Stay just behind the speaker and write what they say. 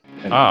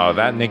Oh,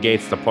 that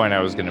negates the point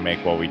I was going to make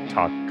while we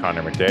talk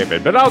Connor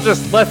McDavid. But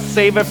let's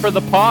save it for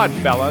the pod,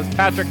 fellas.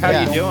 Patrick, how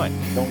you doing?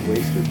 Don't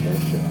waste your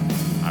bullshit.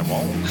 I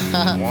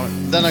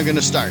won't. Then I'm going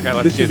to start. Okay,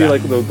 let's this do should be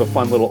that. like the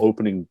fun little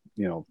opening,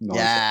 nonsense.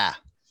 Yeah.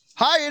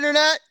 Hi,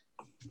 Internet.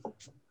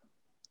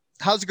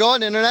 How's it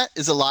going, Internet?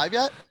 Is it live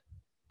yet?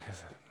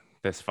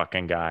 This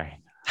fucking guy.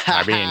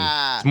 I mean,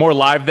 it's more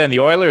live than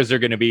the Oilers are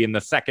going to be in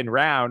the second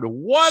round.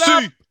 What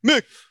up?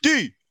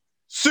 McD.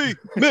 C.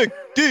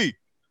 McD.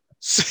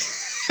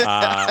 Hey,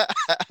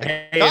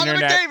 Connor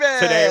Internet. McDavid!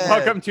 Today,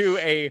 welcome to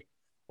a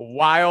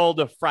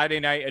wild Friday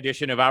night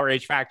edition of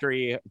Outrage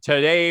Factory.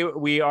 Today,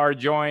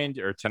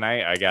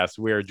 tonight, I guess,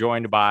 we are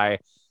joined by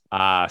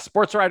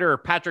sports writer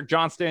Patrick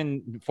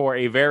Johnston for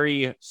a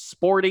very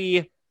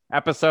sporty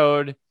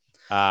episode.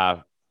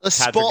 The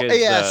Patrick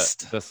is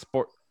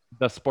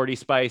the sporty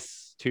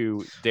spice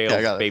to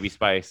Dale's baby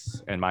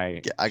spice and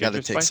my. I got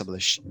to take spice? some of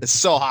this. It's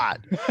so hot.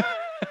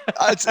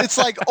 It's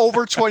like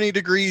over 20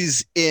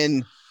 degrees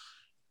in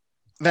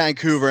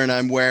Vancouver, and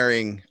I'm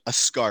wearing a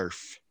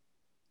scarf.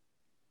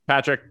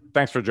 Patrick,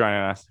 thanks for joining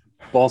us.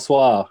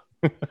 Bonsoir.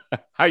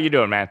 How you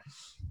doing, man?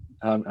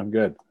 I'm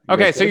good.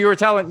 Okay, so you were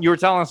telling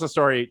us a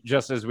story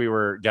just as we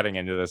were getting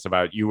into this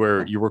about you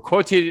were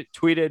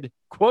tweeted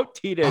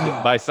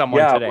by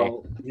someone today.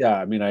 Well, yeah,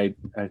 I mean, I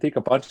think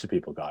a bunch of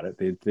people got it.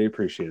 They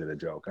appreciated the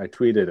joke. I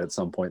tweeted at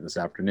some point this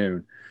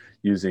afternoon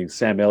using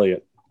Sam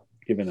Elliott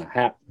giving a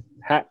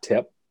hat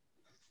tip.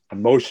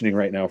 I'm motioning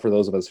right now for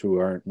those of us who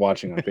aren't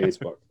watching on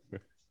Facebook.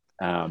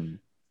 And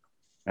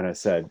I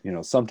said,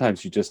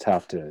 sometimes you just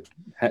have to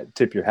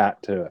tip your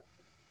hat to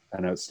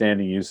an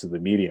outstanding use of the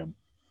medium,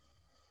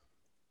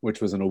 which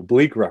was an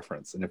oblique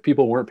reference. And if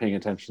people weren't paying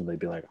attention, they'd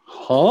be like,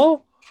 huh?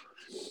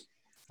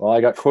 Well,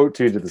 I got quote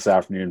tweeted this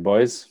afternoon,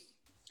 boys.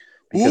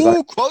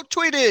 Quote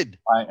tweeted.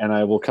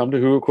 I will come to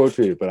who quote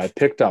tweeted, but I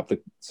picked up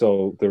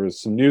so there was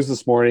some news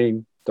this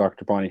morning.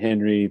 Dr. Bonnie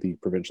Henry, the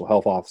provincial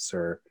health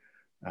officer,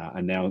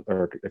 announced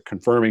or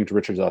confirming to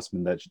Richard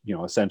Zussman that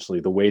essentially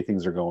the way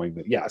things are going,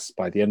 that yes,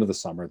 by the end of the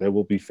summer there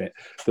will be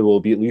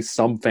at least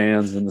some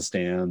fans in the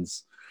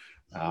stands,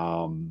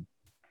 and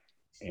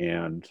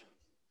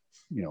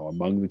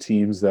among the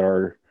teams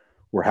that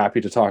we're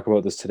happy to talk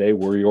about this today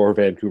were your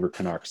Vancouver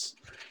Canucks.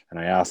 And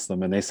I asked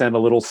them, and they sent a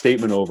little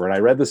statement over, and I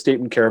read the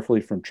statement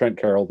carefully from Trent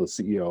Carroll, the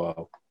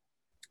CEO.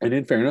 And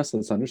in fairness,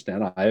 let's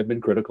understand, I have been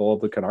critical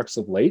of the Canucks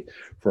of late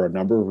for a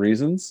number of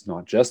reasons,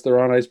 not just their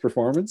on-ice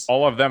performance.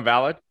 All of them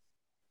valid.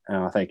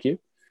 Thank you.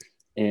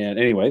 And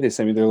anyway, they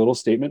sent me their little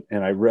statement,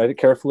 and I read it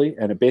carefully,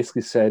 and it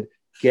basically said,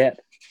 get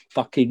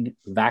fucking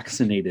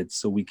vaccinated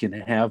so we can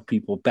have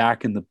people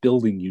back in the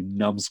building, you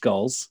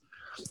numbskulls.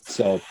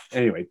 So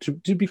anyway,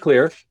 to be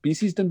clear,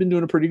 BC's been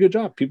doing a pretty good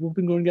job. People have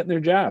been going and getting their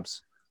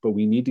jabs, but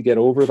we need to get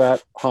over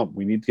that hump.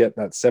 We need to get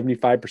that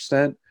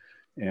 75%.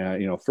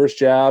 First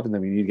jab, and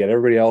then we need to get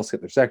everybody else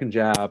get their second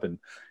jab, and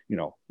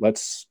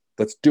let's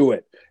do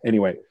it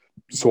anyway.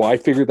 So I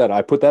figured that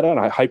I put that on,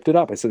 I hyped it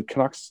up. I said,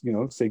 Canucks,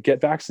 say get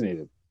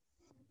vaccinated,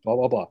 blah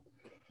blah blah.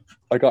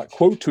 I got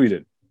quote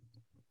tweeted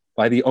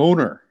by the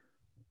owner,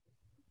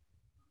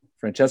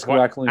 Francesco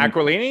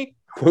Aquilini.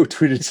 Quote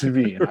tweeted to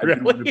me, and I've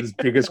been one of his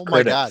biggest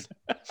critics.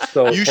 My God.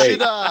 So you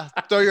should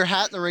throw your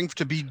hat in the ring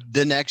to be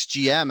the next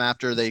GM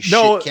after they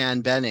shit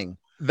can Benning.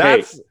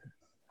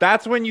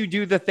 That's when you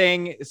do the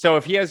thing. So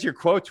if he has your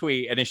quote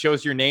tweet and it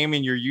shows your name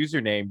and your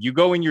username, you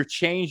go and you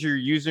change your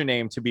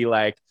username to be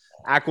like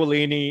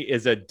Aquilini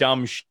is a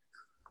dumb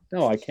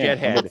no, I can't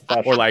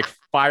shithead, or like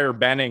Fire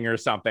Benning or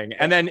something.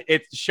 And then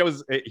it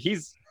shows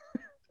he's.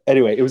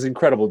 Anyway, it was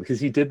incredible because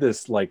he did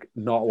this like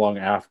not long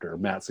after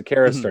Matt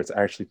Sakaris starts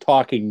actually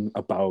talking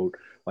about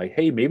like,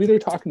 hey, maybe they're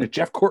talking to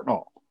Jeff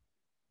Courtnall.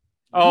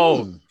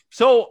 Oh,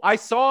 so I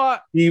saw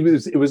it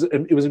was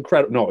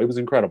incredible. No, it was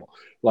incredible.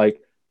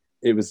 Like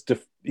he was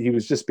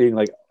just being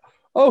like,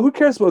 oh, who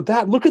cares about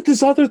that? Look at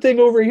this other thing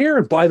over here.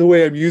 And by the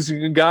way, I'm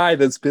using a guy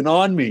that's been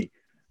on me.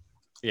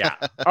 Yeah.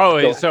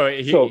 Oh, so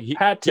he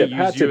hat tip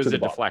used you as a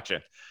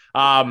deflection.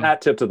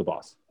 Hat tip to the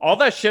boss. All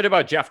that shit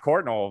about Jeff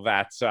Courtnall.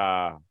 That's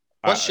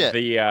what shit?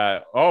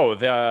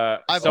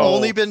 I've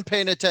only been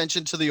paying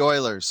attention to the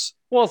Oilers.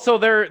 Well, so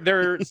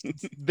they're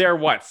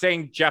what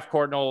saying Jeff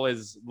Courtnall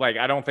is like,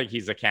 I don't think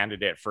he's a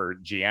candidate for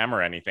GM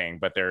or anything,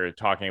 but they're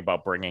talking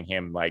about bringing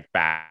him like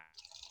back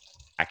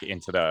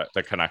into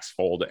the Canucks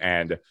fold.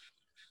 And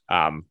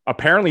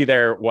apparently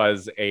there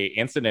was a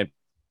incident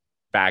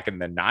back in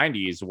the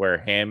 90s where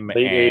him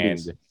late and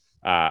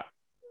 80s.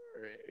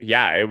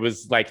 It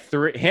was like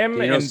him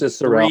Dino and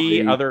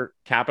Ciccarelli, 3 other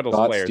Capitals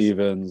Scott players.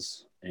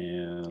 Stevens,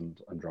 and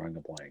I'm drawing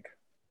a blank.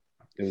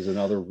 It was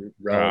another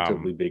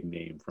relatively big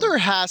name. There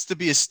has to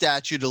be a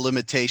statute of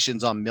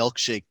limitations on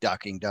milkshake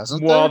ducking,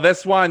 doesn't well, there?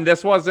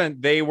 this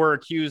wasn't. They were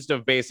accused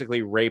of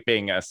basically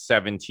raping a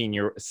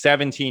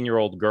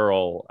 17-year-old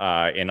girl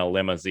in a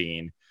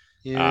limousine.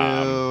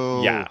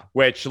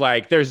 Which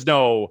like there's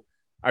no.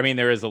 I mean,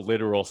 there is a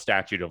literal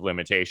statute of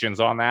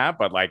limitations on that,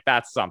 but like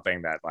that's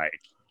something that like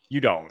you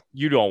don't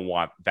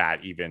want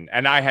that even.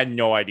 And I had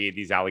no idea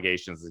these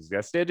allegations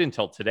existed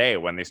until today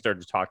when they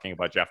started talking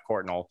about Jeff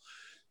Courtnall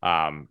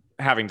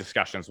having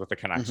discussions with the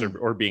Canucks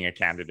or being a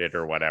candidate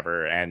or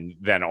whatever. And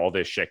then all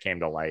this shit came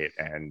to light.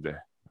 And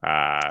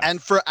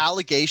for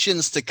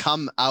allegations to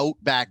come out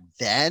back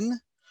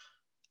then,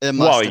 it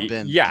must have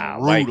been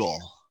brutal.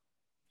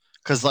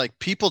 Because like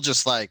people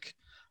just like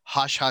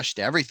hushed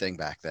everything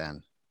back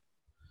then.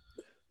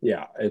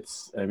 Yeah,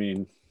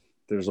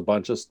 there's a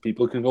bunch of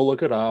people can go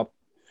look it up.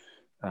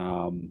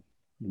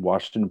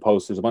 Washington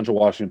Post. There's a bunch of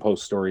Washington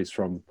Post stories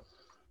from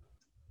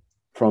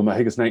I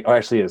think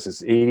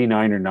it's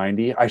 89 or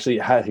 90.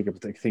 Actually, I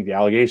think the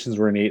allegations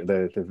were in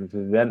the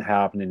event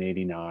happened in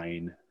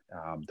 89.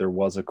 There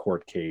was a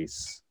court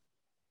case.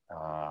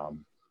 It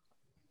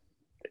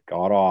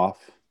got off,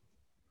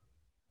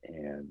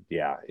 and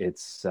yeah,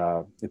 it's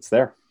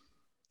there.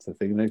 It's a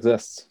thing that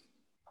exists.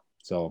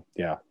 So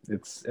yeah,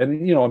 it's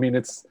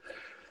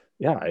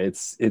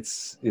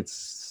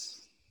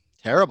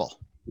terrible.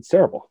 It's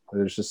terrible.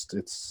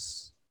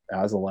 It's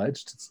as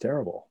alleged. It's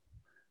terrible.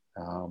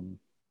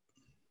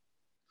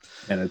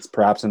 And it's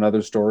perhaps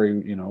another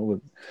story,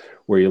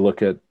 where you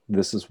look at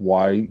this is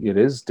why it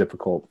is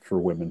difficult for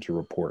women to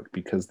report,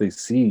 because they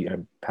see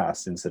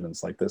past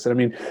incidents like this. And I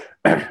mean,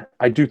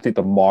 I do think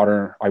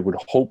I would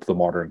hope the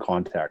modern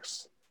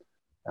context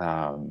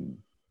in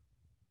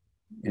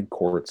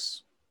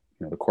courts,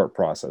 the court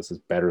process is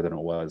better than it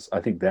was.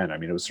 I think then,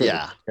 it was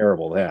certainly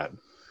terrible then.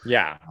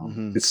 Yeah.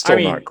 It's still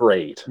not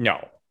great.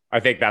 No. I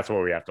think that's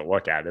what we have to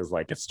look at is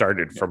like it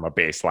started from a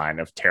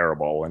baseline of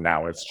terrible and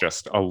now it's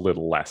just a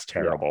little less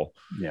terrible.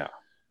 Yeah.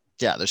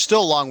 Yeah, there's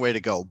still a long way to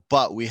go,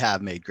 but we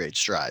have made great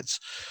strides.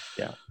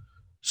 Yeah.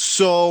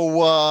 So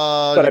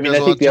but I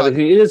think the other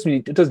thing is,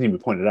 it doesn't even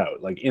point it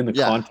out, like in the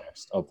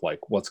context of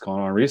like what's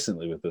gone on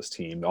recently with this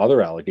team,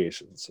 other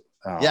allegations.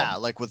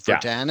 Like with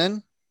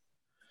Virtanen.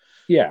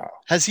 Yeah.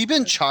 Has he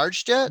been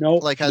charged yet? No,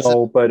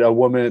 but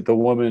the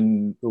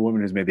woman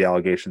who's made the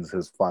allegations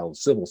has filed a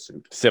civil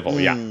suit.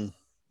 Yeah.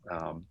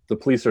 The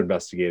police are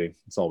investigating.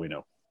 That's all we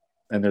know.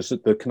 And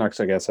the Canucks,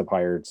 I guess, have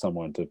hired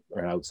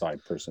an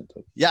outside person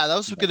to. Yeah, that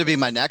was going to be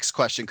my next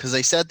question, because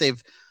they said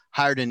they've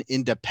hired an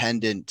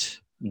independent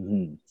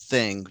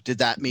thing. Did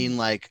that mean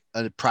like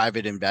a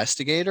private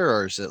investigator,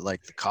 or is it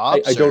like the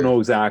cops? I don't know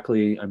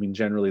exactly. I mean,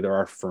 generally there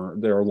are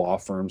law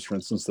firms, for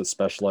instance, that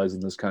specialize in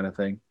this kind of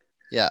thing.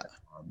 Yeah.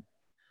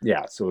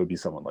 So it would be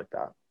someone like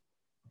that.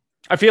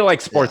 I feel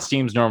like sports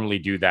teams normally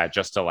do that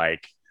just to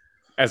like,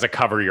 as a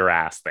cover your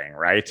ass thing,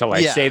 right? To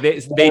like say they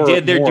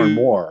did their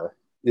more.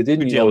 It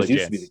didn't always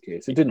used to be the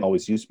case. It didn't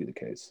always used to be the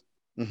case.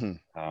 And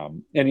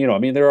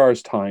there are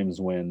times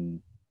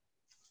when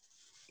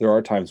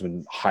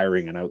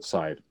hiring an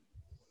outside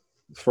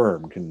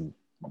firm can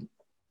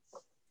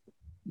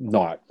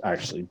not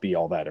actually be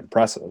all that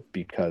impressive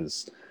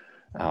because,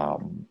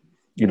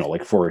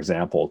 like for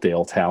example,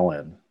 Dale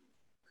Talon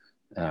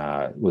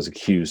was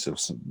accused of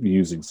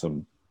using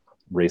some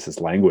racist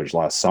language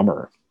last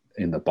summer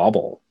in the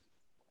bubble.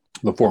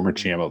 The former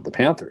GM of the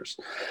Panthers,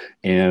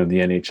 and the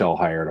NHL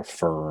hired a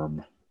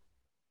firm,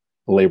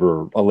 a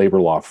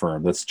labor law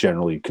firm that's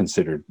generally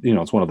considered,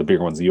 it's one of the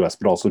bigger ones in the US,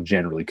 but also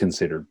generally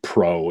considered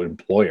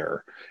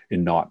pro-employer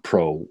and not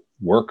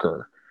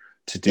pro-worker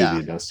to do the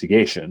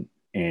investigation.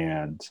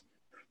 And,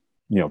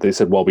 they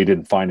said, well, we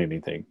didn't find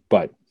anything,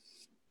 but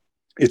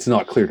it's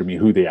not clear to me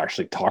who they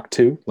actually talked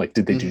to. Like,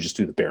 did they just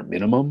do the bare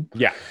minimum?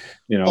 Yeah.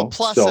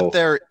 Plus if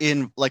they're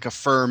in like a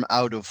firm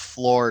out of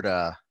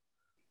Florida,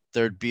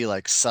 there'd be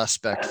like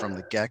suspect from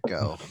the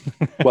get-go.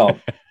 Well,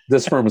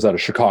 this firm was out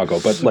of Chicago,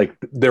 but like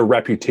their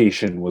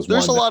reputation was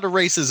there's a lot of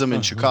racism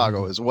in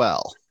Chicago as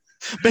well.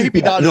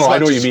 Maybe not. No, I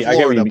know what you mean. Florida, I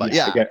get what you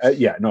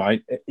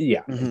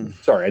mean. But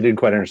Sorry, I didn't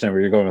quite understand where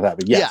you're going with that,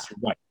 but yes,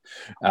 right.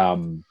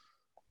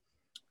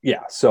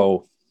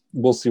 So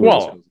we'll see what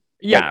this goes.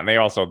 Yeah, and they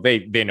also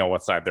they know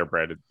what side their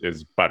bread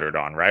is buttered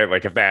on, right?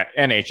 Like if that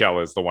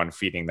NHL is the one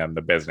feeding them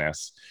the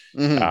business,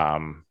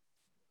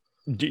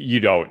 you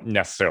don't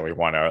necessarily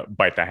want to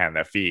bite the hand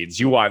that feeds.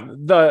 You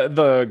want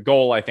the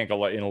goal, I think,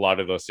 in a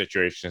lot of those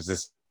situations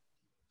is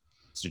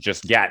to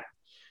just get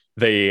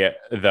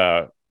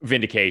the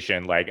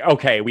vindication. Like,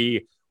 okay,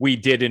 we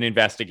did an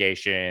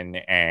investigation,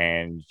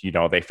 and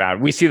they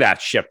found. We see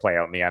that shit play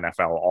out in the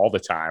NFL all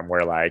the time,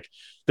 where like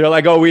they're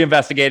like, oh, we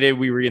investigated,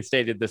 we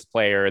reinstated this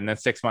player, and then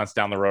 6 months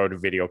down the road, a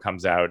video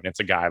comes out, and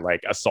it's a guy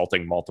like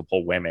assaulting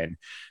multiple women,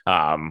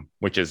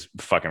 which is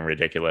fucking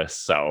ridiculous.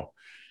 So.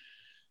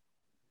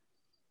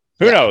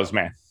 Who knows,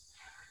 man?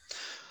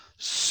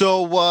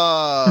 So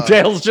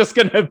Dale's just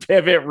gonna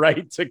pivot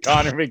right to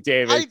Connor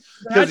McDavid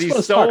because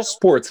he's so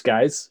sports,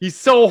 guys. He's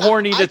so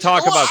horny to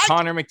talk about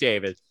Connor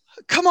McDavid.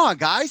 Come on,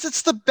 guys.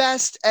 It's the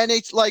best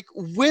NHL. Like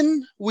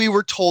when we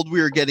were told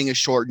we were getting a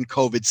shortened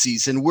COVID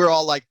season, we're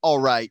all like, all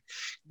right,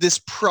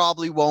 this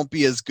probably won't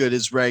be as good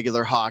as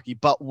regular hockey,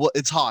 but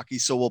it's hockey,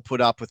 so we'll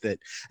put up with it.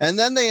 And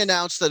then they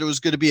announced that it was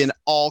going to be an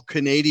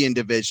all-Canadian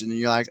division. And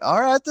you're like,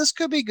 all right, this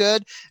could be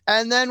good.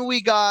 And then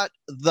we got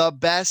the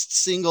best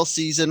single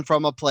season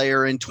from a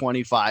player in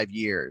 25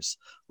 years.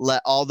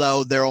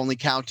 Although they're only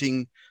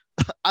counting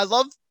 – I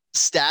love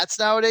stats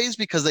nowadays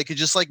because they could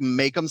just like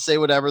make them say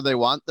whatever they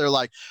want. They're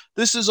like,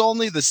 this is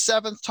only the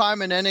 7th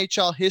time in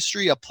NHL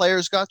history a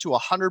player's got to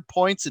 100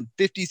 points in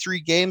 53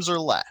 games or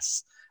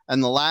less.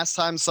 And the last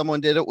time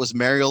someone did it was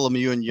Mario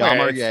Lemieux and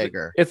Jaromir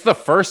Jagr. It's the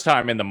first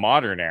time in the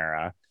modern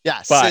era.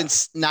 Yeah, but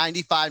since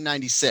 95,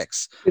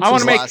 96. I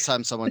was the last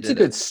time someone it's did a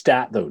good it.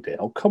 stat, though,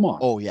 Dale. Come on.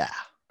 Oh, yeah.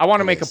 I want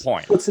to It make is. a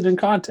point. Puts it in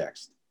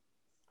context.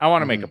 I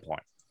want to make a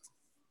point.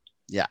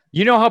 Yeah.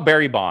 You know how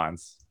Barry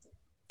Bonds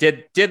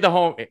did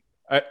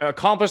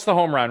accomplish the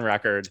home run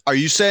record? Are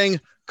you saying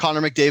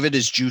Connor McDavid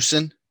is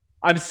juicing?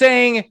 I'm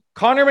saying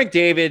Connor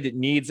McDavid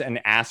needs an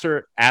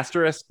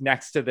asterisk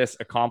next to this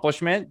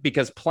accomplishment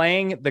because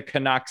playing the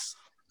Canucks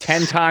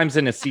 10 times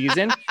in a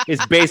season is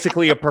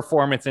basically a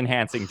performance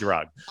enhancing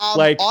drug.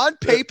 On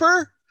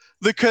paper,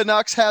 the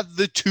Canucks have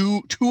the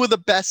two of the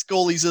best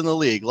goalies in the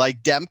league,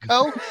 like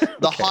Demko,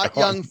 the hot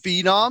young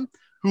phenom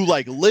who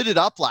like lit it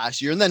up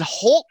last year, and then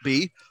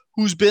Holtby,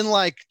 who's been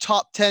like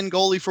top 10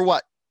 goalie for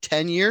what,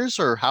 10 years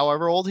or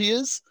however old he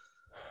is.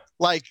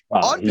 Like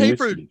on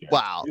paper,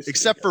 wow,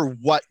 except for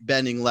what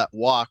Benning let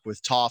walk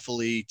with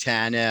Toffoli,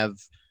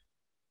 Tanev.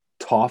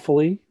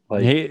 Toffoli?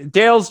 Like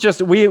Dale's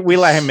just we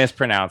let him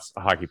mispronounce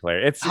a hockey player.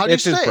 It's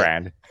his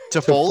brand.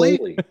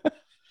 Toffoli?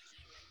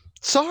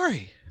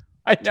 Sorry.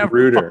 I never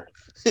Reuter.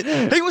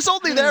 He was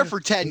only there for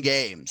 10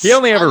 games. He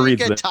only ever I didn't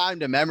reads get it. time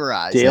to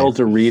memorize. Dale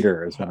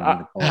DeReader is what I'm going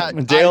to call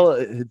him.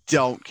 Dale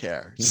Don't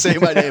care. Say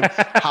my name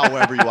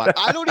however you want.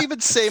 I don't even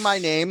say my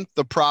name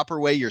the proper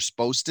way you're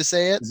supposed to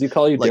say it. Does he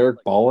call you Like-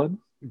 Derek Ballin?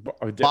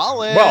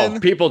 Ballin. Well,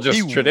 people just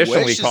He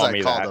traditionally wishes call I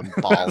me called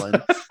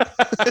that. him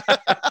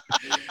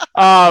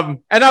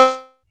Ballin. And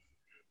I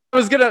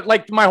was gonna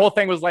like my whole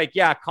thing was like,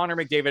 yeah, Connor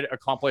McDavid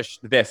accomplished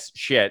this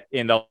shit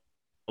in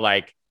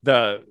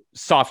the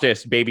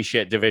softest baby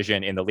shit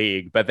division in the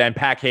league. But then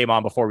Pat came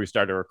on before we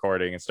started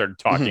recording and started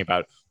talking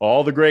about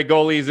all the great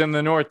goalies in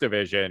the North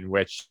Division,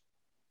 which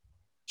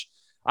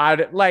I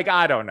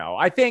don't know.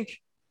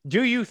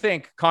 Do you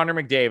think Connor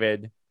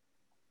McDavid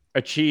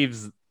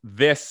achieves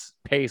this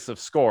pace of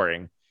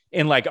scoring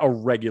in like a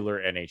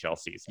regular NHL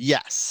season?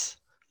 Yes.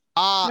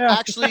 Yeah.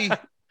 Actually,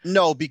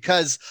 no,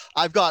 because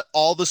I've got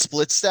all the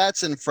split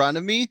stats in front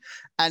of me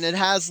and it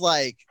has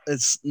like,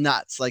 it's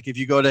nuts. Like if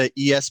you go to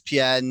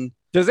ESPN.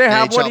 Does it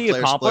have what NHL he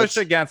player accomplished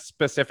splits. against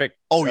specific?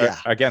 Oh, yeah.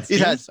 Against It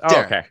teams? has Oh,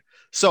 Derek. okay.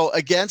 So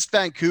against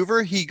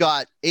Vancouver, he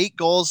got 8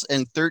 goals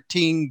and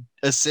 13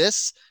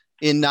 assists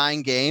in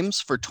 9 games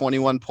for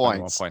 21 21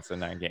 points. points in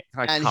 9 games.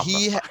 And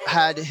he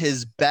had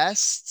his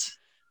best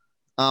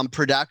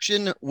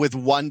production with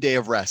 1 day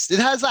of rest. It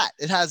has that.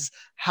 It has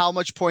how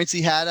much points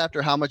he had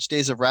after how much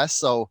days of rest.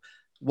 So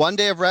 1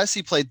 day of rest,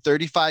 he played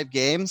 35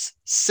 games,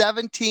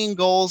 17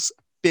 goals,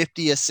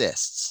 50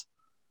 assists.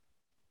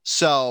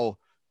 So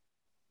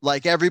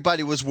like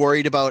everybody was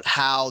worried about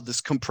how this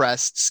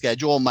compressed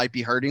schedule might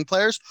be hurting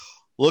players.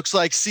 Looks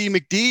like C.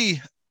 McD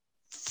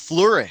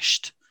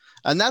flourished.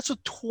 And that's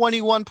with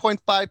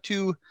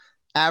 21.52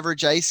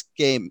 average ice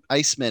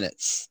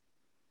minutes.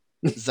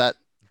 Is that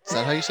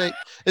how you say it?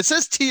 It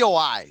says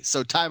TOI,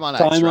 so time on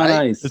ice, Time on right?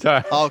 ice.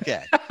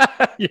 Okay.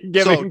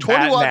 You're So giving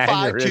Pat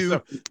an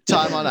 21.52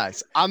 time on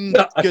ice. I'm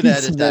going to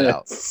edit that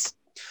out.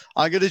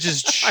 I'm going to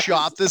just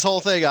chop this whole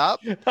thing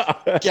up.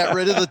 aneurysm. Get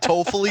rid of the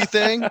Toffoli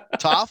thing.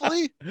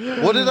 Toffoli?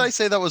 What did I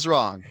say that was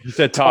wrong? You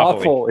said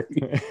Toffoli.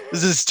 Toffoli.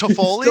 Is this You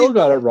Toffoli? still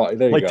got it right.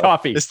 There you Like go.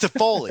 toffee. It's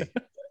Toffoli.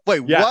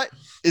 Wait, Yeah. what?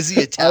 Is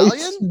he Italian?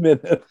 Ice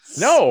minutes.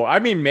 No, I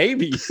mean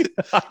maybe.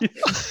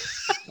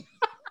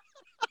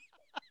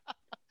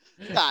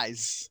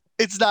 Guys,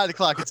 it's 9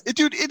 o'clock.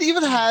 Dude, it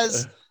even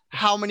has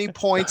how many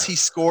points he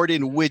scored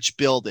in which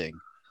building.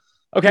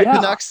 Okay. Yeah.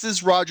 Canucks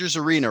is Rogers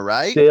Arena,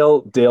 right?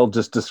 Dale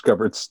just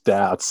discovered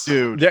stats.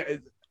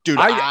 Dude,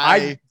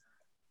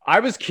 I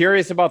was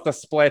curious about the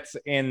splits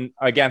in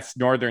against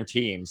northern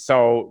teams.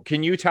 So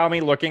can you tell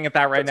me, looking at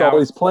that right That's now? all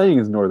he's playing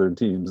is Northern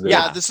teams. There.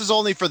 yeah, this is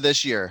only for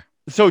this year.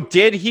 So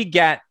did he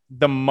get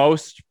the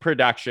most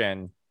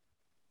production?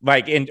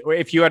 Like,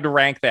 if you had to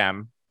rank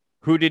them,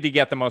 who did he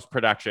get the most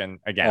production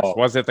against? Oh.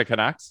 Was it the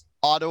Canucks?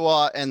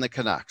 Ottawa and the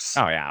Canucks.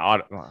 Oh yeah,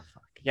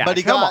 yeah. But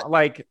he come got- on,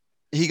 like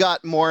He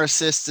got more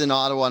assists in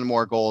Ottawa and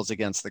more goals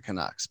against the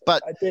Canucks.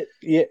 But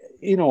Yeah,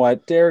 you know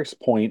what? Derek's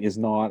point is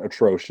not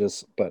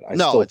atrocious, but I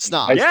No, still it's think-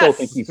 not. I still Yes.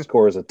 think he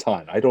scores a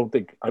ton. I don't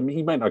think. I mean,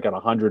 he might not get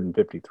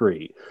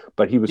 153,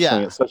 but he was Yeah.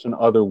 playing at such an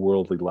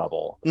otherworldly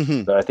level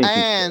mhm. that I think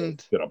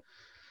And- he's gonna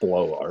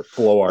blow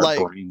our Like,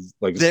 brains.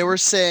 Like they were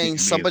saying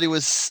somebody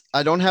was,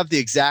 I don't have the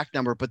exact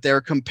number, but they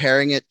were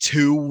comparing it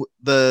to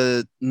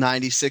the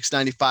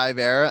 96-95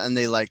 era. And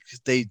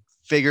they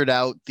figured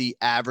out the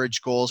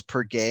average goals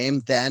per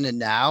game then and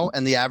now.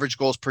 And the average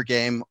goals per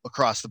game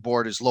across the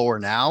board is lower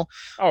now.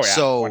 oh yeah,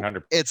 So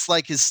 100. it's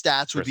like his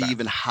stats would be 100%.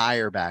 even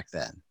higher back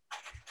then.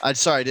 I'm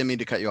sorry, I didn't mean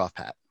to cut you off,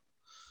 Pat.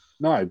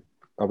 No,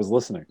 I was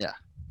listening.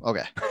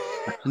 Okay.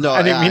 No,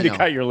 I didn't yeah, mean to know.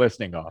 cut your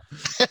listening off.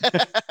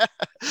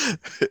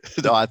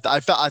 No, I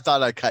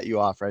thought I cut you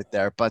off right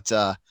there, but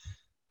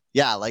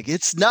yeah, like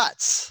it's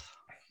nuts.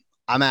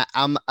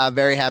 I'm a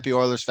very happy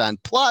Oilers fan.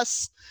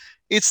 Plus,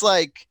 it's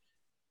like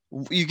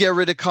You get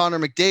rid of Connor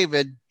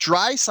McDavid,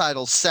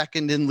 Draisaitl's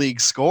second in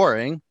league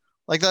scoring.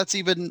 Like that's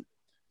even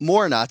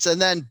more nuts.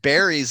 And then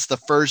Barry's the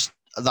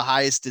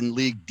highest in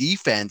league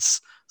defense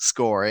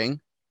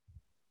scoring.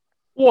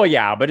 Well,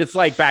 yeah, but it's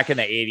like back in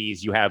the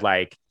 80s, you had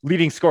like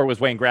leading score was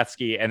Wayne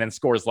Gretzky, and then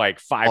scores like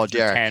 5 to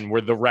 10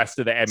 were the rest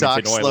of the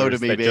Edmonton Talk Oilers. slow to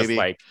me,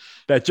 baby.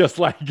 That just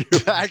like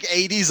back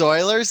 80s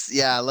Oilers.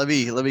 Yeah, let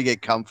me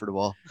get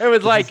comfortable. It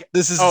was like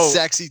this is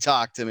sexy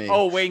talk to me.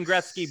 Oh, Wayne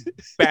Gretzky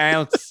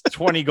bounced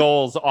 20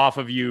 goals off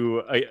of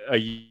you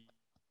a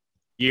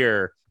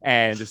year,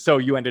 and so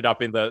you ended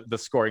up in the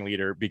scoring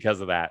leader because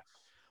of that.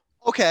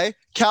 Okay,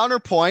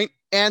 counterpoint: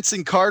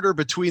 Anson Carter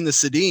between the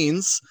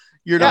Sedins.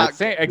 You're not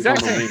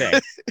exact same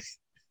thing.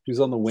 He was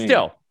on the wing.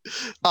 Still.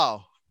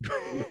 Oh.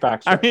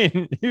 I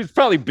mean, he was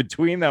probably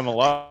between them a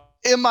lot.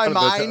 In my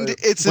mind,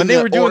 it's when they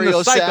were doing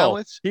the cycle,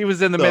 sandwich. He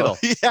was in the middle.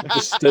 Yeah.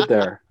 Just stood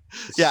there.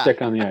 Stick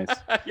on the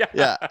ice.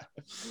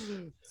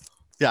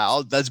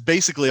 Yeah. That's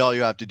basically all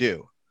you have to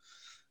do.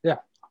 Yeah,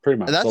 pretty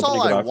much. And that's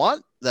all I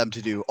want them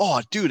to do.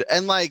 Oh, dude.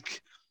 And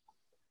like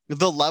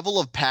the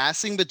level of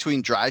passing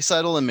between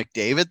Draisaitl and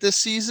McDavid this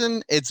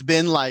season, it's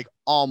been like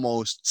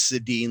almost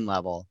Sedin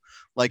level.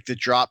 Like the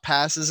drop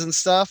passes and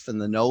stuff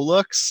and the no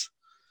looks.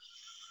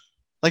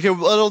 Like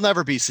it'll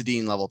never be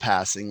Sedin level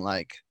passing.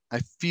 Like I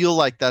feel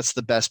like that's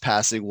the best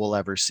passing we'll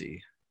ever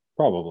see.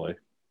 Probably.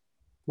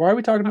 Why are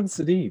we talking about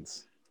the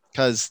Sedins?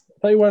 Because I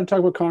thought you wanted to talk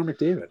about Connor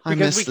McDavid. I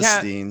miss the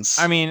Sedins.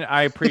 I mean,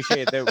 I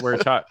appreciate that we're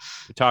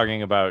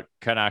talking about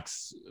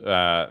Canucks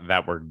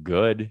that were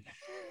good.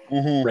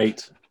 Mm-hmm.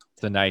 Great.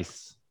 It's a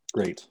nice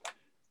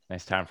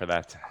time for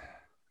that.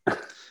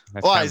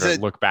 Time to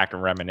look back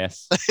and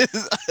reminisce.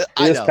 Yes,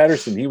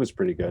 Pettersson, he was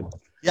pretty good.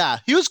 Yeah,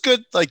 he was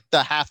good like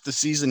the half the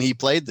season he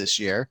played this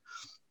year.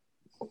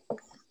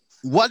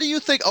 What do you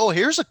think? Oh,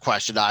 here's a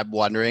question I'm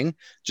wondering.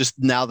 Just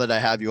now that I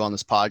have you on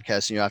this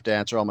podcast and you have to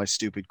answer all my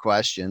stupid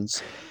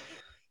questions.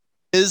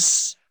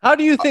 How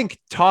do you think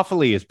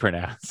Toffoli is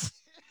pronounced?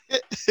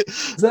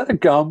 Is that a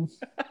gum?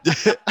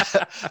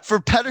 For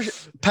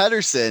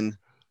Pettersson,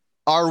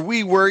 are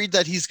we worried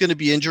that he's going to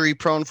be injury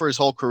prone for his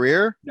whole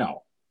career?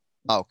 No.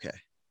 Okay.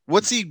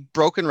 What's he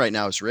broken right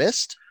now? His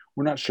wrist?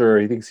 We're not sure.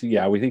 We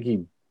think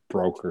he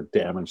broke or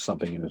damaged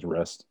something in his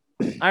wrist.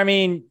 I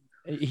mean,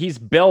 he's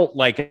built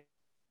like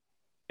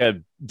a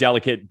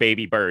delicate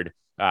baby bird.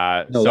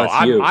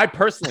 I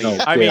personally,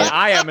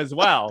 I am as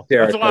well.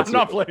 Derek, that's why I'm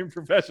not playing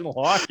professional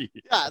hockey.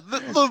 Yeah,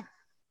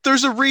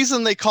 there's a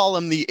reason they call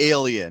him the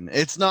alien.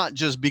 It's not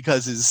just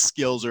because his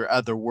skills are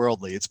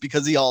otherworldly. It's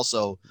because he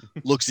also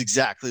looks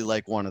exactly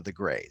like one of the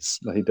Greys.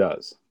 No, he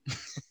does.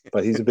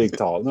 But he's a big,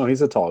 tall. No,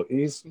 he's a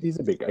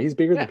big guy. He's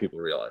bigger than people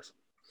realize.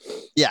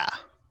 Yeah.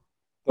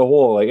 The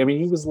whole,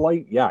 he was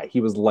light. Yeah, he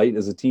was light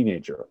as a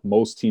teenager.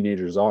 Most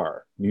teenagers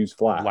are.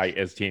 Newsflash. Light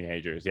as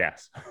teenagers,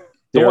 yes.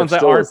 The ones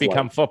that aren't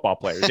become football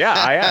players. Yeah,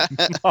 I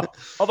am.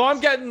 Although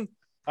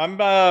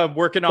I'm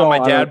working on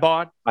my dad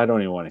bod. I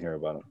don't even want to hear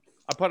about it.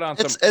 I put on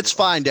some. It's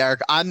fine,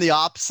 Derek. I'm the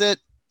opposite,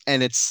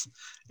 and it's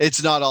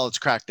not all it's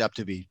cracked up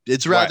to be.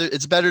 It's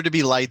better to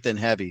be light than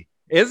heavy.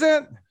 Is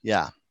it?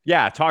 Yeah.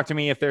 Yeah, talk to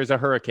me if there's a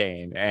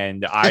hurricane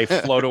and I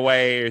float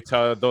away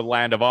to the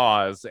land of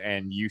Oz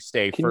and you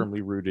stay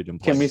firmly rooted in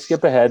place. Can we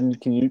skip ahead and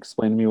can you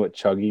explain to me what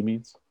chuggy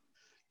means?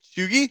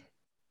 Chuggy?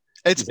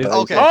 It's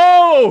okay.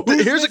 Oh,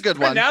 here's a good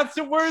one. Pronounce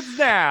the words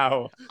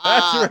now.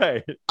 That's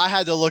right. I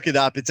had to look it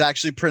up. It's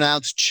actually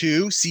pronounced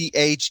Chew,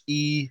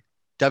 Chew,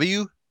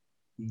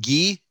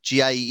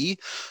 Giee.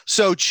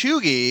 So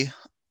Chuggy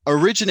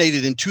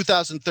originated in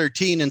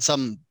 2013 in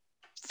some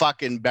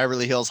fucking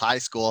Beverly Hills high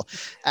school,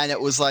 and it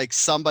was like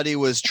somebody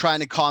was trying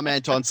to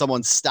comment on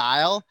someone's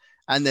style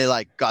and they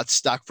like got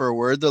stuck for a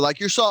word. They're like,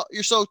 you're so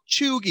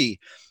chuggy.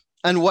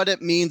 And what it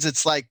means,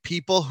 it's like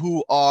people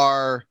who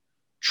are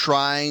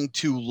trying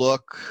to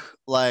look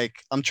like,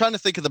 I'm trying to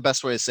think of the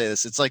best way to say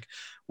this. It's like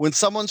when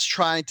someone's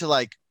trying to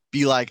like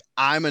be like,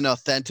 I'm an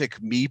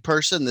authentic me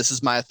person, this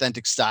is my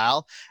authentic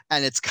style,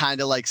 and it's kind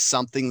of like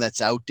something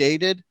that's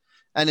outdated.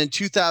 And in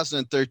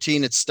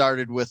 2013, it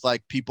started with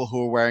like people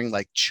who are wearing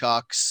like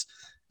Chucks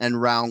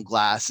and round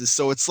glasses.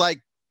 So it's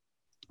like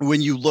when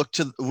you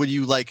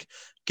like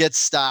get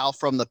style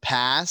from the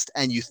past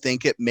and you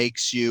think it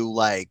makes you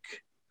like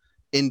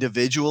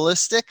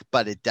individualistic,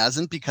 but it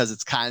doesn't, because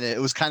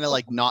it was kind of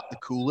like not the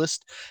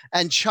coolest.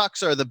 And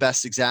Chucks are the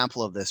best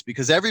example of this,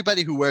 because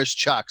everybody who wears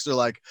Chucks, they're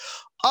like,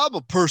 I'm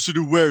a person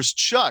who wears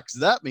Chucks.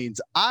 That means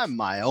I'm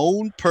my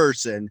own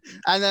person.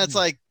 And that's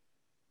like,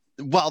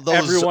 well, those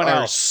everyone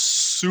are else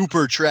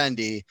super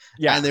trendy,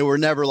 yeah, and they were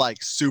never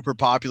like super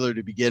popular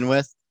to begin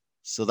with.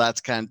 So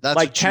that's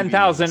like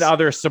 10,000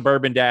 other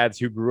suburban dads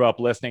who grew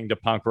up listening to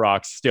punk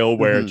rock still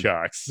wear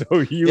Chucks. So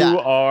you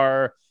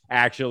are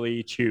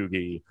actually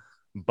Chuggy,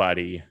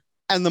 buddy.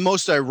 And the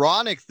most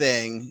ironic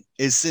thing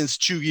is, since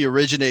Chuggy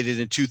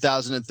originated in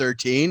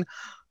 2013,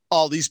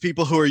 all these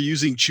people who are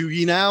using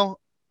Chuggy now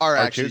are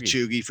actually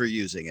Chuggy for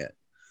using it.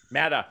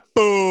 Meta.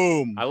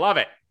 Boom. I love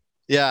it.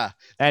 Yeah.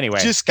 Anyway,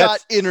 just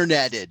got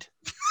interneted.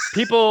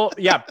 People,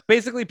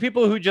 basically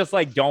people who just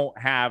like don't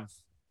have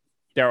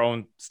their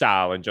own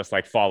style and just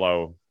like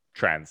follow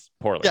trends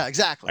poorly. Yeah,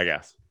 exactly. I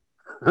guess.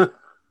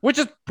 Which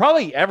is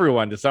probably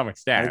everyone to some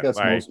extent. I guess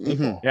like, most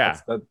people. Yeah.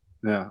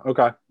 Yeah.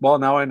 Okay. Well,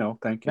 now I know.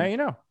 Thank you. Now you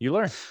know. You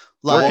learn.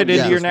 Like, Work it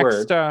into yeah.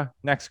 your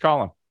next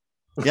column.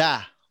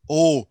 Yeah.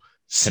 Oh,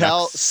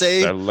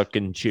 say They're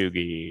looking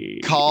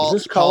chuggy. call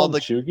Is this call called the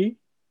Chugi?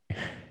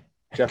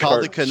 Jeff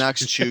call the Carter.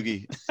 Canucks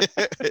chuggy.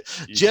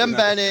 Jim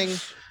Benning,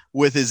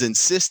 with his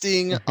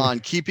insisting on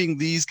keeping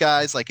these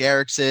guys like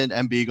Erickson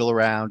and Beagle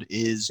around,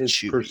 is His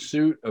chuggy.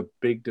 pursuit of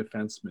big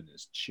defensemen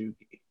is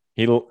Chugi.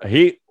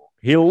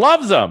 He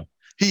loves them.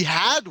 He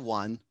had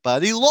one,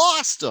 but he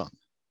lost him.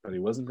 But he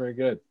wasn't very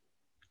good.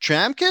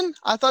 Tramkin?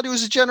 I thought he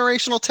was a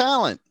generational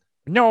talent.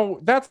 No,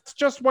 that's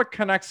just what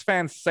Canucks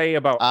fans say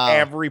about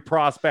every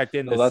prospect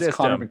in the that's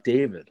system. Connor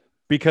McDavid.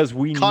 Because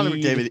Connor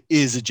McDavid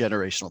is a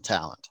generational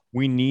talent.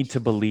 We need to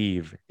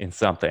believe in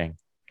something.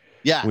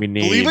 Yeah,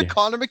 believe in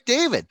Connor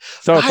McDavid.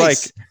 So Guys, it's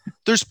like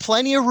there's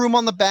plenty of room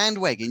on the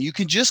bandwagon. You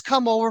can just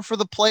come over for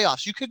the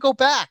playoffs. You could go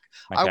back.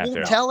 I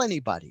won't tell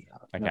anybody.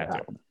 I can't do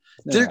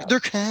it. They're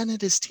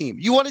Canada's team.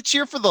 You want to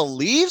cheer for the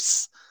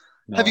Leafs?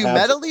 No, Have you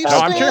met a Leafs No,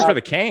 fan? I'm cheering for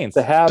the Canes.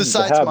 The Habs,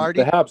 Besides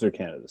Marty? the Habs are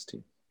Canada's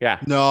team. Yeah.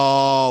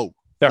 No.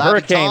 The Lavital?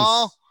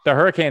 Hurricanes. The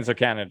Hurricanes are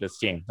Canada's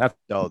team.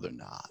 No, they're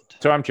not.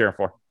 So I'm cheering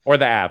for. Or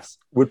the Avs.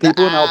 Would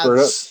people in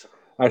Alberta?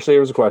 Actually,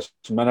 here's a question.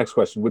 My next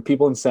question: would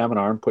people in Salmon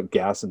Arm put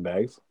gas in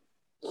bags?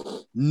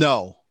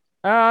 No.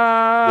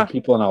 Would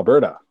people in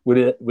Alberta?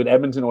 Would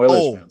Edmonton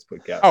Oilers fans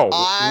put gas? Oh,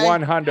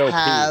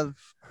 100%.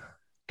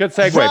 Good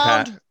segue,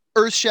 Pat.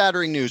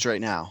 Earth-shattering news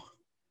right now.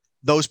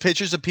 Those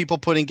pictures of people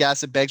putting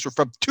gas in bags were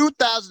from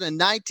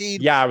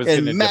 2019 I was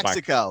in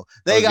Mexico.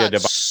 They got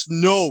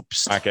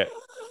Snopes. Okay.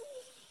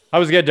 I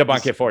was going to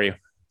debunk it for you.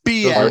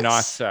 BS.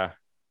 Not,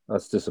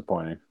 that's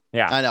disappointing.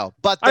 Yeah. I know.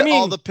 But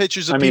all the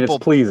pictures of people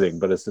it's pleasing,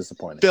 but it's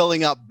disappointing.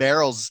 Filling up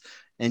barrels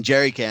and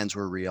jerry cans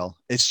were real.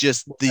 It's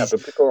just these.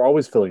 But people are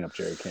always filling up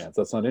jerry cans.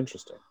 That's not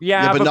interesting.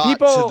 Yeah, but not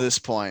people, to this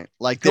point.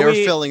 Like they're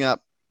filling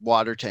up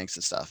water tanks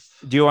and stuff.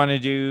 Do you want to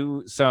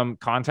do some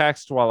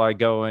context while I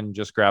go and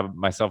just grab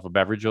myself a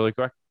beverage really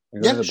quick?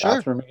 You're going to the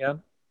bathroom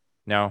again?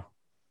 No.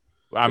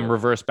 I'm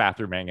reverse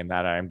bathrooming in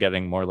that I'm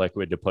getting more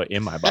liquid to put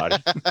in my body.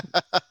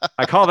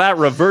 I call that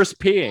reverse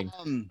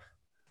peeing.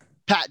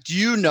 Pat, do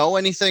you know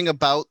anything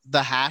about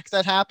the hack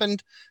that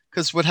happened?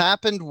 Because what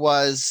happened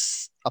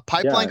was a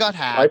pipeline got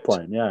hacked.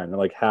 And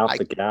like half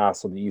the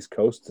gas on the East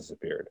Coast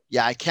disappeared.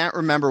 Yeah, I can't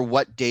remember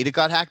what date it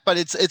got hacked, but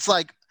it's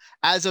like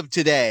as of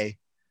today,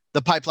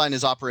 the pipeline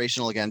is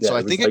operational again. Yeah, so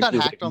I think it got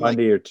hacked on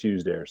Monday or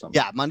Tuesday or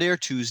something. Yeah, Monday or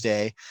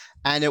Tuesday,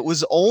 and it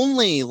was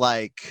only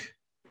like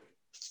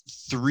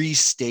 3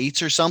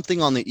 states or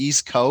something on the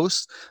East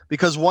Coast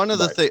because one of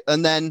the things,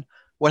 and then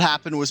what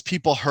happened was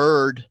people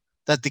heard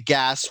that the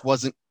gas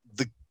wasn't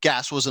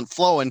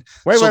flowing.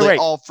 They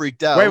all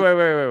freaked out.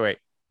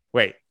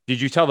 Wait. Did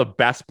you tell the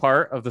best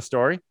part of the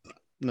story?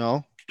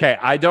 No. Okay,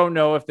 I don't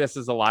know if this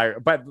is a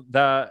liar, but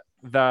the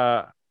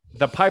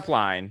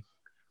pipeline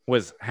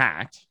was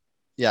hacked.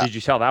 Yeah. Did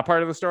you tell that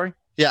part of the story?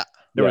 Yeah.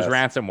 There was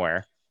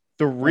ransomware.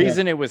 The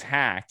reason it was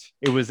hacked,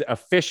 it was a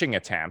phishing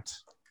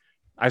attempt.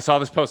 I saw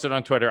this posted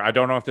on Twitter. I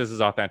don't know if this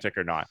is authentic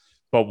or not,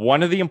 but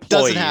one of the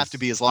employees doesn't have to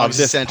be as long of as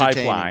this it's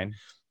pipeline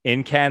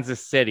in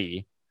Kansas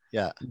City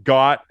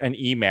got an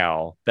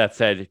email that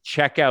said,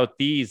 check out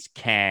these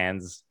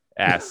cans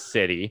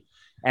City.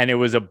 And it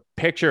was a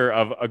picture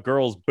of a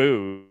girl's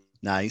boobs.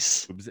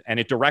 Nice. And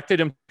it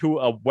directed him to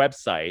a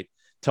website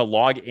to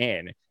log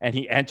in. And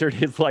he entered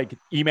his like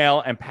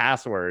email and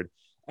password.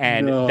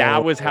 And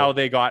that was how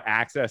they got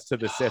access to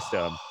the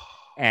system.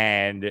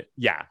 And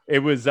yeah, it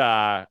was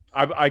I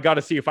got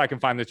to see if I can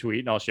find the tweet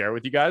and I'll share it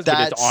with you guys.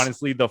 But it's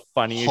honestly the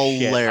funniest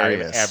shit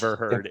I've ever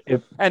heard.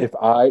 If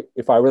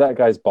I were that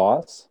guy's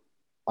boss,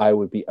 I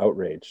would be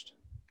outraged.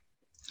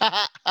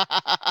 I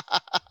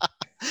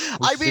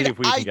see if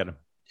we can get him.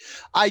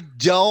 I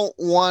don't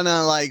want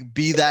to like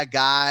be that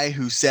guy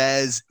who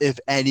says if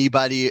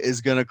anybody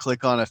is going to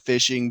click on a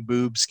phishing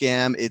boob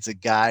scam, it's a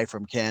guy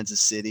from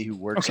Kansas City who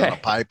works on a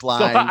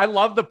pipeline. So I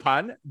love the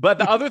pun, but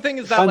the other thing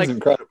is that like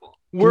incredible.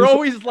 We're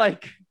always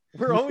like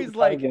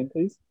again,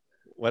 please.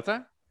 What's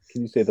that?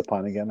 Can you say the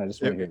pun again? I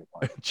just want to hear the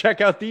pun.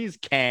 Check out these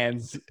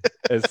cans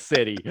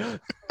City.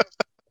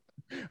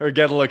 Or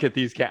get a look at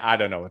these I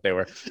don't know what they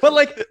were. But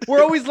like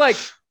we're always like,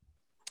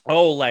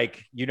 oh,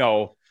 like, you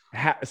know,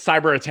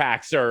 cyber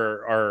attacks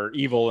are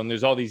evil and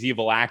there's all these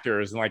evil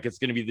actors and like it's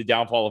going to be the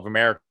downfall of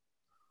America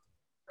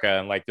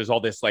and like there's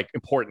all this like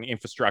important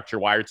infrastructure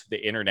wired to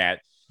the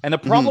internet. And the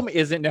problem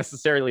isn't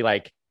necessarily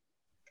like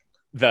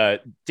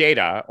the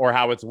data or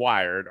how it's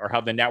wired or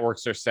how the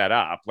networks are set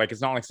up. Like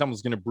it's not like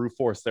someone's going to brute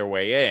force their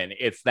way in.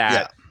 It's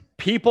that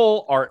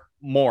people are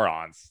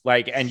morons.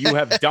 Like, and you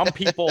have dumb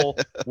people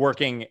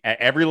working at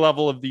every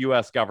level of the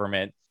US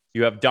government.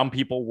 You have dumb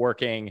people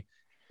working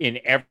in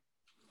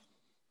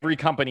every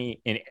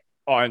company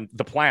on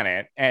the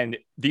planet, and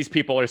these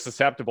people are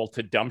susceptible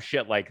to dumb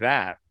shit like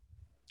that.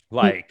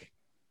 Like,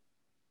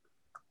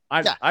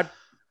 I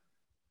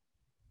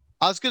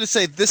was gonna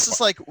say this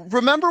is like,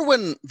 remember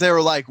when they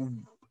were like,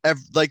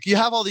 like you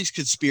have all these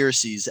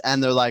conspiracies,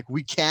 and they're like,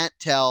 we can't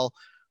tell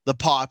the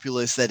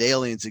populace that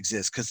aliens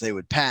exist because they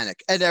would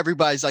panic. And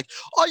everybody's like,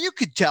 oh, you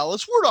could tell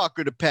us. We're not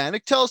going to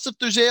panic. Tell us if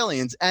there's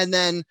aliens. And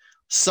then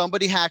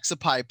somebody hacks a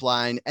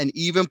pipeline, and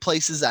even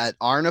places that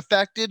aren't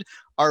affected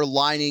are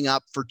lining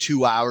up for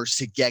 2 hours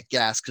to get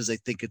gas because they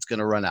think it's going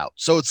to run out.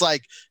 So it's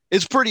like,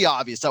 it's pretty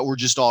obvious that we're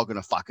just all going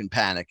to fucking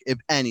panic if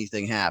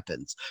anything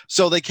happens.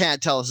 So they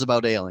can't tell us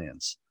about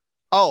aliens.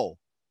 Oh,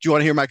 do you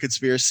want to hear my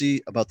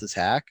conspiracy about this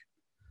hack?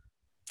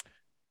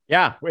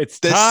 Yeah, it's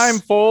time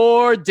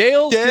for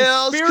Dale's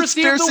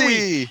conspiracy of the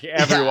week,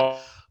 everyone. Yeah.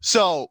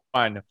 So,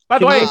 by the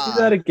Can way, you do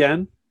that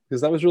again?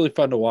 Because that was really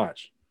fun to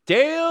watch.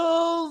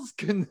 Dale's.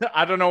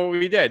 I don't know what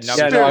we did.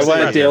 Yeah, no, I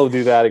wanted Dale to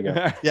do that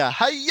again. Yeah,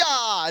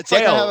 hiya! It's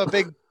like I have a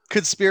big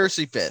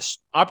conspiracy fish.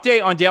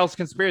 Update on Dale's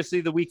conspiracy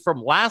of the week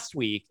from last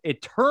week.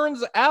 It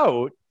turns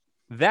out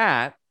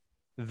that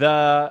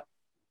the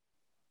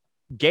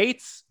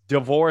Gates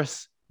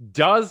divorce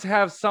does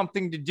have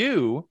something to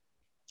do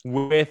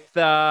with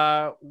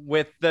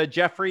the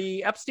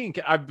Jeffrey Epstein.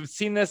 I've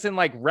seen this in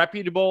like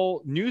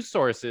reputable news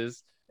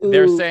sources.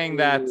 They're saying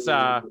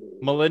that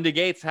Melinda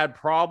Gates had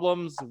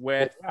problems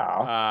with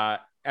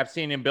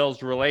Epstein and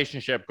Bill's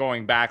relationship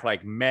going back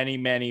like many,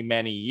 many,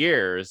 many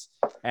years,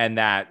 and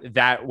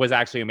that was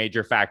actually a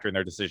major factor in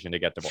their decision to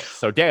get divorced.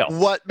 So Dale,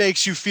 what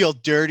makes you feel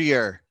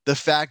dirtier? The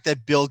fact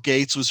that Bill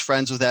Gates was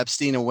friends with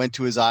Epstein and went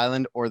to his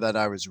island, or that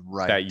I was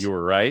right? That you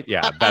were right?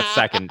 Yeah, that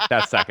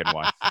second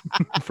one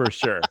for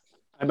sure.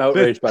 I'm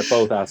outraged by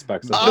both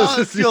aspects of this. Oh,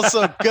 it feels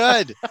so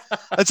good.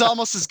 It's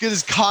almost as good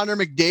as Connor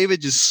McDavid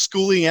just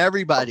schooling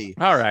everybody.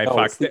 All right, No,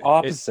 fuck. it's the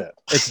opposite.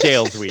 It's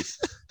Dale's week.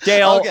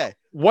 Dale, Okay.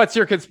 What's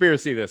your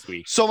conspiracy this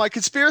week? So my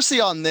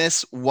conspiracy on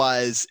this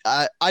was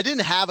I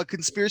didn't have a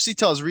conspiracy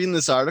till I was reading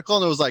this article,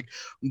 and it was like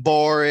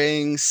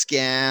boring,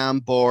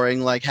 scam,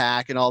 boring, like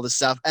hack and all this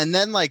stuff. And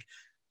then like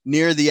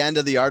near the end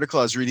of the article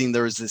I was reading,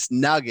 there was this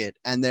nugget,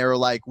 and they were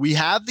like, we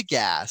have the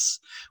gas,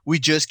 we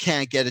just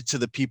can't get it to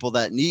the people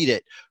that need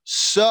it.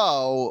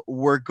 So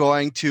we're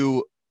going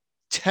to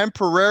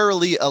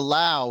temporarily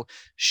allow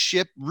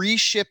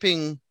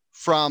reshipping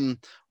from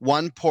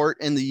one port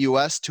in the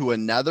US to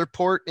another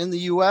port in the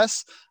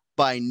US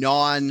by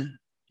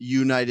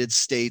non-United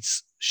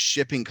States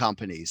shipping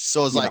companies.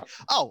 So it's like,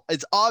 oh,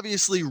 it's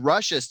obviously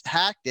Russia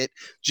hacked it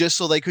just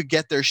so they could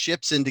get their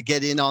ships in to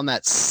get in on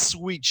that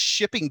sweet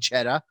shipping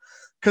cheddar.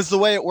 Because the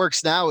way it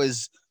works now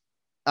is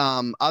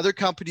other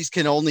companies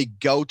can only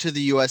go to the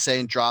USA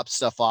and drop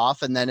stuff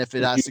off. And then if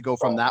it has to go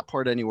from that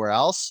port anywhere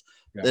else,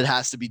 it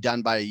has to be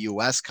done by a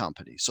US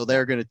company. So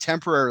they're going to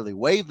temporarily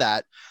waive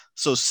that.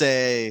 So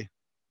say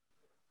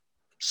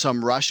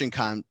some Russian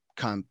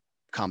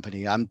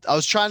company. I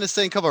was trying to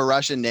think of a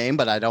Russian name,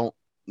 but I don't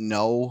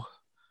know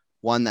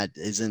one that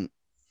isn't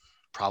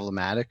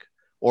problematic.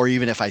 Or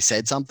even if I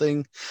said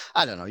something,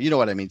 I don't know. You know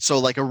what I mean? So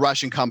like a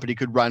Russian company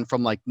could run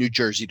from like New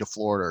Jersey to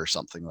Florida or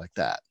something like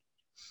that.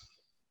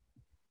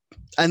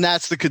 And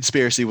that's the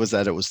conspiracy, was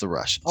that it was the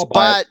Russians. I'll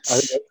buy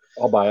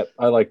it.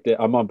 I liked it.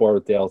 I'm on board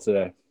with Dale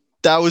today.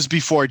 That was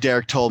before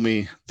Derek told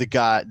me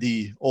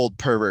the old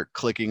pervert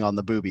clicking on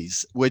the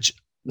boobies, which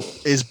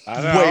is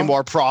way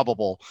more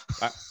probable.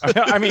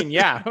 I mean,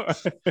 yeah.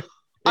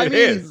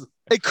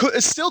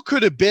 It still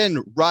could have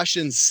been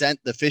Russians sent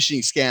the phishing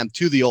scam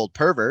to the old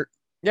pervert.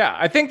 Yeah,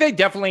 I think they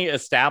definitely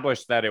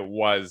established that it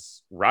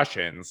was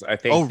Russians. I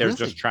think they're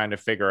just trying to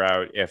figure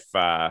out if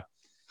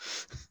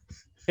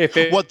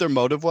what their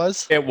motive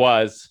was. It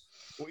was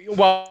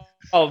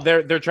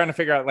they're trying to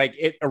figure out, like,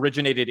 it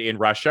originated in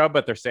Russia,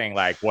 but they're saying,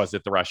 like, was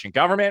it the Russian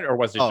government or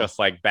was it just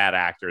like bad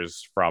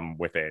actors from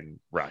within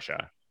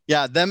Russia?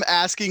 Yeah, them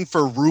asking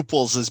for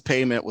ruples as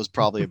payment was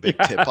probably a big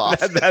tip off.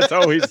 That's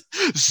always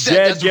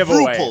dead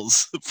giveaway.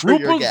 Ruples for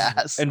your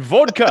gas and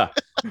vodka.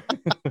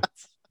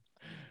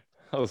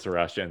 Those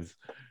Russians.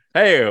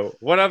 Hey,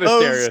 what other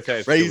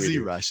stereotypes? Crazy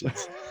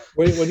Russians.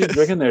 Wait, what are you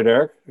drinking there,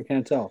 Derek? I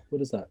can't tell.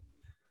 What is that?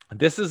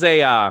 This is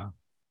a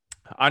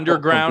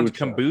underground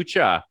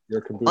kombucha.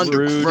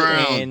 Brewed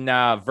in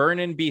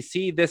Vernon,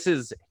 BC. This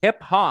is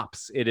Hip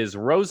Hops. It is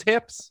Rose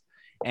Hips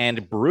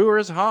and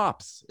Brewer's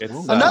Hops. It's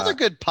another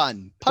good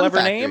pun. Clever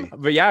factory name.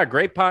 But yeah,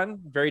 great pun.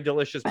 Very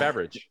delicious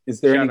beverage.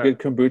 Is there any good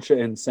kombucha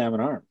in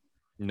Salmon Arm?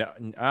 No.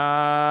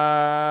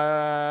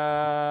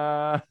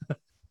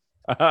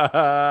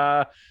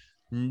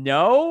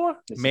 No,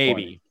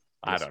 maybe.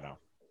 I don't know.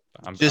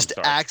 I'm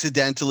sorry.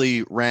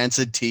 Accidentally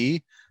rancid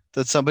tea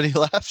that somebody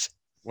left.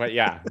 Well,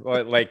 yeah,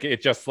 like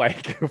it just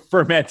like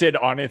fermented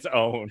on its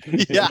own.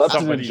 Yeah,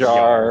 in a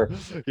jar.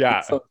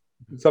 Yeah,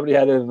 somebody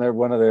had it in their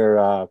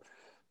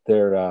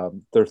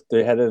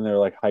they had it in their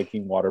like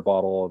hiking water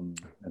bottle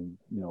and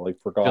like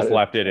forgot just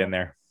left it in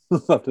there.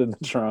 Left it in the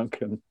trunk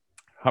and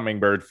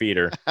hummingbird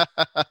feeder.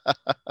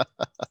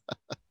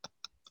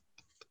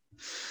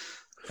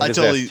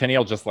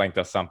 Tennille just linked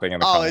us something in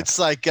the comments. It's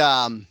like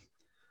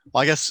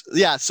I guess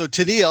so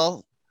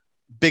Tennille,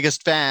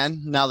 biggest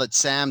fan now that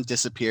Sam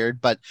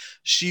disappeared, but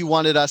she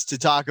wanted us to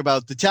talk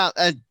about the town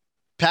and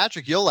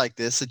Patrick, you'll like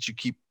this since you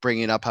keep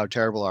bringing up how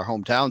terrible our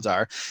hometowns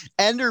are.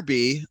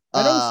 Enderby.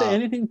 I don't say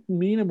anything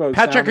mean about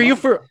Patrick,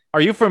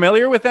 are you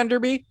familiar with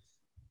Enderby?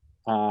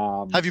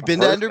 Have you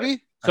been to Enderby?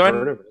 So I've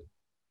heard of it.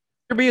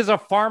 Enderby is a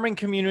farming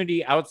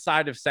community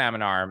outside of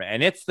Salmon Arm,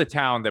 and it's the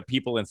town that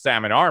people in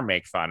Salmon Arm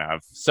make fun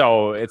of.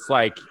 So it's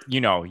like,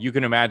 you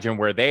can imagine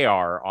where they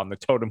are on the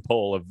totem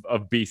pole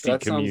of BC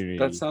community.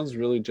 That sounds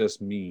really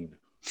just mean.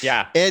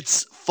 Yeah.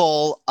 It's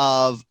full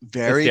of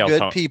very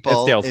good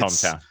people. It's Dale's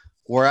hometown.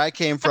 Where I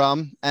came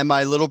from, and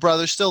my little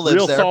brother still lives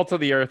Real there. salt of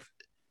the earth.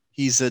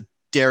 He's a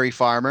dairy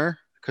farmer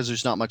because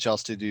there's not much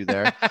else to do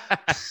there.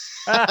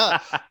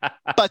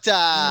 But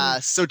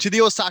so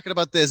Tadeo was talking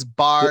about this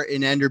bar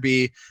in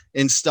Enderby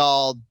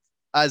installed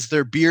as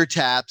their beer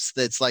taps.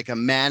 That's like a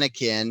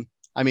mannequin.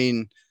 I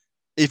mean,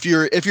 if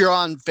you're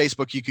on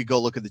Facebook, you could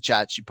go look at the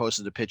chat. She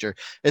posted a picture.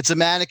 It's a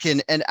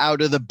mannequin, and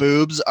out of the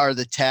boobs are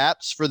the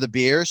taps for the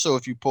beer. So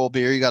if you pull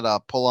beer, you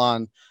gotta pull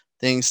on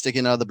things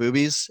sticking out of the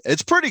boobies.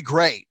 It's pretty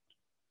great.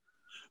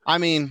 I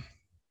mean,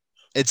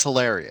 it's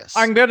hilarious.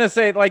 I'm gonna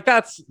say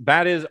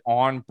that is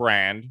on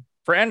brand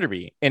for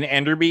Enderby. In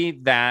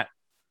Enderby, that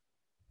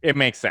it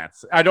makes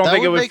sense. I don't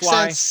think it would make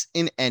fly sense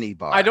in any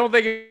bar. I don't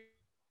think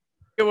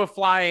it would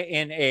fly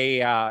in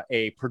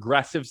a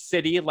progressive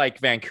city like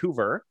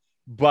Vancouver,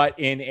 but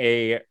in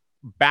a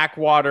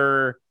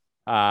backwater,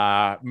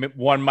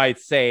 one might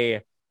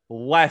say,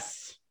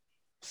 less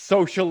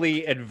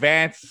socially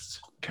advanced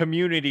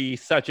community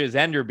such as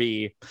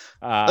Enderby.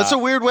 That's a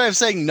weird way of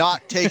saying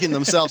not taking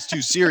themselves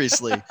too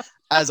seriously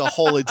as a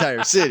whole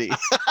entire city.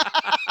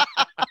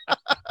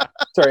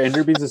 Sorry,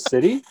 Enderby's a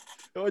city?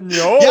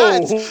 No. Yeah,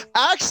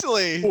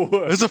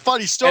 it's a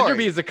funny story.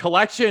 Enderby is a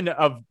collection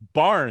of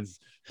barns.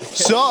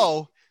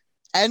 So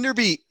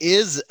Enderby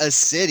is a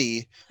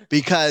city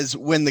because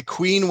when the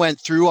Queen went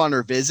through on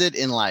her visit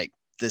in like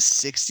the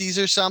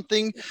 60s or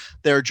something,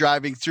 they're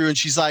driving through and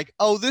she's like,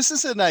 oh, this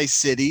is a nice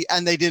city,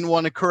 and they didn't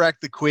want to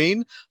correct the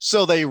Queen,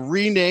 so they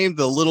renamed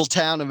the little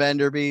town of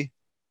Enderby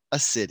a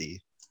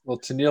city. Well,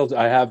 Tennille,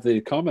 I have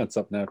the comments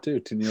up now too.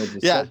 Tennille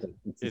just said that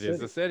it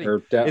is a city.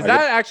 Is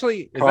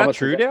that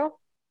true, Dale?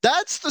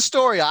 That's the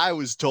story I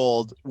was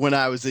told when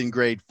I was in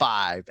grade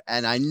 5,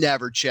 and I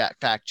never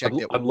fact checked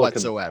it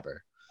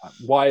whatsoever.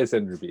 Why is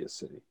Enderby a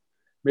city?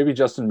 Maybe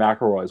Justin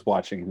McElroy is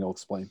watching and he'll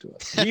explain to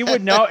us. He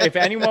would know. If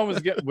anyone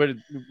was going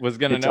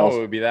to know, it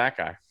would be that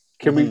guy.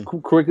 Can we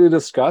quickly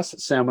discuss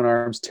Salmon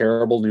Arm's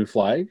terrible new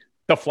flag?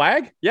 The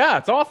flag? Yeah,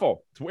 it's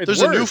awful.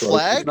 There's a new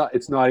flag?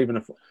 It's not even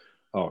a flag.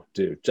 Oh,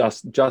 dude.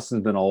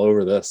 Justin's been all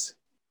over this.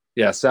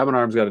 Yeah, Salmon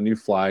Arm's got a new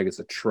flag. It's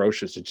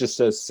atrocious. It just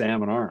says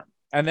Salmon Arm.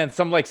 And then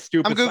some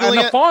stupid. And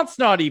the font's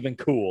not even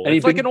cool.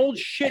 It's like an old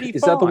shitty font.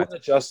 Is that the one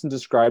that Justin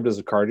described as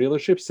a car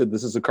dealership? He said,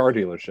 this is a car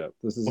dealership.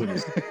 This is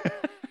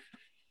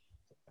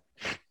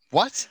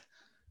What?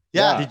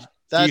 Yeah.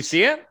 Do you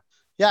see it?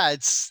 Yeah,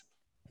 it's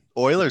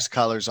Oilers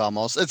colors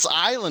almost. It's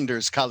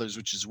Islanders colors,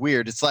 which is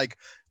weird. It's like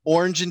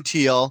orange and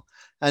teal,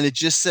 and it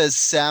just says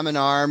Salmon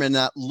Arm, and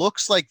that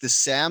looks like the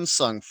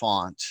Samsung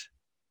font.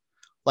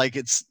 Like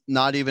it's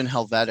not even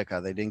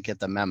Helvetica. They didn't get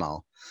the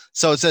memo.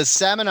 So it says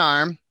Salmon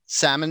Arm.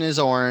 Salmon is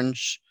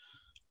orange.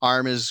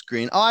 Arm is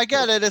green. Oh, I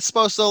get it. It's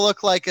supposed to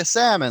look like a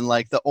salmon,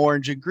 like the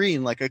orange and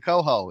green, like a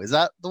coho. Is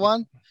that the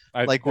one?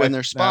 When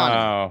they're spawning.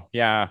 Oh,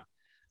 yeah.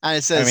 And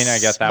it says, I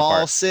get that small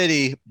part.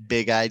 city,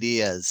 big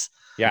ideas.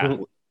 Yeah.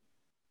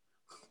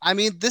 I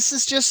mean, this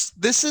is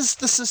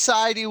the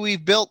society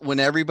we've built when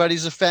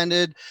everybody's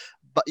offended,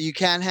 but you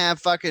can't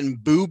have fucking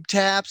boob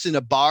taps in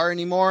a bar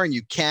anymore, and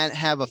you can't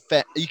have a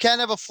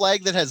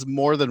flag that has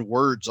more than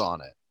words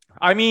on it.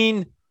 I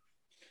mean,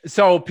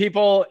 so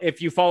people,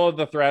 if you follow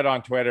the thread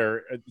on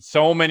Twitter,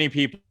 so many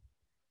people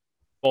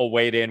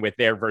weighed in with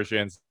their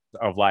versions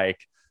of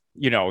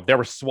there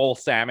were swole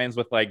salmons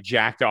with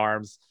jacked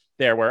arms.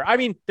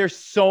 There's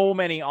so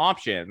many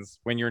options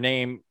when your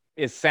name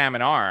is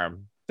Salmon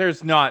Arm.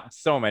 There's not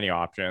so many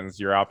options.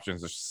 Your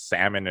options are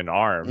salmon and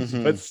arms.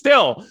 Mm-hmm. But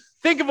still,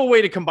 think of a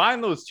way to combine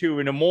those two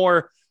in a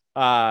more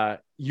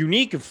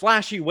unique and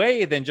flashy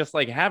way than just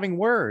having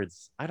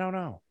words. I don't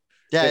know.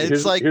 Yeah,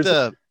 it's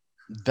the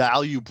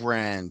value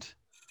brand.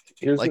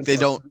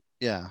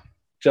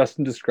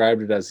 Justin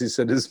described it as, he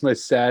said, it's my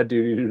sad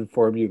duty to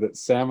inform you that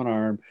Salmon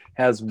Arm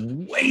has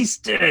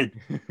wasted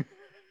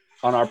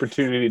on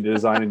opportunity to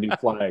design a new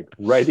flag.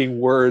 Writing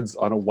words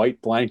on a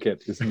white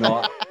blanket is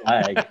not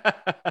a flag.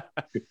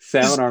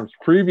 Salmon Arm's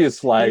previous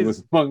flag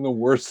was among the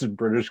worst in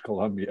British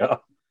Columbia.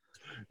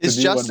 Is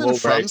Justin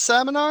from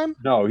Salmon Arm?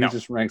 No, he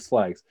just ranks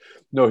flags.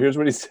 No, here's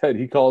what he said.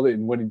 He called it,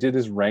 and when he did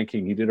his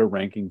ranking, he did a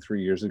ranking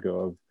 3 years ago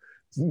of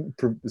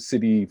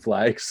city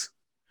flags.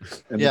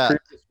 And the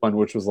previous one,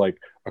 which was a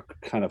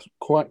kind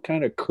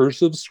of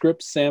cursive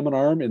script Salmon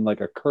Arm in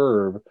a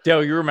curve.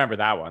 Dale, you remember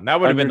that one? That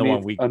would have been the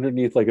one we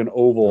underneath an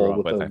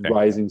oval with a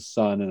rising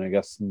sun and I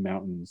guess some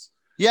mountains.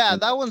 Yeah,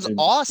 that one's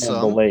awesome.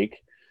 And the lake.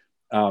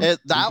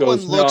 That one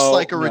looks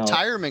like a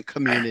retirement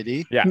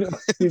community. Yeah,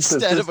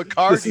 instead of a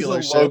car dealership.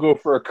 This is a logo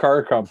for a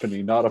car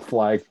company, not a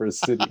flag for a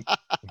city.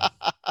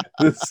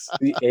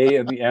 The A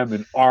and the M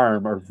in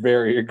arm are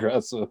very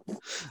aggressive.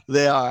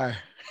 They are.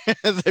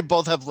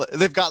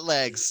 They've got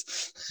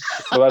legs.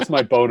 So that's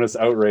my bonus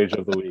outrage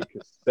of the week.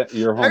 That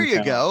your hometown There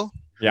you go.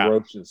 Yeah.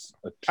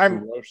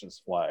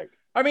 Ferocious flag.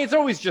 I mean, it's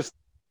always just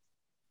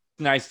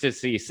nice to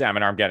see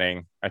Salmon Arm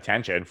getting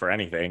attention for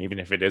anything, even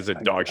if it is a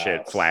dog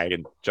shit flag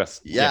and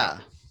just Yeah.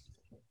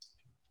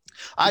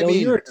 I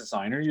mean, you're a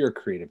designer, you're a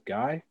creative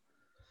guy.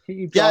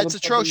 It's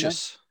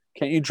atrocious.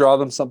 Can't you draw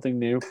them something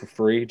new for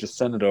free? Just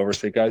send it over.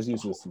 Say, guys,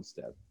 use this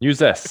instead. Use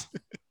this.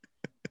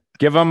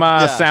 Give them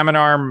a Salmon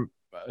Arm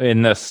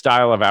in the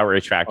style of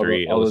Outrage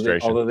Factory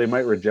illustration. Although they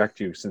might reject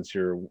you since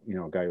you're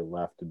a guy who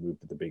left and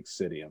moved to the big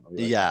city.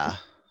 Yeah.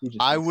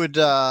 I would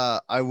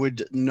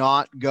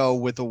not go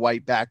with a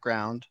white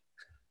background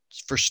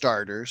for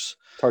starters.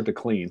 It's hard to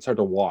clean. It's hard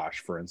to wash,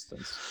 for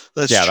instance.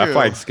 That's true. That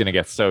flag's gonna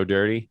get so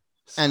dirty.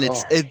 And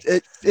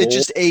it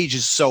just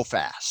ages so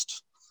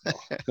fast.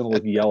 It's gonna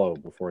look yellow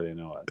before they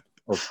know it.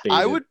 Or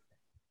faded.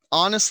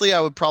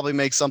 I would probably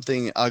make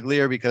something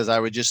uglier because I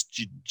would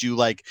just do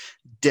like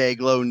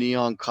Dayglow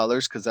neon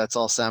colors because that's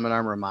all Salmon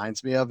Arm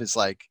reminds me of is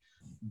like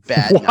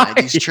bad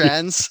 90s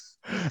trends.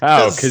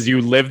 Oh, because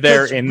you lived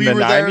there in the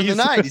 90s? There in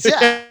the 90s,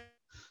 yeah.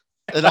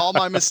 And all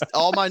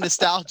my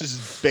nostalgia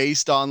is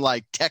based on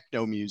like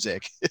techno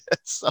music,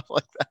 stuff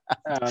like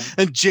that,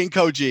 and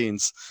Jinko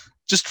jeans.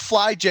 Just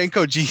fly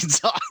Jinko jeans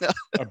on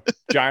a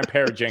giant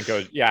pair of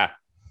Jinkos. Yeah,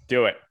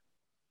 do it.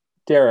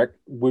 Derek,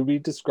 would we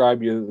describe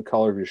the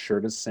color of your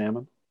shirt as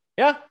salmon?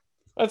 Yeah,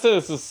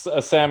 this is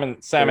a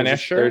salmon-ish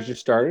shirt. There's your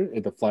starter.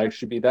 The flag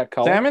should be that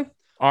color. Salmon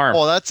arm.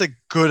 Oh, that's a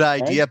good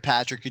idea, right?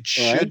 Patrick. It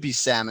should be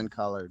salmon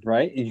colored.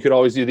 Right. And you could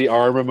always do the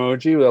arm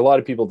emoji. A lot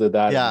of people did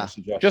that. Yeah.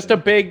 Just a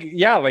big,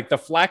 like the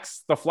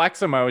flex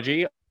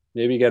emoji.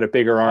 Maybe get a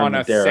bigger arm on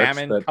a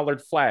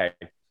salmon-colored flag.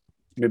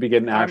 Maybe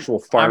get an actual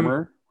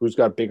farmer who's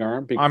got big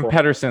arm. I'm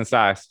Pedersen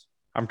sized.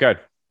 I'm good.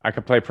 I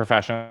could play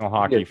professional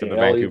hockey for the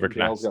Vancouver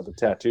Canucks. Dale's got the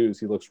tattoos.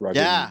 He looks rugged.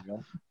 Yeah.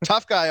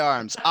 Tough guy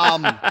arms.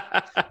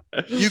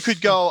 You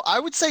could go, I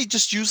would say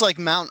just use like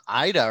Mount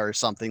Ida or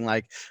something,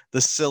 like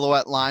the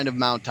silhouette line of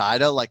Mount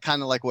Ida, like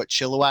kind of like what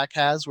Chilliwack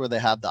has where they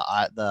have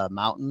the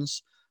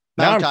mountains.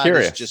 Mount I'm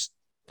curious.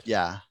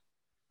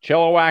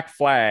 Chilliwack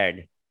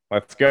flag.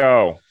 Let's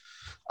go.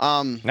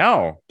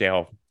 No,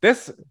 Dale.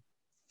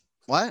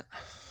 What?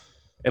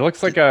 It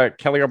looks like a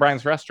Kelly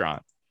O'Brien's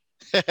restaurant.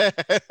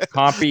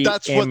 Copy.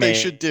 That's what they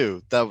should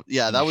do.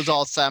 That was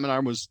all Salmon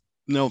Arm was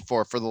known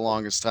for the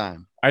longest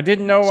time. I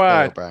didn't know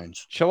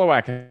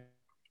Chilliwack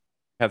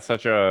had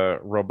such a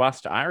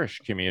robust Irish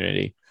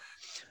community.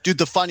 Dude,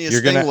 the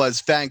funniest thing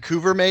was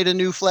Vancouver made a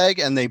new flag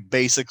and they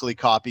basically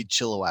copied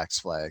Chilliwack's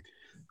flag.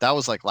 That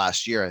was like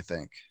last year, I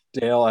think.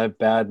 Dale, I have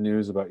bad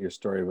news about your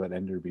story about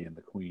Enderby and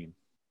the Queen.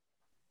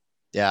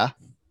 Yeah?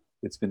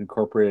 It's been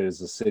incorporated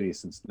as a city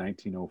since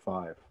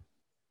 1905.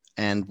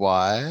 And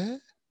why?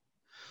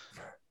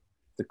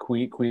 The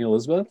Queen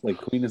Elizabeth,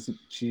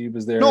 she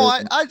was there. No,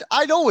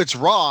 I know it's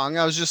wrong.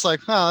 I was just like,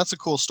 that's a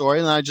cool story,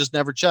 and I just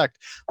never checked.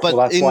 But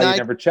that's why you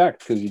never checked,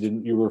 because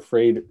you were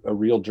afraid a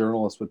real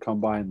journalist would come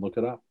by and look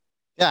it up.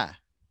 Yeah.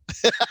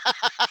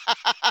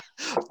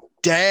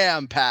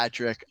 Damn,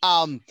 Patrick.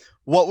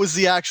 What was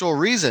the actual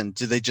reason?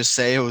 Did they just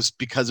say it was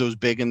because it was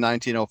big in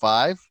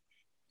 1905?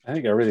 I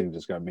think everything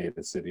just got made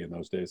a city in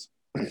those days,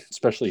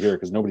 especially here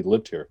because nobody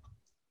lived here.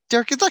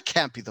 Derek, that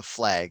can't be the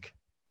flag.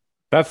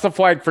 That's the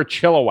flag for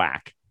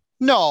Chilliwack.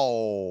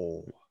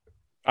 No.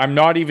 I'm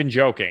not even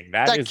joking.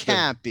 That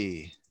can't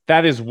be.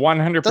 That is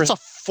 100%. That's a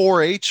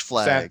 4-H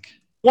flag.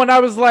 When I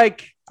was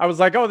like,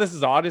 oh, this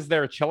is odd. Is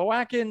there a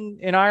Chilliwack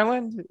in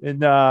Ireland?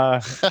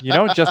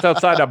 Just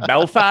outside of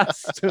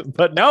Belfast?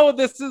 But no,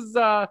 this is...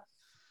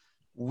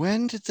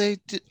 When did they...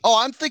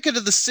 I'm thinking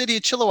of the city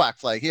of Chilliwack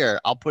flag.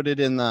 Here, I'll put it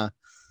in the...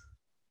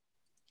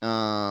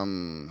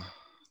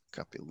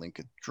 Copy link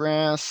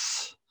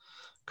address.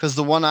 Because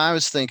the one I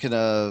was thinking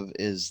of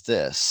is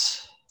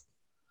this.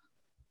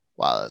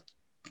 Wow.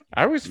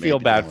 I always feel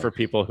bad for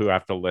people who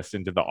have to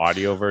listen to the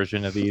audio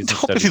version of these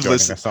instead of joining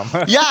us on.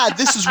 Yeah,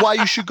 this is why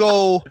you should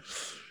go.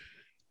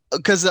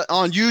 Because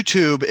on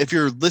YouTube, if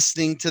you're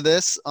listening to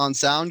this on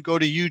sound, go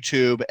to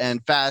YouTube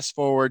and fast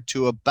forward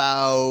to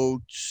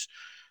about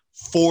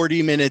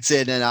 40 minutes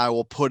in, and I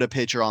will put a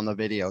picture on the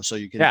video so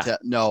you can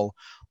know.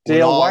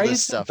 Dale, why are you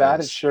so bad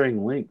at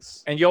sharing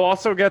links? And you'll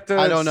also get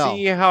to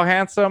see how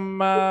handsome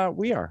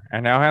we are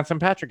and how handsome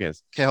Patrick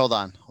is. Okay, hold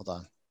on.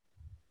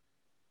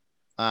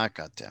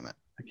 God damn it.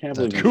 I can't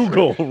believe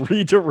Google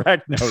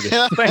redirect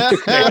notice.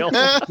 Thanks, Dale. What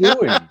are you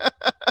doing?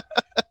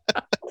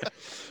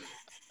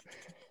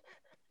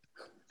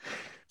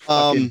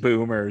 Fucking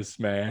boomers,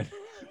 man.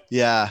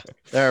 Yeah,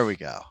 there we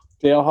go.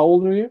 Dale, how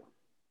old are you?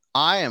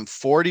 I am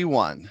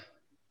 41.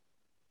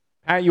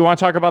 You want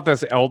to talk about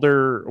this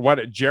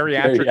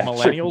geriatric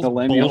millennials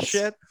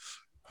bullshit?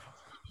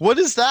 What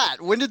is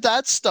that? When did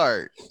that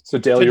start? So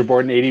Dale, you're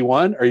born in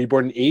 81? Are you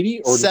born in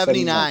 80 or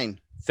 79?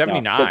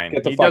 79.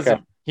 Get the fuck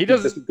out. He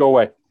doesn't go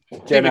away.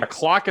 Even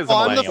clock is a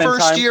millennial. I'm the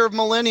first year of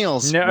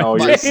millennials. No,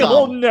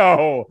 Dale,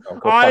 no. Go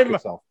fuck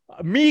yourself.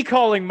 Me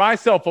calling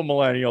myself a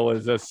millennial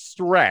is a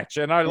stretch,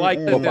 and I like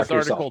that Go this fuck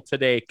yourself. article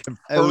today It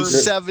was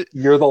confirms. seven.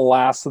 You're the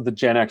last of the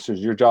Gen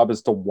Xers. Your job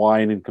is to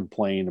whine and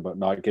complain about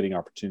not getting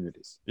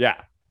opportunities. Yeah,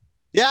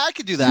 Yeah, I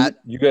could do that.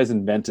 You guys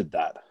invented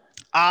that.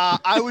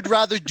 I would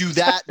rather do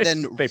that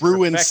than They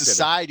ruin perfected it.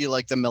 society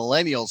like the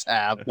millennials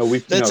have. No,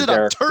 That's it.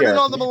 I'm turning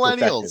on the we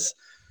perfected millennials. it.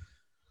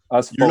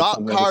 Us You're folks not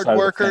on the other hard side of the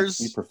workers.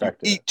 fence, we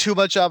perfected Eat it. too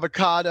much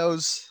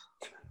avocados.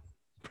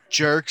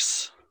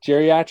 Jerks.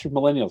 Geriatric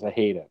millennials, I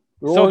hate it.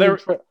 So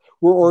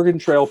We're Oregon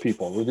Trail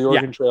people. We're the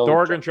Oregon Trail. the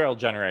Oregon Trail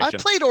generation. I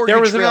played Oregon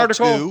There was Trail an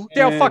article. too.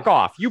 Dale, fuck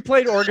off. You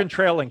played Oregon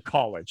Trail in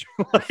college.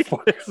 Like,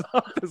 it's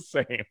not the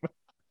same.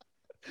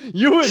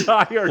 You and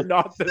I are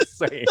not the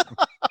same.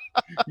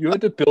 You had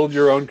to build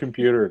your own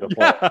computer to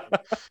play. Yeah.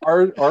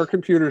 Our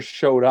computers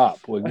showed up.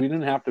 Like, we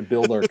didn't have to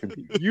build our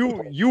computer.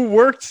 You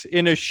worked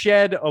in a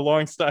shed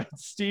alongside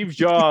Steve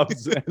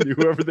Jobs and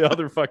whoever the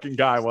other fucking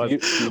guy was.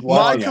 Steve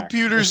My Wozniak.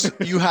 computers,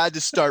 you had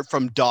to start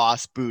from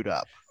DOS boot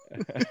up.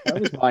 That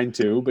was mine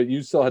too, but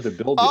you still had to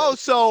build Oh, it.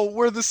 so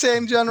we're the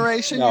same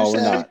generation? No, you're we're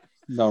saying? not.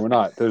 No, we're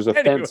not. There's a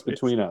Anyways. fence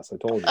between us. I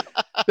told you.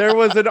 There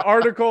was an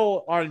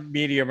article on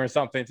Medium or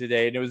something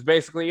today, and it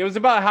was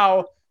about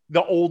how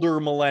the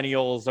older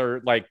millennials are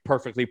like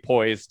perfectly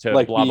poised to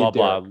Like blah me blah and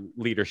blah Derek.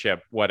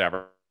 leadership,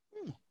 whatever.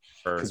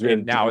 'Cause we're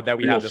And now that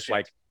we real have this shit.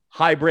 like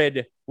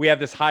hybrid, we have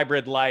this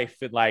hybrid life,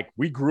 and like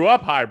we grew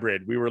up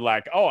hybrid. We were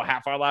like, oh,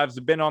 half our lives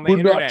have been on the We're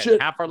not internet,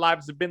 shit. half our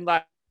lives have been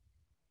like,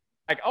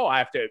 oh, I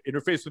have to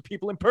interface with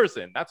people in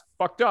person. That's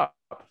fucked up.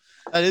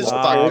 That is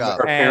Wow. fucked Our up.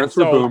 And parents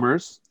were so-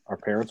 boomers. Our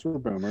parents were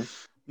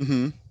boomers.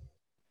 hmm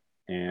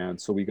And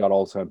so we got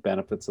all kind of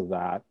benefits of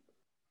that.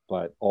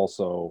 But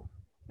also,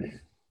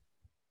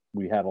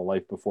 we had a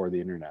life before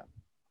the internet.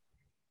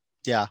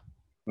 Yeah.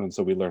 And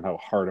so we learned how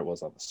hard it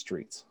was on the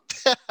streets.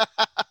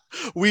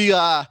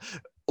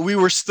 we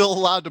were still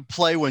allowed to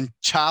play when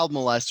child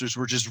molesters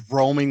were just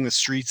roaming the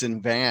streets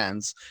in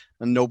vans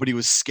and nobody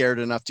was scared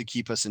enough to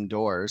keep us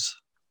indoors.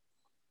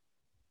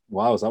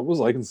 Wow, is that what it was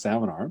like in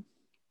Salmon Arm?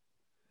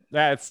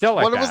 Yeah, it's still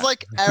like What that. it was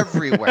like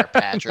everywhere,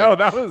 Patrick. No,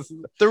 that was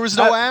There was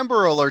no that-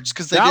 Amber Alerts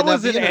because they that didn't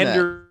was have the an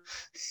internet.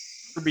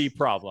 Enderby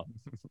problem.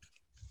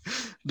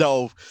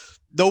 No,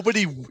 no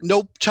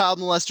child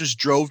molesters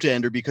drove to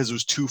Ender because it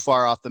was too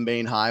far off the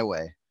main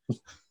highway.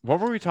 What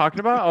were we talking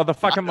about? Oh, the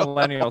fucking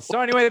millennials.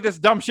 So anyway, this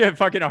dumb shit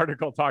fucking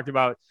article talked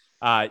about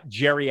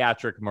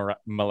geriatric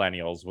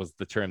millennials was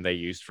the term they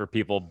used for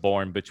people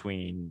born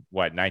between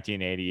what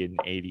 1980 and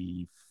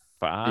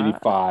 85.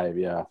 85,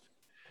 yeah.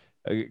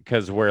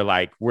 Because we're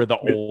the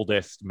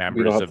oldest We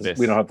members don't, of have the, this.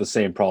 we don't have the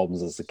same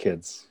problems as the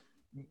kids.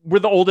 We're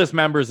the oldest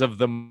members of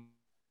the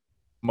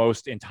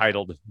most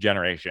entitled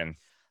generation.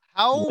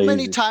 How Lazy.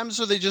 many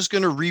times are they just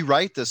going to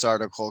rewrite this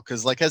article?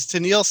 Because, like as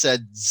Tennille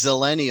said,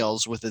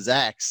 Zillennials with his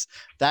X,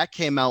 that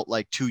came out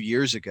like 2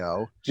 years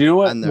ago. Do you know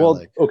what? And they're Well,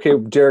 like- okay,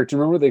 Derek, do you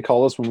remember what they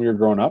called us when we were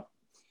growing up?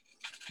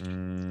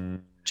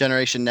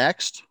 Generation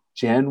Next.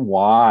 Gen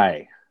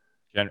Y.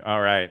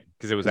 All right,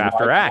 because it was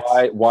after X.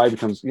 Y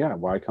becomes,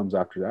 Y comes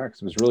after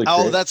X. It was really Oh,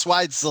 creative. that's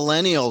why it's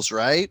Zillennials,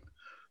 right?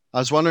 I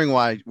was wondering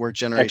where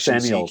Generation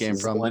Z Xennials. came Is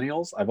it from.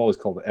 millennials? I've always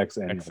called it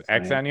Xennials.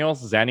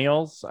 Xennials,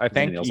 Zennials. I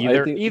think Zennials.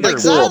 either I think- either Like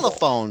It's horrible.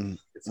 xylophone.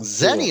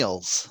 It's horrible.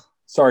 Zennials.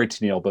 Sorry,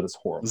 Tennille, but it's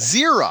horrible.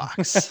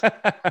 Xerox.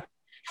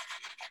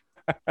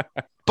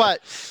 But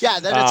yeah,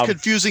 then it's Um,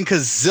 confusing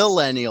because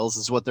Zillennials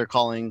is what they're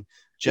calling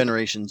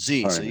Generation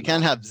Z. All So right. you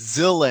can't have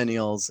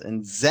Zillennials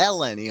and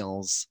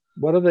Zillennials.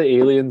 What are the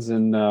aliens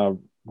in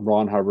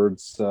Ron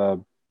Hubbard's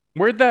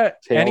Where'd the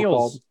tale Ennials?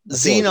 called? I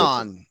feel like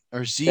Xenon or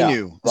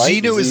Xenu.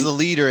 right? Xenu is Z- the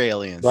leader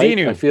alien. Right?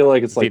 Xenu. I feel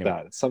like it's like Xenu.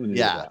 that. It's something to do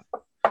Yeah.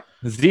 with that.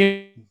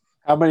 Xenu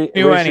How many? Raise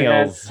your,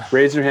 hand, Ennials.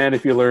 raise your hand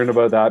if you learned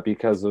about that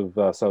because of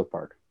South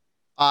Park.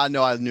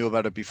 No, I knew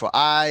about it before.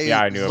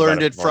 I knew about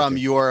learned it it before, from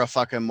too. You're a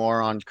Fucking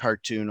Moron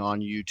cartoon on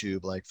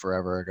YouTube like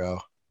forever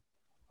ago.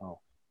 Oh.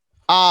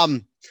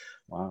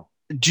 Wow.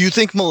 Do you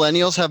think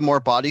millennials have more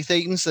body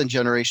thetans than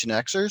Generation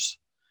Xers?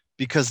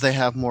 Because they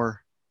have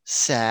more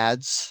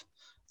SADs,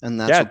 and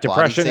that's what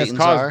depression body is thetans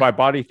caused are? by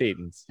body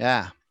thetans.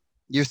 Yeah.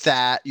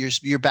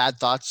 Your bad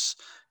thoughts,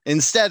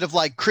 instead of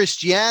like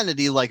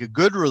Christianity, like a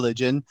good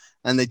religion,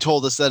 and they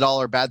told us that all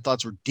our bad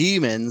thoughts were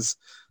demons,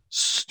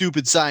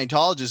 stupid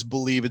Scientologists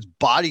believe it's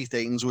body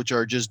things, which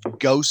are just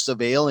ghosts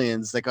of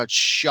aliens that got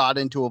shot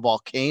into a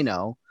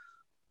volcano.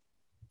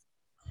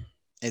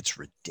 It's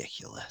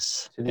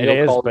ridiculous.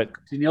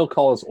 Tennille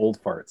call us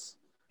old farts.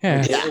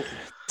 Yeah. Yeah.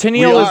 Tennille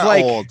We is are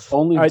like old.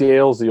 Only I-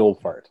 Dale's the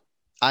old fart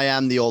I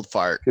am the old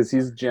fart. because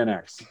he's Gen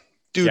X.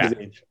 Dude, Yeah. His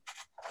age.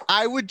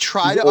 I would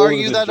try He's to older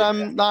argue than that Jay.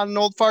 I'm not an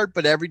old fart,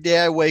 but every day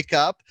I wake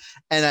up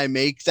and I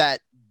make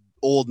that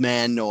old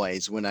man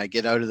noise when I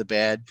get out of the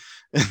bed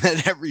and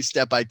at every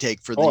step I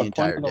take for the I'm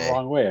entire pointing the day.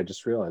 wrong way. I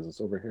just realized it's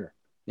over here.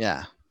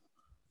 Yeah.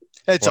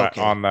 It's what,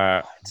 okay. on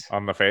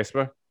the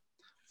Facebook.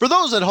 For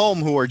those at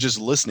home who are just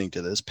listening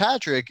to this,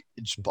 Patrick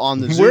is on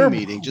the Zoom We're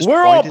meeting just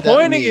we're all pointed at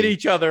pointing me. at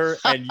each other,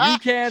 and you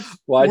can't.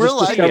 Well, I We're just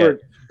like discovered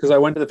because I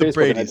went to the The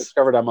Facebook and I Brady's.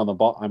 discovered I'm on the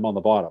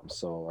bottom.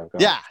 So I've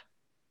got Yeah.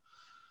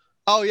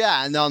 Oh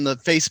yeah, and on the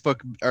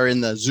Facebook or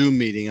in the Zoom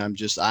meeting,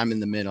 I'm in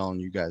the middle,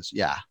 and you guys,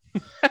 yeah.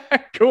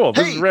 Cool.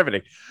 This is Hey.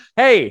 riveting.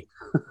 Hey,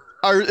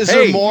 Is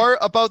Hey. there more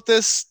about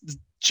this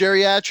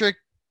geriatric?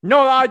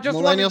 no, I just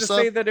Millennial wanted to stuff?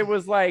 say that it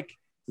was like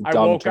I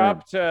Dumb woke term.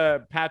 up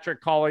to Patrick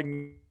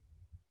calling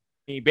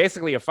me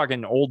basically a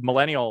fucking old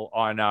millennial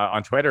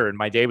on Twitter, and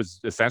my day was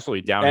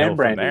essentially downhill And from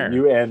Brandy, there.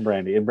 you and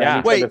Brandy. And Brandy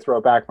Yeah. tried to Wait. throw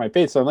it back in my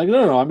face. So I'm like,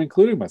 no, I'm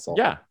including myself.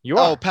 Yeah, you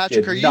Oh, are.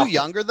 Patrick, Did are you nothing.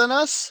 younger than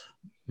us?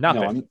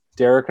 Nothing. No,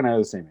 Derek and I are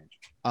the same age.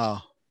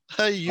 Oh,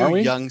 you Are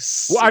we? young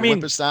Well, I mean, we're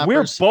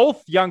whippersnappers.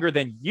 both younger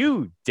than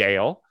you,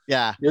 Dale.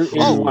 Yeah. You're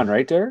 81,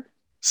 right, Derek?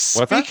 What's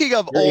that? Speaking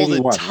of You're old 81,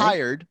 and right?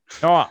 tired,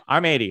 No,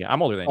 I'm 80.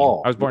 I'm older than you.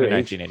 Oh, I was born in you're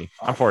 80. 1980.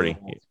 I'm 40.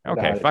 Oh,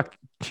 Okay, got it. fuck.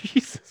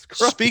 Jesus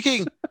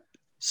Christ.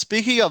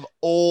 speaking of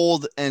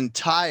old and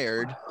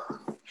tired,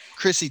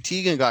 Chrissy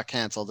Teigen got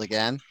canceled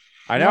again.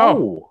 I know.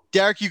 No.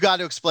 Derek, you got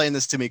to explain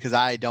this to me because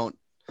I don't.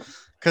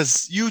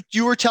 Because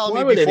you were telling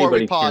Why me would before we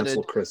anybody potted,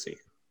 cancel Chrissy?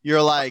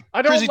 you're like,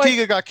 I don't Chrissy like-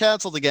 Teigen got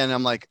canceled again. And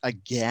I'm like,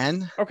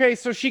 again? Okay,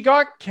 so she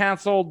got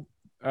canceled,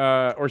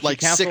 or she Like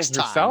canceled 6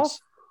 herself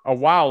times. a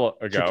while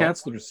She ago.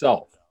 canceled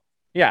herself.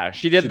 Yeah,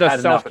 she did She's the had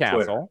enough self of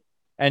Twitter. cancel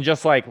and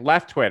just like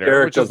left Twitter,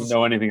 Derek which doesn't is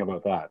know anything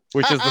about that.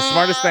 the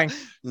smartest thing.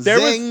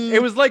 Zing.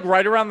 It was like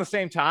right around the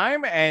same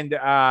time, and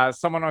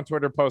someone on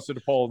Twitter posted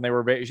a poll, and they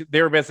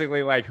were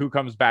basically like, "Who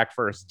comes back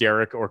first,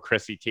 Derek or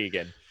Chrissy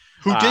Teigen?"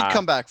 Who did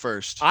come back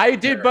first? I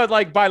did, but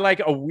like by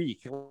like a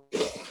week.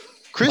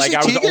 Chrissy like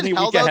I was Teigen only a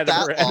held week out ahead of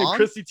her, that and then long?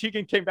 Chrissy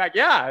Teigen came back.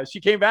 Yeah, she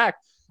came back.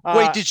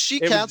 Wait, did she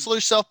it was- cancel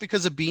herself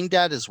because of Bean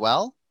Dad as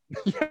well?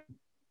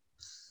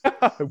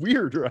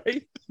 Weird,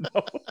 right? No.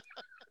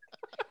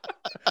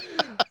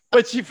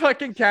 But she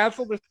fucking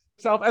canceled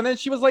herself, and then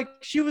she was like,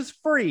 she was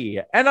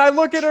free, and I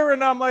look at her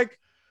and I'm like,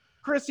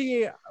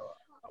 Chrissy,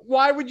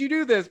 why would you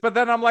do this? But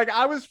then I'm like,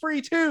 I was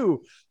free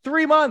too.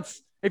 3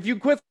 months. If you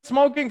quit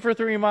smoking for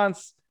 3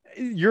 months,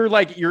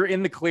 you're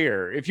in the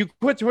clear. If you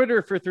quit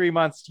Twitter for 3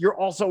 months, you're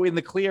also in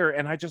the clear.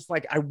 And I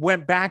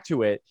went back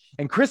to it,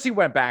 and Chrissy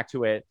went back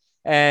to it,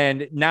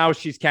 and now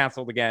she's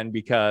canceled again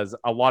because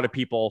a lot of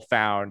people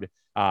found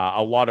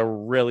a lot of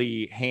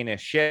really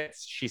heinous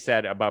shits she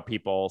said about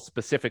people,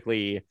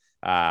 specifically.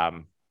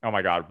 Oh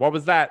my God, what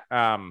was that?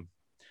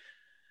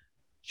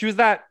 She was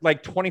that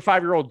like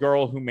 25-year-old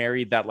girl who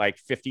married that like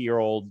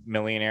 50-year-old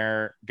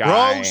millionaire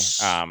guy,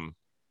 Gross. or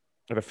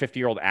the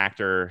 50-year-old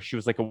actor. She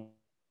was like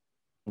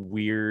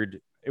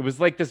it was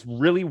like this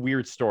really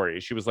weird story.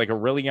 She was like a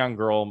really young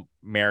girl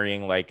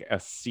marrying like a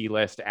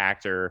C-list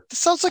actor. This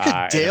sounds like a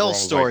and Dale everyone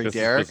was story, like, this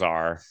is Derek.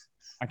 bizarre.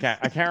 I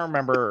can't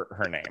remember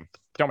her name.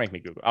 Don't make me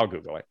Google. I'll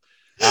Google it.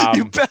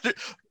 You better.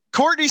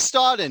 Courtney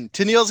Stodden.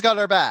 Tennille's got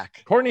our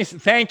back. Courtney,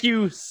 thank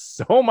you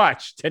so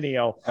much,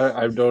 Tennille.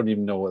 I don't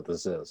even know what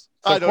this is.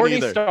 So I don't Courtney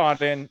either.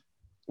 Stodden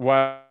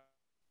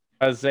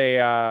was a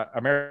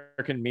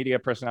American media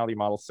personality,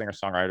 model, singer,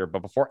 songwriter.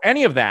 But before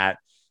any of that,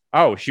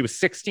 she was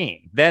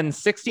 16. Then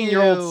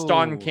 16-year-old Ew.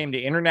 Stodden came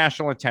to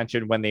international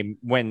attention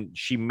when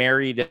she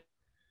married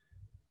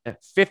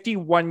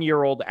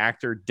 51-year-old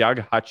actor Doug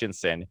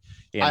Hutchinson.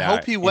 I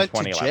hope he went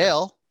to 2011.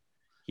 jail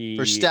He,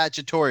 for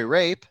statutory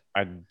rape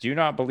I do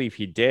not believe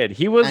he did.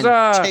 He was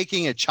and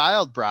taking a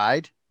child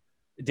bride.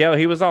 Dale.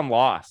 He was on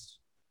Lost,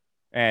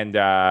 and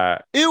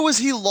Was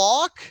he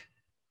Locke?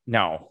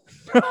 no.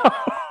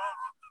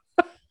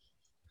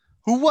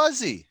 Who was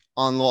he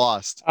on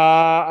Lost?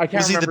 I can't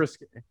Was he the remember.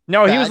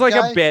 No, he was bad like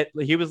guy? a bit.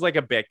 He was like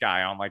a bit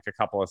guy on like a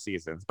couple of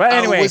seasons. But Oh,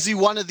 anyway, was he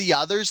one of the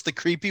others, the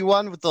creepy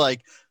one with the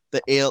like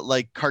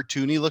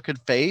cartoony looking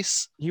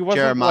face? he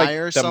wasn't Jeremiah like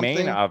or the main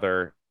something?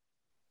 other.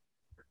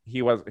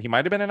 He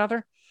might have been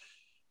another.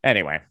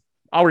 Anyway,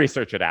 I'll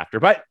research it after.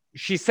 But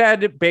she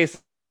said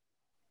basically,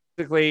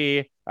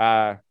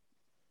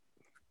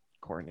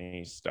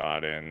 Courtney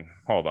Stodden.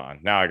 Hold on,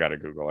 now I gotta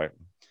Google it.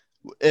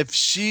 If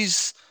she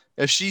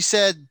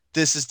said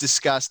this is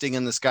disgusting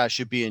and this guy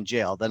should be in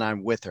jail, then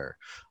I'm with her.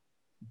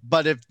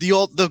 But if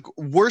the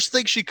worst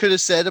thing she could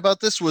have said about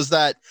this was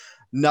that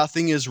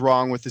nothing is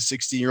wrong with a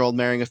 16-year-old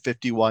marrying a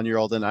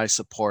 51-year-old, and I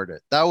support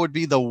it. That would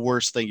be the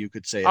worst thing you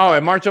could say. Oh,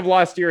 in March of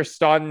last year,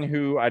 Stodden,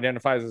 who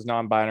identifies as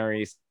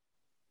non-binary,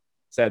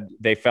 said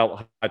they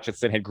felt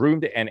Hutchinson had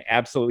groomed and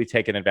absolutely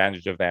taken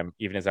advantage of them,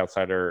 even as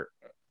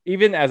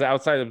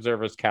outside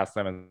observers cast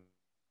them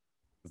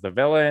as the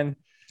villain.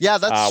 Yeah,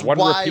 that's one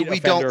why repeat we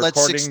don't offender, let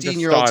according to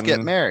 16-year-olds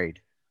get Stodden, married.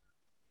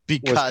 Was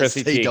Because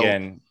Chrissy they don't.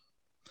 Teigen.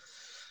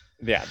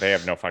 Yeah, they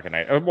have no fucking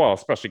idea. Well,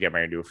 especially get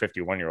married to a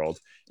 51-year-old.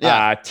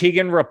 Yeah.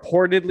 Teigen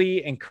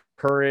reportedly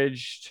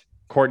encouraged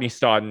Courtney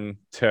Stodden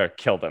to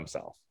kill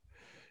themselves.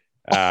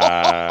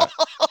 What?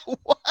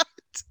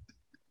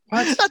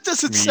 What? That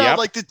doesn't sound Yep.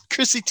 like the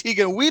Chrissy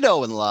Teigen we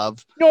know and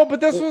love. No,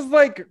 but this was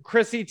like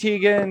Chrissy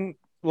Teigen.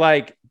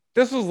 Like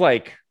this was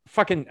like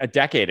fucking a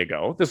decade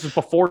ago. This was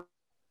before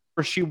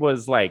she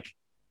was like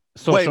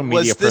social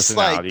media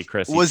personality.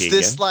 Chrissy was Teigen.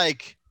 this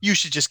like you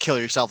should just kill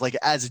yourself like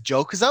as a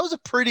joke? Because that was a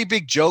pretty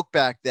big joke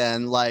back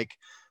then. Like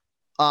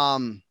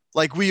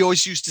we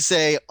always used to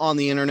say on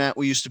the internet,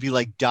 we used to be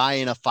like die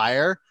in a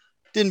fire.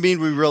 didn't mean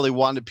we really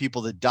wanted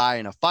people to die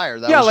in a fire.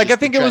 That yeah, was like just I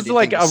think the it was trendy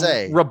like thing to a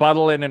say.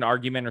 rebuttal in an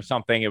argument or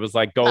something. It was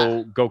like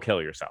go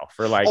kill yourself,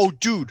 or like Oh,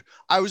 dude,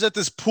 I was at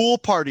this pool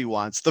party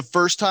once. The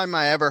first time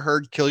I ever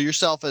heard "kill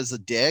yourself" as a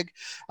dig,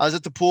 I was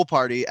at the pool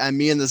party, and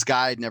me and this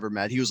guy I'd never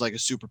met. He was like a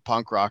super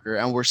punk rocker,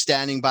 and we're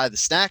standing by the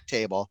snack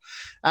table,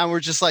 and we're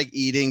just like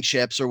eating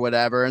chips or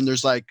whatever. And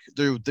there's like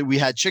we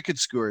had chicken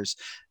skewers,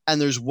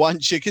 and there's one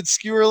chicken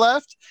skewer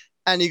left,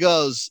 and he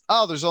goes,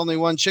 "Oh, there's only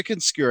one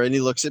chicken skewer," and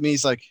he looks at me.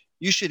 He's like,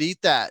 "You should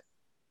eat that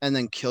and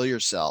then kill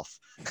yourself."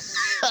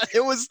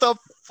 It was the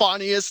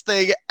funniest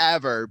thing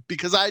ever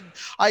because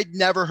I'd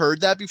never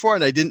heard that before,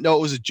 and I didn't know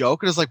it was a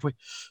joke. And I was like, "Wait,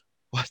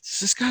 what's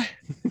this guy?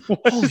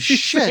 Holy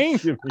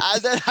shit!" And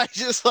then I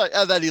just like,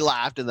 and then he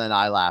laughed, and then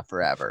I laughed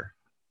forever,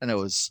 and it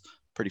was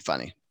pretty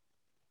funny.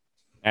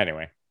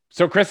 Anyway,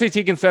 so Chrissy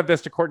Teigen said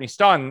this to Courtney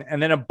Stodden,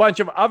 and then a bunch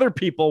of other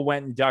people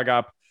went and dug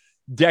up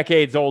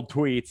decades old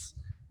tweets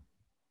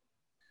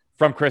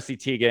from Chrissy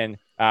Teigen.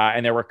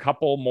 And there were a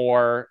couple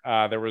more.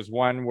 There was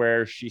one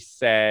where she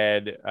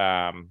said,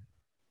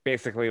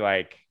 basically,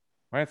 like,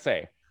 what did it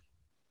say?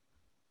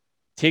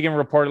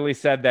 Teigen reportedly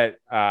said that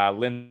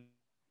Lindsay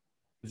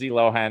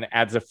Lohan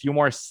adds a few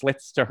more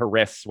slits to her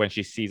wrists when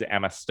she sees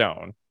Emma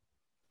Stone.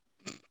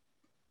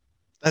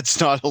 That's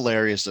not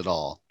hilarious at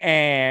all.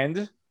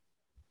 And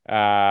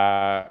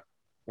what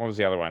was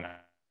the other one?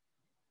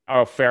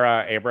 Oh,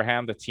 Farrah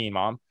Abraham, the teen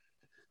mom.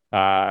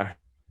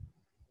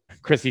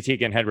 Chrissy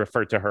Teigen had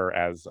referred to her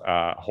as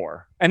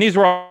whore. And these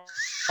were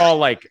all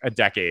like a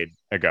decade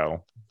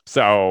ago.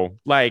 So,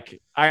 like,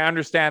 I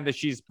understand that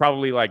she's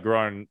probably like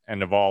grown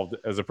and evolved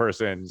as a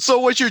person. So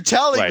what you're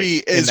telling like, me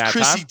is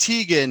Chrissy time?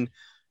 Teigen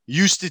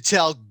used to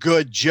tell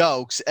good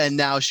jokes, and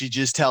now she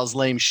just tells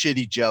lame,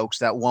 shitty jokes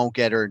that won't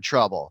get her in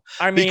trouble.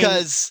 I mean,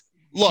 because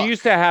look, she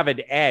used to have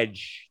an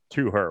edge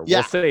to her. Yeah.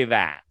 We'll say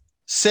that.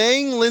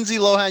 Saying Lindsay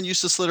Lohan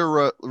used to slit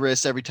her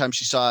wrist every time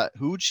she saw it.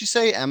 Who would she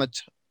say? Emma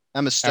Stone?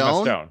 Emma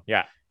Stone,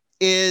 yeah.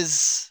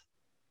 Is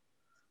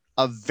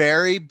a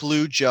very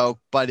blue joke,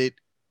 but it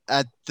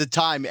at the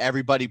time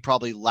everybody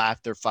probably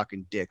laughed their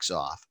fucking dicks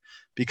off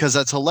because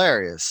that's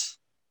hilarious.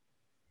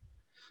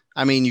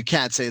 I mean, you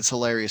can't say it's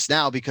hilarious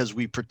now because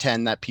we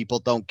pretend that people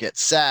don't get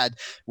sad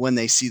when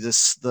they see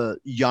the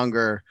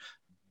younger,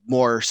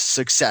 more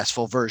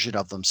successful version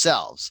of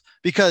themselves.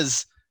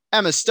 Because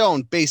Emma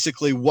Stone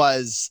basically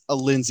was a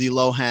Lindsay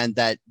Lohan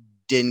that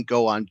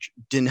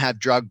didn't have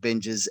drug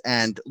binges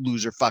and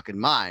lose her fucking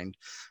mind.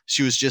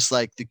 She was just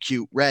like the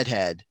cute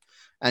redhead,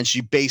 and she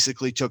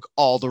basically took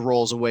all the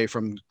roles away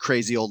from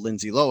crazy old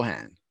Lindsay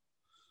Lohan.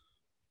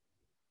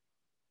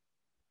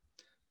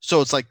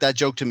 So it's like that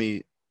joke to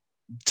me,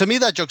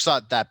 that joke's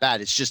not that bad.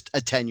 It's just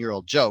a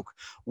 10-year-old joke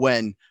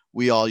when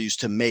we all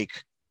used to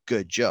make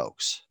good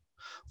jokes.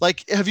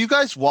 Like, have you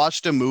guys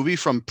watched a movie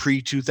from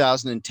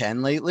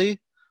pre-2010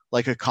 lately?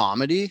 Like a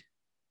comedy?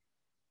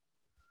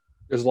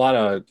 There's a lot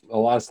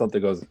of stuff that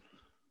goes.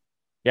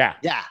 Yeah.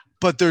 Yeah.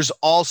 But there's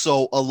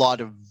also a lot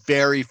of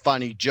very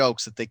funny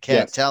jokes that they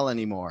can't tell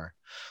anymore.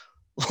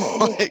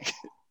 like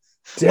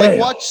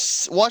watch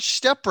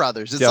Step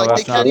Brothers. It's like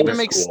they can't even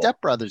make Step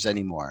Brothers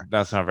anymore.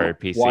 That's not very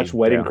PC. Watch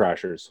Wedding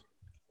Crashers.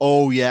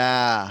 Oh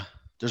yeah.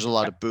 There's a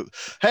lot of boot.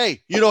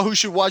 Hey, you know who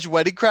should watch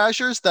Wedding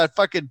Crashers? That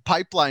fucking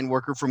pipeline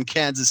worker from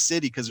Kansas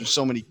City because there's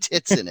so many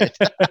tits in it.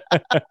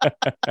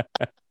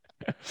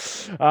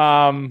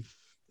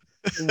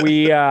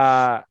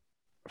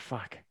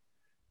 Fuck.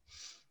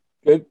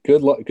 Good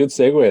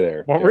segue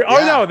there.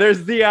 No,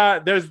 there's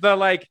the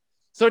like.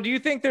 So do you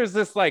think there's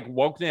this like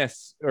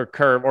wokeness or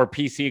curve or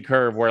PC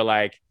curve where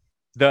like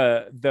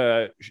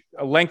the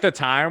length of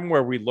time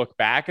where we look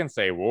back and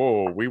say,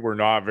 whoa, we were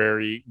not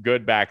very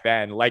good back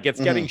then? Like it's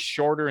getting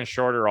shorter and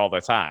shorter all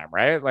the time,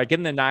 right? Like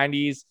in the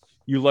 90s,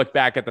 you look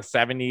back at the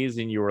 70s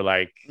and you were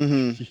like,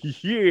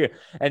 yeah.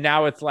 And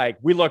now it's like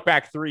we look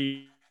back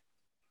 3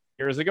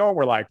 years ago and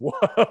we're like,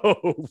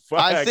 whoa, fuck,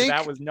 I think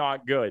that was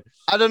not good.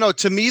 I don't know.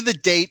 To me, the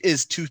date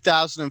is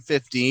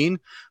 2015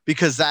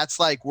 because that's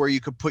like where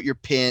you could put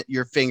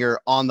your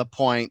finger on the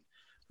point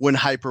when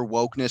hyper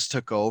wokeness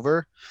took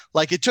over.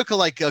 Like it took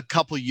like a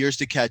couple years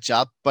to catch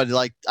up, but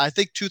like I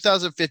think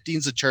 2015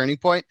 is a turning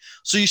point.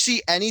 So you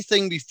see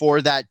anything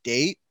before that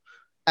date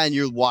and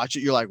you watch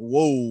it, you're like,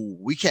 whoa,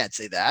 we can't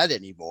say that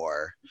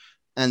anymore.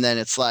 And then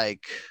it's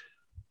like,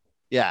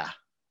 yeah.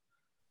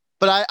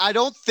 But I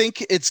don't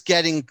think it's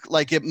getting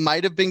like it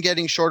might have been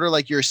getting shorter,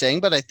 like you're saying,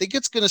 but I think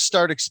it's going to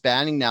start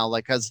expanding now.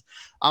 Like, because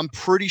I'm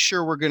pretty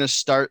sure we're going to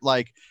start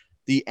like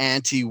the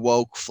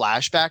anti-woke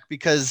flashback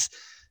because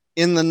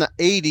in the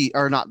 80s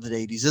or not the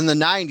 80s, in the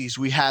 90s,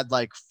 we had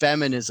like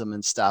feminism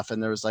and stuff.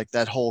 And there was like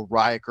that whole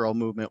Riot Girl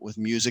movement with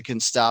music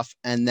and stuff.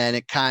 And then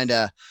it kind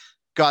of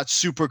got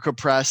super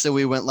compressed and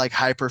we went like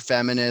hyper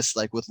feminist,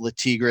 like with La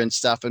Tigre and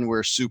stuff. And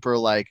we're super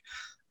like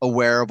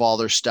aware of all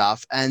their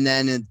stuff. And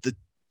then in the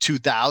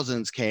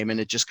 2000s came and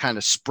it just kind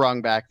of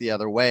sprung back the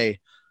other way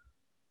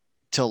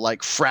till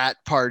like frat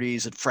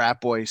parties and frat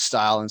boy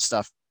style and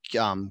stuff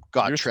got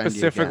You're trendy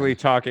specifically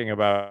again. talking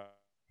about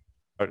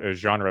a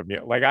genre of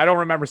music. Like I don't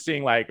remember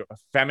seeing like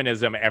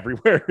feminism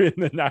everywhere in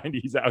the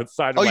 90s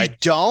outside of you like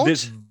don't?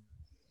 this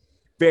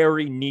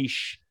very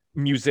niche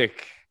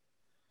music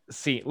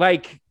scene.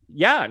 Like,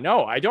 yeah,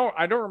 no, I don't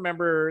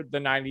remember the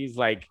 90s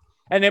like,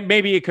 and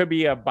maybe it could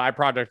be a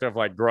byproduct of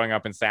like growing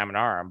up in Salmon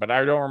Arm, but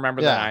I don't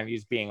remember the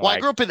 90s being well, like. I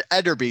grew up in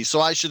Enderby,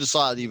 so I should have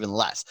saw it even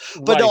less.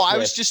 But no, I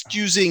was just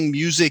using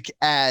music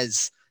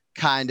as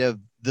kind of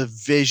the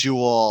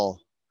visual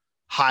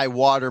high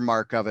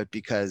watermark of it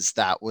because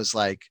that was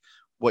like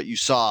what you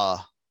saw.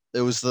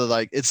 It was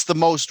it's the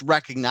most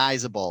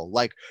recognizable.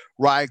 Like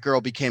Riot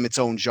Girl became its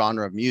own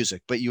genre of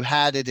music, but you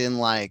had it in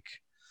like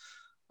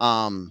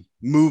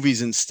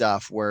movies and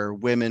stuff where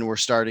women were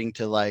starting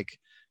to like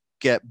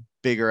get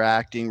bigger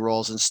acting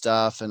roles and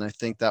stuff. And I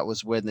think that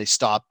was when they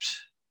stopped.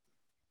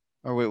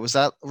 Or wait, was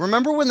that?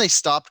 Remember when they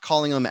stopped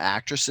calling them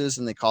actresses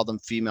and they called them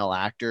female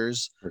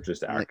actors? Or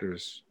just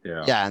actors.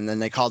 Yeah, and then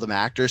they called them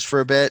actors for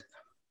a bit.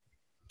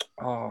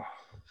 Oh,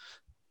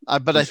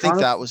 but I think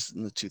that was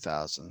in the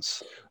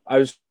 2000s.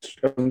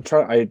 I'm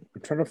trying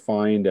to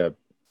find a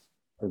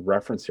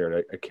reference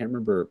here. I can't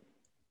remember.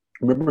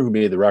 I remember who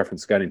made the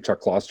reference. A guy named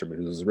Chuck Klosterman,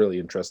 who was a really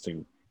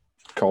interesting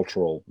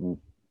cultural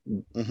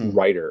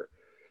writer,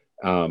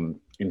 and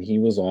he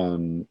was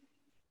on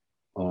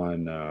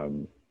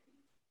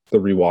the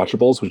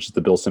Rewatchables, which is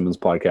the Bill Simmons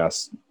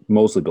podcast,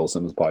 mostly Bill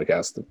Simmons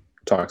podcast that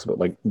talks about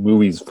like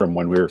movies from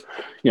when we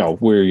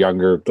were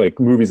younger, like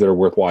movies that are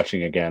worth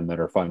watching again, that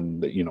are fun,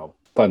 that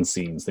fun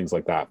scenes, things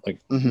like that, like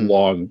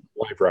long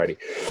wide variety.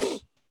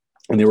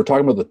 And they were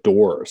talking about The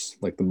Doors,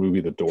 like the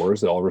movie The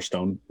Doors, the Oliver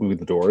Stone movie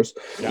The Doors.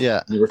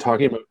 Yeah. And they were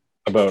talking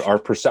about our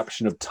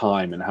perception of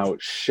time and how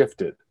it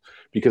shifted,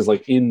 because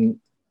like I think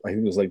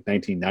it was like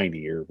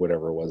 1990 or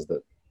whatever it was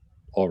that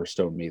Oliver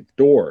Stone made The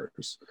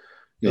Doors.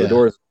 The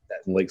Doors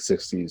in late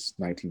 60s,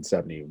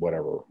 1970,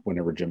 whatever,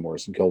 whenever Jim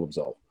Morrison killed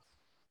himself.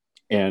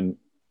 And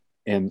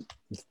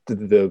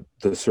the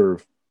sort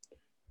of,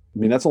 I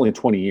mean, that's only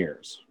 20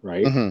 years,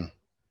 right?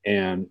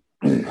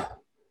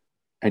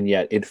 And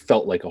yet it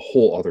felt like a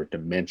whole other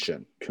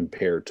dimension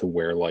compared to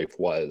where life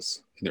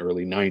was in the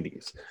early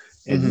 90s.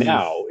 And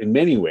now, in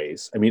many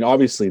ways, I mean,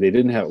 obviously they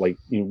didn't have we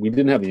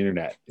didn't have the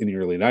internet in the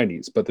early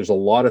 90s, but there's a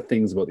lot of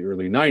things about the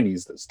early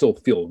 90s that still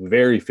feel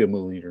very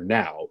familiar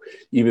now,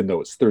 even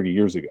though it's 30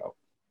 years ago.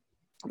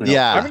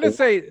 Yeah. I'm going to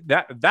say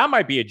that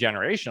might be a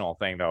generational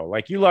thing, though.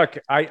 Like you look,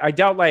 I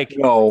doubt like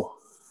an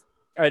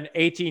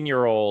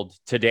 18-year-old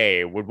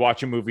today would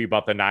watch a movie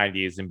about the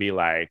 90s and be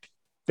like,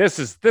 this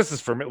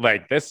is for me.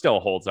 Like this still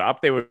holds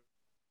up. They would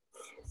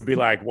be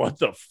like, what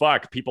the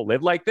fuck? People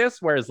live like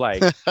this? Whereas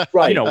like,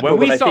 when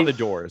we saw The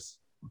Doors.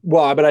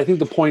 Well, but I think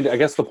the point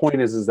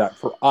is that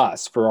for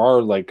us, for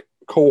our like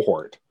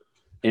cohort,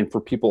 and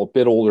for people a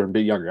bit older and a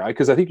bit younger,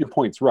 because I think your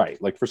point's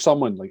right. Like for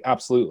someone, like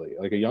absolutely,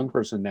 like a young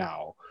person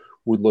now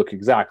would look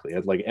exactly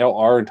at like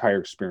our entire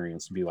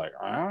experience and be like,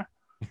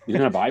 you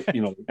didn't have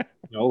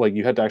like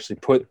you had to actually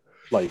put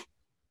like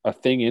a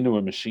thing into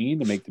a machine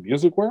to make the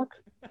music work,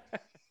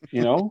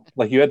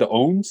 like you had to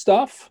own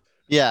stuff.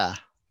 Yeah.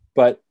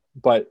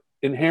 But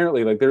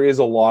inherently, like there is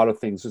a lot of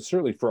things that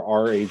certainly for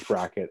our age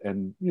bracket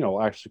and,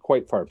 actually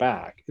quite far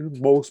back,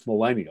 most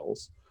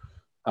millennials,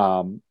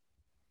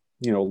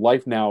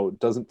 life now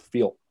doesn't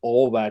feel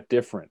all that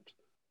different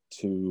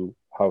to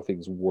how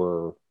things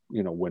were,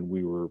 when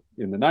we were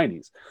in the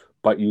 90s.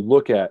 But you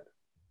look at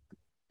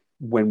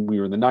when we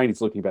were in the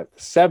 90s, looking back at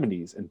the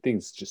 70s, and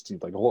things just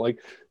seemed like a whole,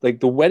 like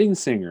The Wedding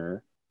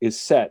Singer is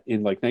set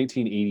in like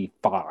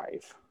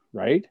 1985,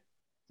 right?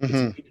 It's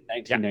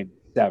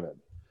 1997.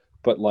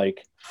 But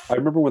like, I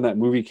remember when that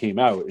movie came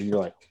out and you're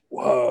like,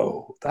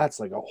 whoa, that's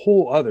like a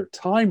whole other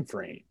time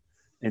frame.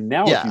 And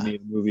now if you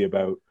made a movie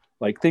about,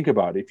 like, think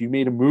about it. If you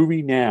made a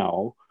movie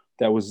now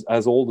that was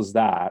as old as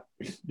that,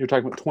 you're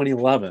talking about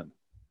 2011.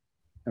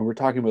 And we're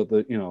talking about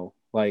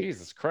like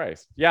Jesus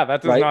Christ. Yeah,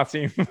 that does not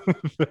seem.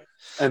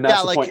 And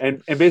that's the point.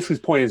 And basically his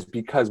point is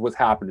because what's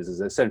happened is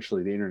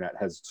essentially the internet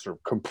has sort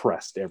of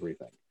compressed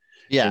everything.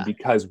 Yeah. And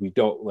because we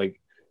don't like,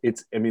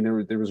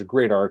 there was a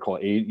great article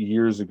 8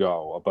 years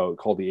ago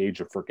called The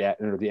Age of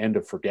Forget, or The End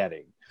of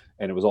Forgetting.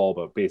 And it was all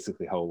about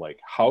basically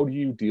how do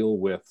you deal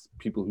with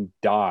people who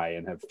die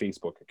and have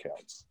Facebook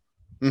accounts?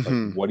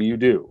 Like, what do you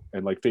do?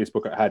 And like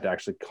Facebook had to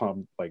actually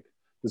come, like,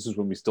 this is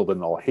when we still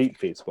didn't all hate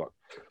Facebook,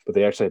 but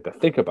they actually had to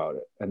think about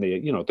it. And they,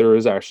 there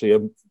is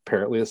actually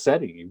apparently a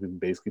setting. You can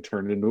basically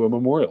turn it into a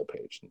memorial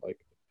page. And like,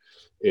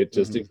 it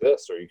just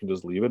exists, or you can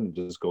just leave it and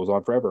it just goes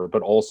on forever.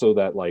 But also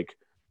that like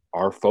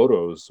our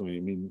photos, I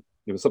mean,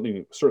 it was something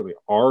that certainly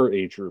our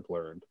age group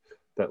learned,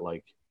 that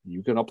like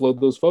you can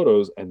upload those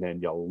photos and then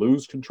you'll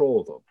lose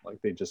control of them.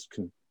 Like they just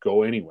can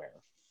go anywhere.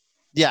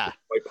 Yeah.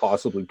 Like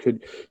possibly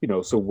could,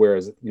 so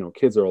whereas,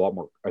 kids are a lot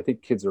more, I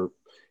think kids are,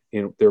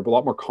 they're a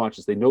lot more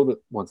conscious. They know that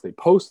once they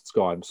post, it's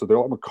gone. So they're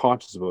a lot more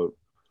conscious about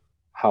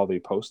how they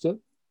post it.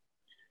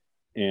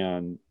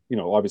 And,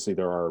 obviously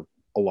there are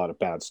a lot of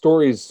bad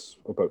stories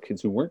about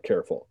kids who weren't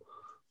careful,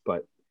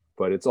 but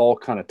it's all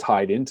kind of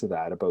tied into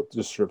that, about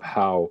just sort of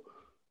how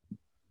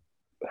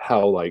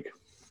like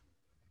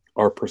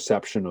our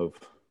perception of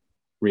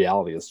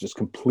reality has just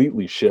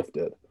completely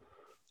shifted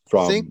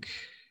I think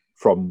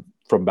from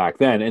back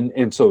then.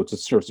 And so to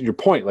sort of your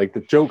point, like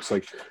the jokes,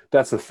 like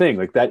that's the thing,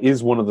 like that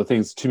is one of the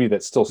things to me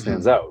that still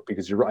stands out,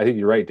 because I think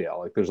you're right, Dale.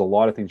 Like there's a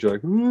lot of things you're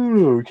like,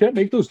 ooh, we can't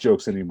make those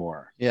jokes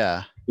anymore.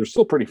 Yeah. They're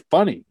still pretty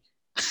funny.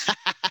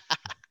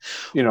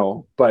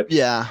 But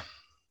yeah.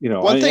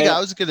 One thing I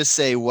was going to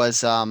say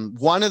was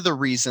one of the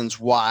reasons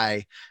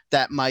why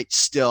that might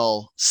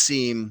still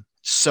seem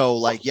so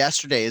like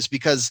yesterday is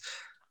because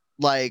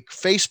like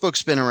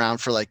Facebook's been around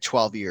for like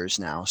 12 years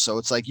now. So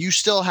it's like you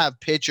still have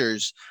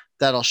pictures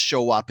that'll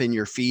show up in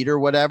your feed or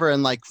whatever.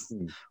 And like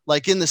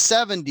in the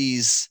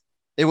 70s,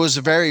 it was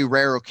a very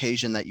rare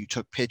occasion that you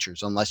took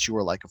pictures unless you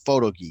were like a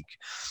photo geek.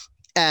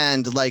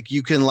 And like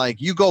you can like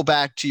you go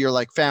back to your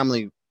like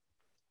family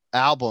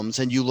albums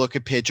and you look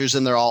at pictures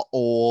and they're all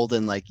old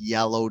and like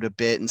yellowed a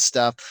bit and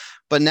stuff.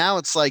 But now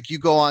it's like you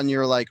go on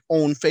your like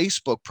own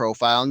Facebook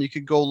profile and you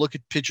could go look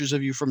at pictures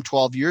of you from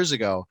 12 years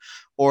ago,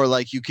 or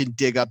like you can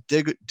dig up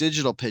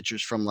digital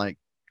pictures from like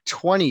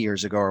 20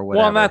 years ago or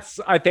whatever. Well,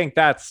 I think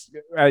that's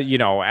as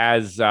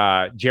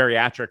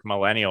geriatric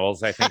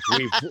millennials, I think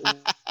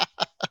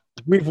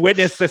we've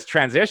witnessed this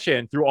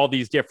transition through all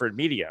these different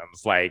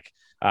mediums, like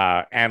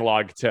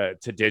analog to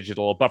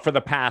digital. But for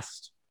the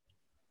past,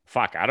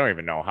 I don't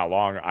even know how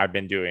long I've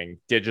been doing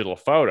digital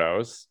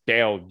photos.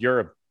 Dale, you're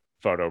a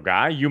photo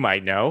guy. You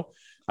might know.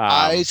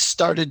 I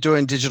started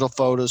doing digital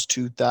photos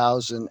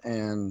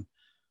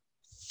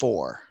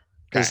 2004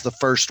 because the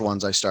first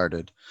ones I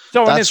started.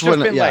 So and it's just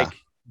been like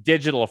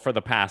digital for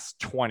the past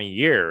 20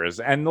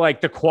 years. And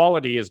like the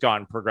quality has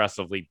gotten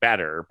progressively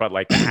better, but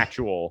like the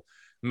actual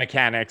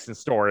mechanics and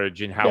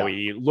storage and how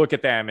we look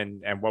at them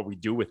and what we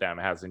do with them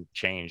hasn't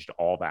changed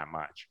all that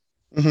much.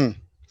 Mm-hmm.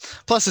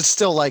 Plus, it's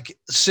still like,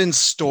 since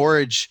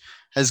storage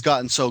has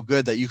gotten so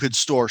good that you could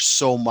store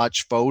so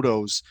much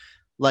photos,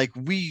 like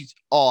we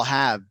all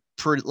have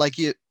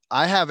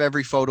I have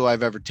every photo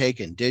I've ever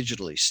taken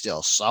digitally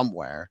still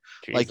somewhere,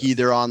 Jesus. Like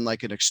either on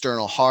like an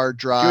external hard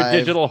drive. You a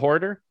digital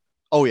hoarder?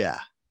 Oh yeah,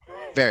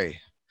 very.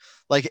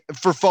 Like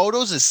for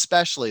photos,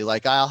 especially,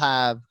 like I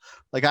have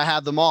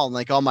them all, and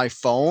like on my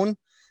phone,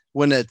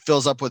 when it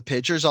fills up with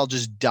pictures, I'll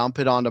just dump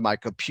it onto my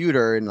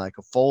computer in like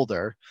a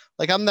folder.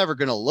 Like I'm never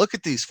going to look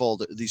at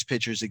these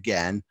pictures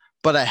again,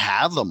 but I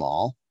have them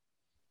all.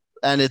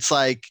 And it's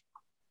like,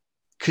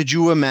 could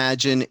you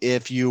imagine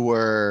if you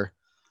were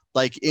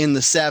like in the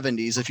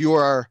 70s, if you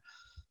were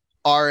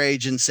our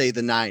age in say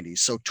the 90s,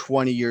 so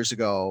 20 years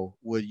ago,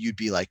 you'd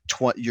be like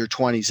your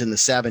 20s in the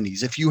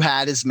 70s. If you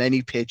had as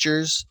many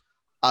pictures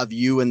of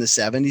you in the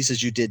 70s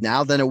as you did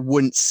now, then it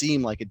wouldn't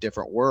seem like a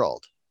different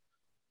world.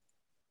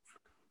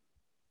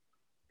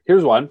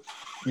 Here's one.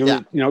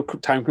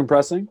 Time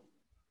compressing.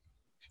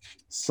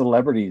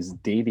 Celebrities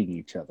dating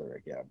each other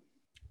again.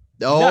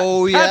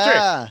 Oh,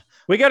 yeah.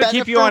 We got to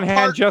keep you on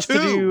hand just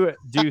to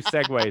do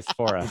segues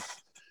for us.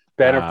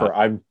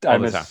 Bennifer,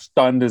 I'm as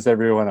stunned as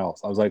everyone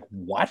else. I was like,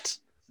 what?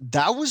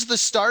 That was the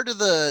start of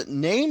the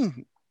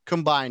name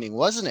combining,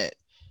 wasn't it?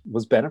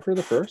 Was Bennifer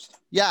the first?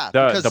 Yeah.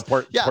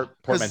 The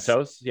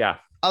portmanteaus? Yeah.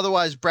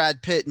 Otherwise,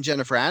 Brad Pitt and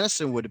Jennifer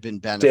Aniston would have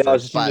been Bennifer. I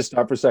just need to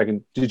stop for a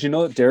second. Did you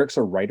know that Derek's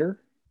a writer?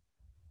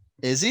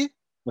 Is he?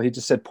 Well, he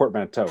just said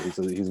portmanteau. He's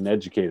an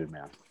educated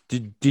man.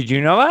 Did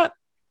you know that?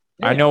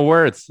 Yeah. I know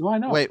words. No, I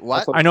know. Wait,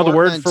 what? I know the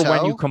word for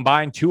when you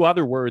combine two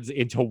other words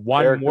into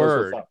one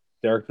word.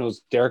 Derek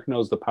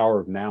knows the power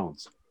of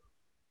nouns.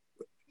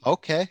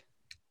 Okay.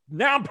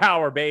 Noun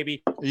power,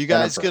 baby. Are you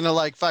guys gonna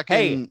like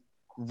fucking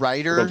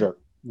writer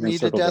me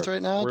to death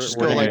right now?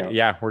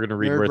 We're gonna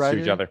read words to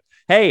each other.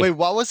 Hey, wait,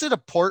 what was it? A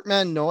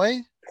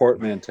portmanteau?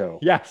 Portmanteau.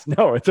 Yes,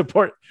 no, it's a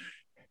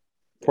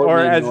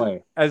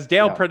or as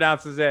Dale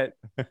pronounces it,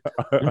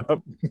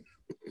 a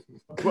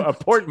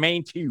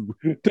portmanteau.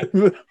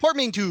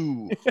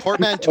 Portmanteau.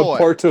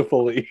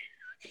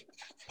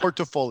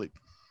 Portfolio.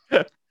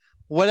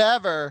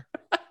 Whatever.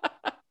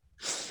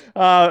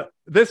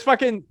 This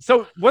fucking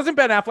wasn't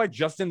Ben Affleck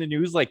just in the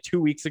news like 2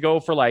 weeks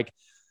ago for like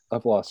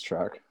I've lost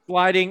track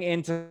sliding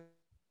into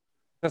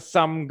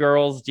some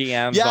girl's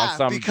DMs on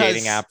some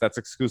dating app that's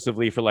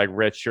exclusively for like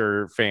rich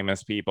or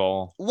famous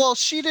people. Well,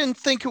 she didn't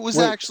think it was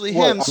actually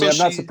him. I'm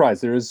not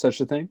surprised. There is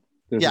such a thing.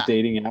 There's a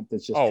dating app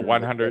that's just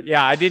 100.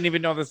 Yeah, I didn't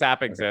even know this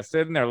app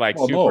existed, and they're like,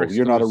 no,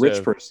 you're not a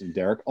rich person,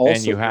 Derek. Also,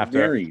 and you have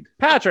married.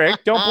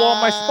 Patrick, don't blow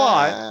up my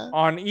spot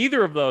on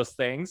either of those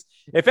things.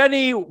 If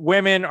any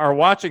women are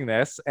watching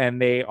this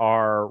and they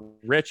are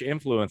rich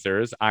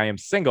influencers, I am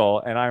single,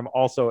 and I'm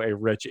also a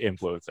rich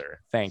influencer.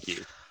 Thank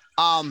you.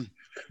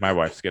 My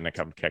wife's gonna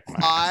come kick my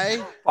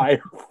ass.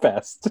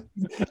 Firefest.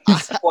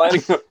 He's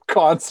planning a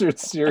concert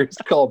series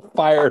called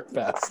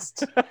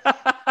Firefest.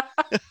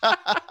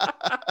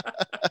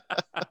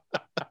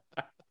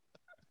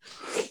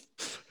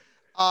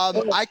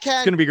 I can't.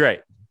 It's gonna be great.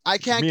 I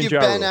can't give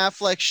Ben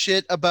Affleck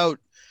shit about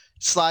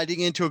sliding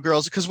into a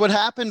girl's, because what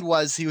happened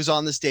was he was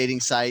on this dating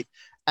site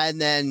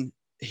and then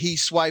he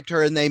swiped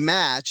her and they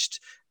matched,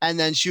 and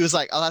then she was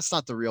like, "Oh, that's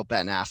not the real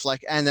Ben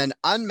Affleck," and then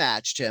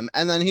unmatched him,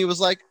 and then he was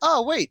like,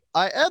 "Oh, wait,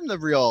 I am the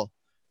real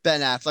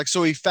Ben Affleck.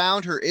 So he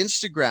found her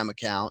Instagram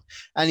account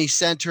and he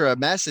sent her a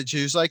message.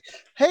 He was like,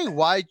 "Hey,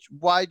 why'd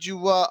you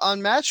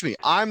unmatch me?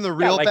 I'm the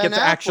real like Ben it's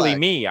Affleck." actually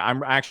me.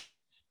 I'm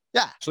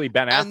Yeah. actually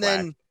Ben Affleck. And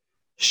then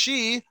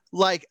she,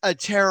 like a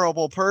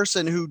terrible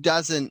person who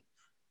doesn't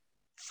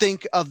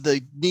think of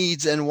the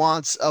needs and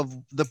wants of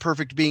the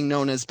perfect being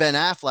known as Ben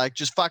Affleck,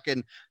 just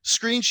fucking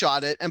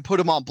screenshot it and put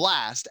him on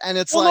blast. And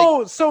it's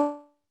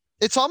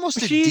it's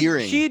almost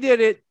endearing. She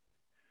did it.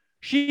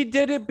 She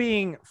did it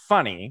being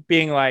funny,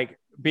 being like,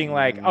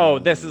 oh,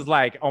 this is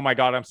like, oh my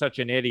God, I'm such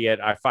an idiot.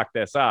 I fucked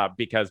this up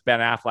because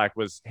Ben Affleck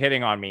was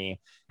hitting on me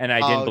and I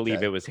didn't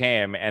believe it was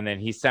him. And then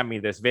he sent me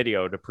this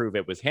video to prove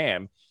it was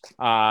him.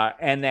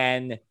 And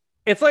then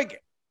it's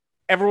like,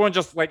 everyone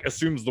just like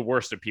assumes the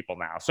worst of people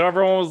now. So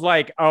everyone was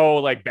like, oh,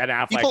 like Ben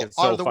Affleck is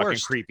so fucking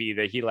creepy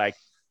that he like,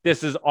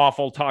 this is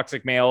awful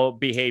toxic male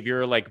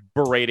behavior, like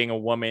berating a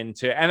woman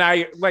and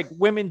I like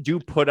women do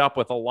put up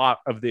with a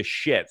lot of this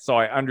shit. So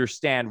I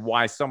understand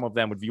why some of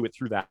them would view it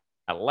through that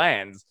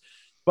lens,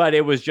 but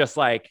it was just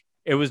like,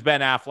 it was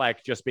Ben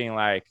Affleck just being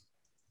like,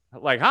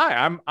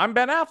 hi, I'm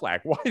Ben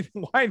Affleck.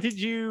 Why did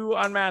you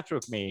unmatch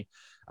with me?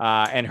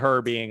 And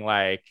her being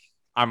like,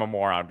 I'm a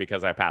moron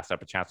because I passed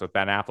up a chance with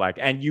Ben Affleck.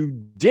 And you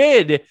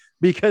did,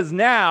 because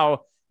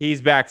now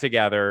he's back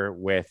together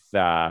with,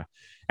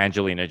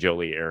 Angelina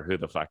Jolie or who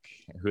the fuck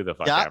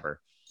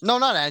ever. No,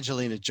 not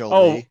Angelina Jolie.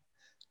 Oh,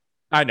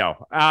 I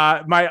know.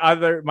 My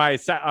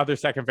other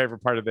second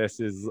favorite part of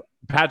this is,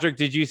 Patrick,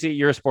 did you see,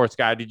 you're a sports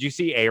guy, did you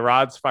see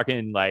A-Rod's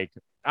fucking like,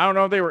 I don't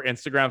know if they were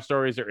Instagram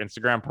stories or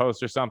Instagram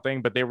posts or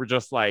something, but they were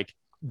just like,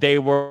 they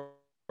were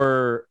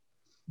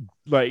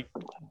like,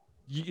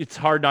 it's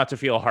hard not to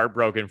feel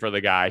heartbroken for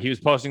the guy. He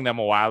was posting them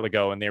a while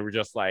ago and they were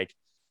just like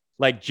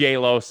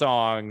J-Lo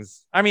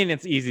songs. I mean,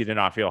 it's easy to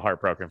not feel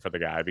heartbroken for the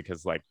guy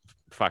because like,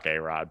 fuck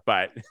A-Rod,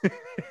 but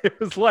it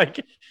was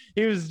like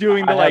he was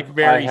doing the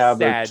very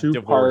sad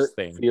divorce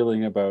thing.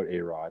 Feeling about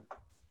A-Rod.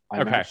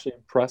 I'm actually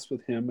impressed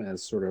with him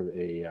as sort of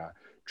a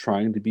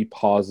trying to be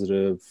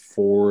positive,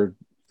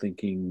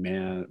 forward-thinking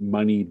man,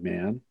 moneyed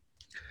man.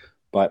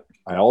 But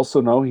I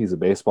also know he's a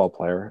baseball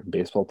player.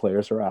 Baseball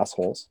players are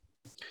assholes.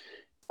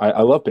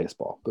 I love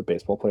baseball, but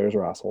baseball players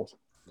are assholes.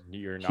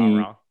 You're not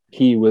wrong.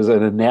 He was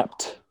an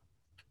inept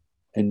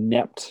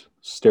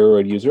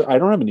steroid user. I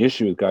don't have an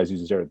issue with guys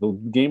using steroids. The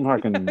game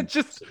fucking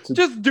just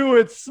do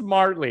it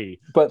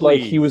smartly. But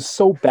please. Like he was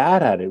so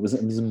bad at it. It was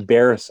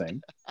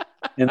embarrassing.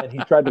 And then he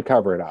tried to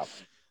cover it up.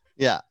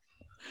 Yeah.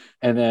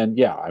 And then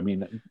I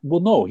mean,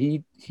 well, no,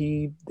 he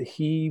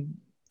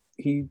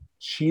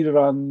cheated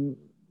on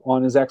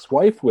his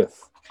ex-wife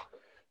with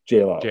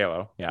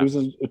J-Lo. Yeah. It was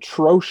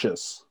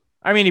atrocious.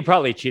 I mean, he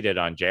probably cheated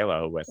on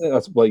J-Lo with.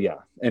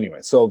 Anyway,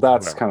 so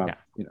that's kind of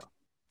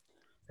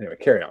Anyway,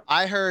 carry on.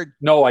 I heard.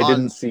 No, I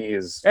didn't see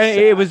his.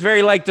 It was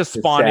very like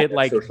despondent,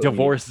 like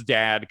divorced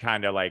dad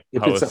kind of like.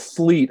 If posts. it's a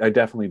fleet, I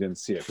definitely didn't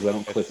see it because I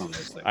don't click on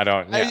those things. I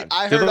don't. Yeah.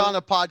 I heard on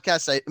a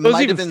podcast. It those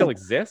might even have been still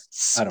exist.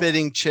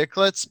 Spitting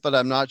Chicklets, but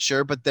I'm not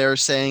sure. But they're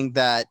saying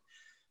that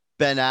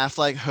Ben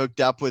Affleck hooked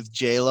up with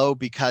J-Lo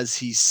because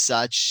he's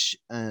such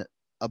a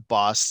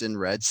Boston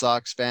Red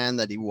Sox fan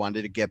that he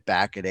wanted to get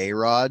back at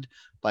A-Rod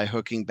by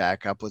hooking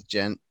back up with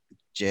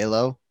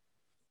J-Lo.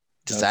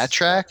 Does that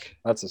track?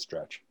 That's a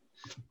stretch.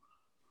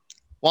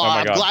 Well,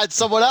 I'm glad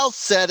someone else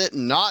said it,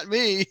 not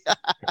me.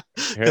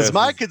 Because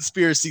my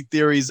conspiracy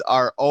theories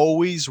are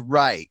always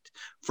right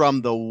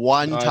from the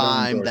one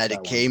time that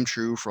it came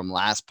true from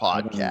last podcast.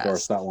 I don't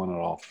endorse that one at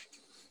all.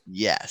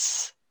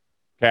 Yes.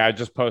 Okay, I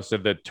just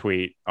posted the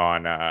tweet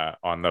on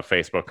the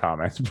Facebook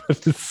comments,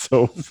 but it's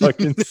so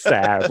fucking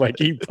sad. Like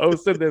he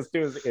posted this to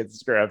his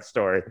Instagram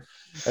story,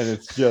 and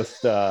it's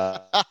just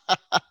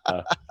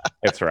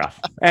it's rough.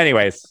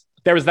 Anyways,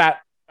 there was that.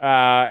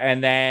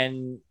 And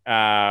then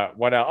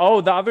what else?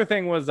 Oh, the other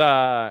thing was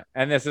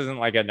and this isn't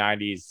like a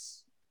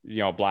 90s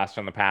blast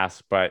from the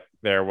past, but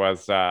there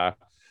was John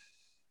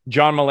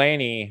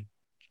Mulaney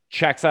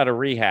checks out of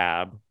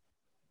rehab,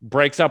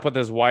 breaks up with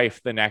his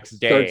wife the next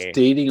day, starts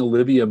dating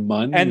Olivia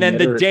Munn, and then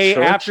the day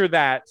after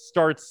that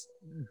starts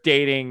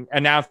dating,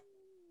 announces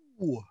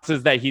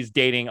that he's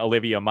dating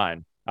Olivia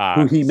Munn,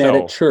 who he met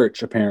at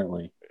church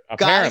apparently.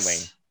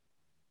 Guys,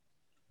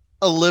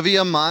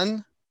 Olivia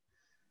Munn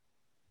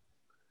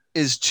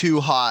is too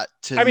hot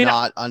to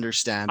not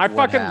understand. I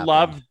fucking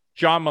love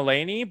John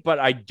Mulaney, but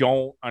I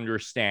don't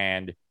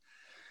understand. Dude,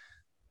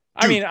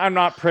 I mean, I'm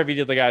not privy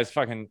to the guy's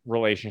fucking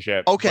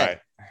relationship. Okay.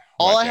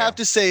 All I have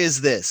to say is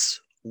this.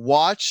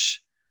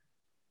 Watch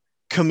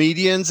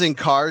Comedians in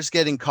Cars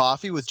Getting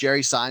Coffee with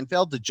Jerry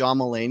Seinfeld, the John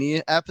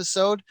Mulaney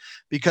episode,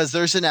 because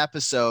there's an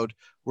episode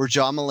where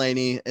John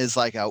Mulaney is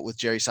like out with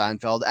Jerry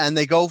Seinfeld and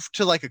they go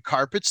to like a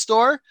carpet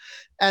store.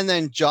 And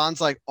then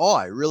John's like, oh,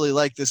 I really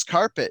like this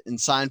carpet. And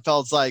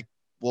Seinfeld's like,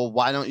 well,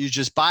 why don't you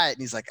just buy it?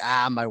 And he's like,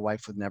 my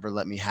wife would never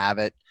let me have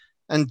it.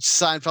 And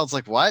Seinfeld's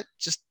like, what?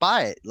 Just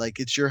buy it. Like,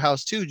 it's your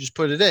house too. Just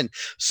put it in.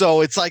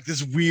 So it's like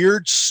this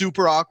weird,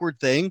 super awkward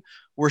thing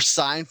where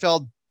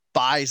Seinfeld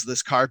buys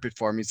this carpet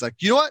for him. He's like,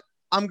 you know what?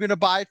 I'm going to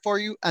buy it for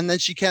you. And then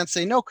she can't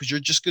say no because you're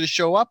just going to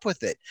show up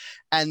with it.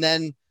 And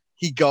then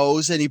he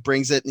goes and he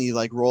brings it and he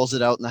like rolls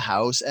it out in the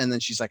house. And then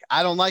she's like,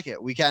 I don't like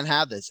it. We can't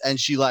have this. And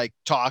she like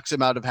talks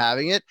him out of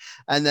having it.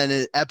 And then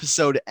an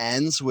episode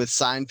ends with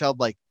Seinfeld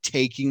like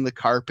taking the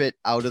carpet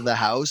out of the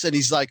house. And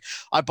he's like,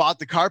 I bought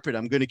the carpet.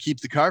 I'm going to keep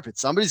the carpet.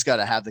 Somebody's got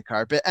to have the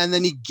carpet. And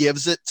then he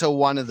gives it to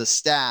one of the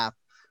staff,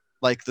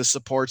 like the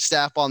support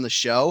staff on the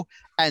show.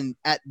 And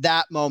at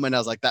that moment, I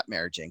was like, that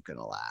marriage ain't going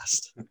to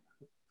last.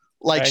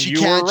 Like, And she you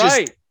can't were just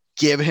right.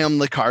 give him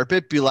the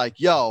carpet, be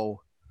like, yo,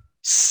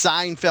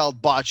 Seinfeld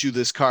bought you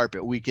this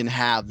carpet. We can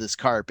have this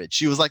carpet.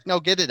 She was like, no,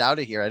 get it out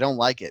of here. I don't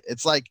like it.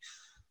 It's like,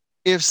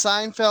 if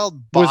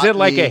Seinfeld bought Was it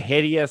like me- a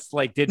hideous,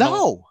 like, did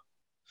No,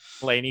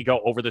 Mulaney go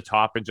over the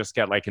top and just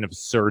get like an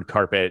absurd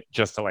carpet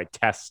just to like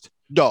test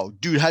no,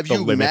 dude, have the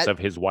you limits met of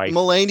his wife?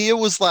 Melania?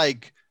 Was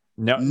like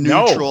No,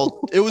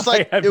 neutral. It was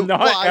like, I have it- not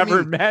well, I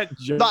ever mean, met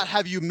John, not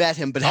have you met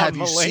him, but John have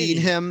you seen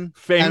Mulaney, him?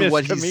 famous and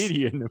what he's-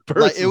 comedian.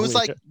 Like, it was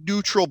personally. like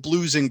neutral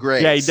blues and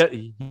grays. yeah,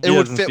 he would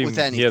doesn't fit seem- with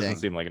He anything. doesn't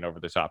seem like an over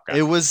the top guy.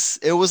 It was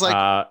like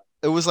Uh,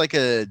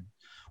 a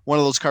one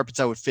of those carpets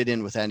that would fit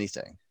in with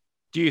anything.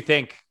 do you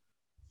think?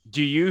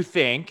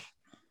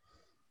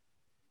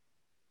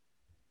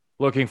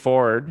 Looking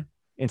forward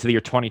into the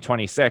year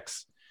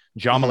 2026,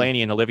 John Mhm.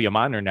 Mulaney and Olivia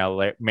Munn are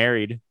now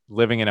married,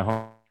 living in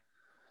a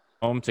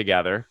home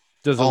together.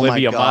 Does Oh my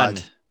Olivia Munn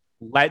God.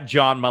 let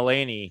John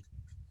Mulaney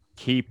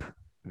keep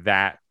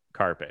that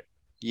carpet?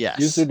 Yes.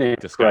 Use their name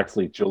Discuss.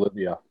 correctly,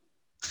 Jolivia.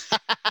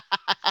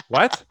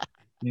 What?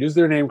 Use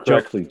their name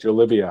correctly,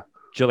 Jolivia.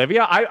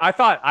 Jalivia? I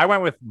thought I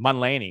went with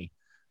Mulaney.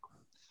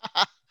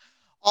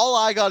 All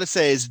I got to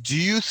say is, do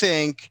you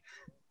think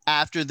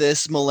after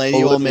this,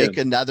 Mulaney will Olivia. make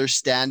another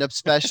stand-up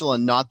special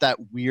and not that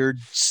weird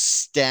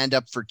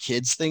stand-up for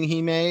kids thing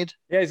he made?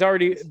 Yeah, he's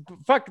already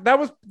fuck. That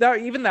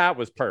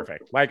was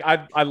perfect. Like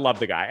I love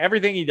the guy.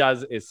 Everything he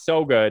does is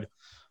so good.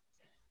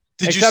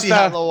 Did you Except, see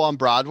Hello on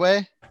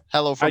Broadway?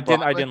 Hello from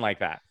Broadway? I didn't like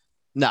that.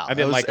 No, I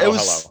didn't like it Oh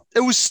was Hello. it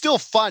was still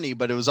funny,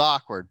 but it was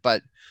awkward.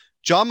 But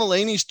John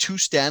Mulaney's 2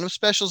 stand-up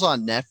specials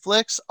on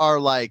Netflix are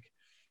like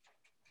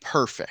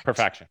perfect.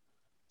 Perfection.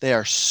 They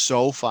are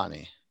so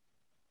funny.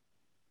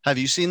 Have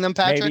you seen them,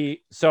 Patrick?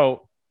 Maybe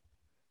so.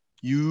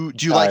 Do you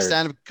like Tired.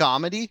 stand-up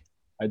comedy?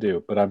 I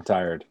do, but I'm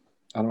tired.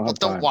 I don't Well, have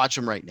don't time. watch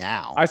them right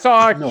now. I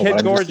saw No, Kid but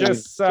I'm just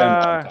Gorgeous. saying,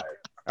 I'm tired.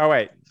 Oh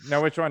wait,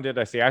 no. Which one did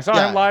I see? I saw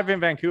Yeah. him live in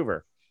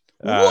Vancouver.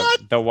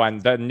 What?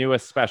 The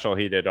newest special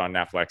he did on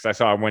Netflix. I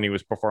saw him when he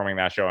was performing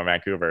that show in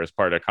Vancouver as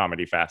part of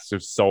Comedy Fest. It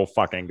was so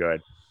fucking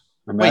good.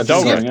 Imagine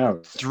does he have- going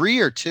out. 3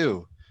 or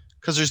 2?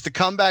 Because there's the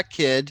Comeback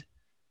Kid,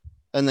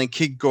 and then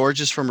Kid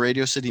Gorgeous from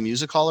Radio City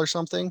Music Hall or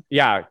something.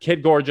 Yeah,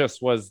 Kid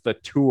Gorgeous was the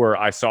tour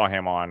I saw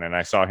him on, and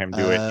I saw him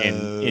do it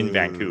in Oh.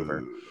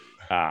 Vancouver.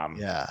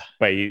 Yeah.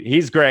 But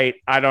he's great.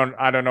 I don't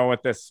know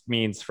what this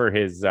means for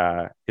his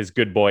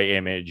good boy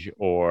image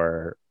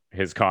or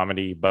his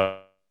comedy,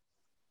 but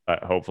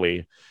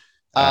hopefully.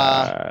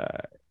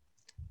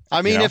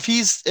 I mean, know? if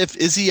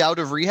is he out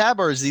of rehab,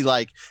 or is he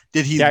like,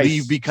 did he Yeah, leave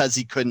he's- because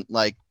he couldn't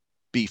like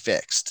be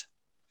fixed?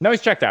 No,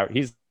 he's checked out.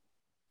 He's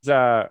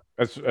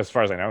as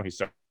far as I know,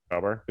 he's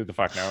sober. Who the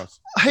fuck knows?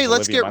 Hey, Is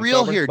let's Olivia get Munn real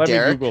sober? here, Let me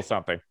Derek. Google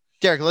something.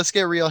 Derek, let's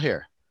get real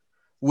here.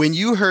 When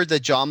you heard that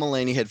John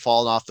Mulaney had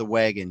fallen off the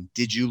wagon,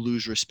 did you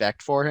lose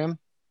respect for him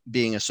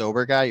being a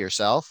sober guy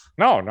yourself?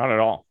 No, not at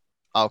all.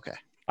 Okay.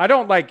 I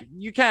don't like.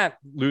 You can't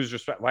lose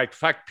respect. Like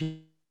fuck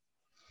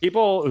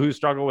people who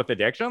struggle with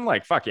addiction.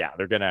 Like fuck yeah,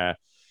 they're gonna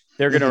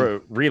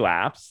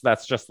relapse.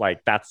 That's just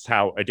like that's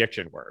how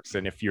addiction works.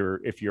 And if you're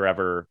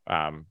ever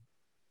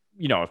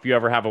if you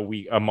ever have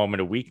a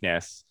moment of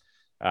weakness,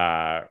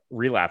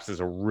 relapse is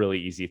a really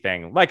easy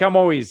thing. Like I'm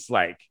always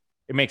like,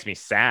 it makes me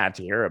sad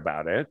to hear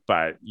about it,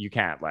 but you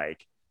can't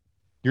like,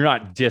 you're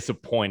not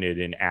disappointed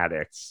in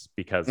addicts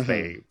because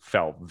they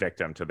fell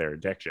victim to their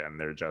addiction.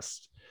 They're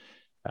just,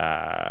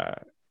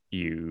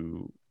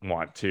 you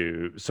want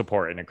to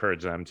support and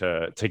encourage them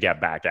to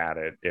get back at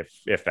it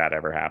if that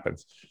ever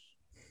happens.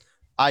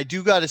 I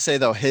do got to say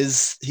though,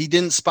 he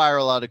didn't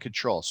spiral out of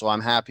control, so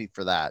I'm happy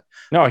for that.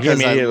 No, he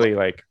Because immediately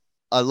like,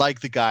 I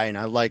like the guy and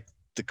I like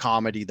the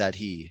comedy that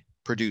he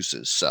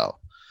produces. So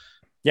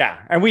yeah.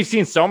 And we've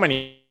seen so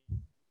many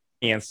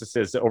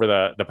instances over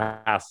the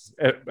past,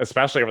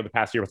 especially over the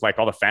past year with like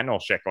all the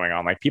fentanyl shit going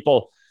on. Like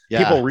people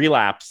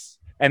relapse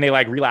and they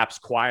like relapse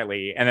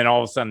quietly. And then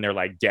all of a sudden they're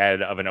like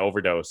dead of an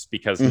overdose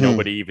because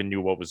nobody even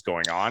knew what was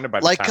going on. By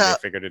the Like, time they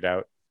figured it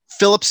out.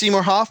 Philip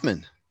Seymour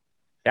Hoffman,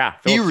 Yeah.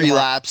 he Philip Seymour-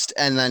 relapsed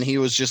and then he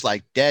was just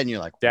like dead. And you're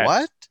like, Dead.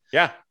 what?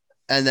 Yeah.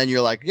 And then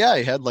you're like, yeah,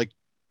 he had like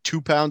 2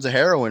 pounds of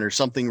heroin or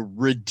something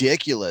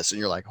ridiculous. And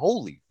you're like,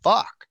 holy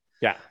fuck.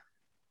 Yeah.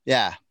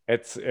 Yeah.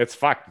 It's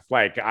fucked.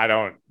 Like, I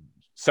don't,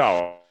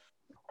 so,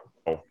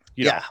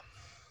 you know,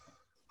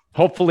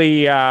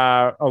 hopefully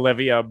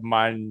Olivia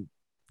Munn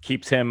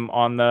keeps him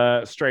on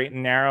the straight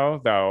and narrow,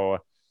 though.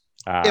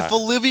 If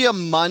Olivia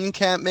Munn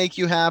can't make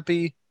you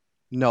happy,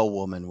 no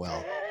woman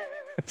will.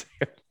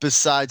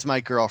 besides my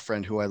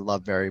girlfriend, who I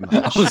love very I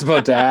much. was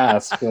about to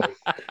ask. Like,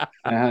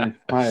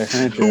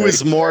 Who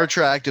is more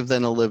attractive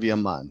than Olivia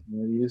Munn?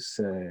 What do you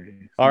say?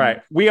 All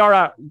right.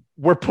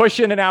 We're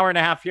pushing an hour and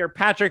a half here.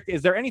 Patrick,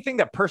 is there anything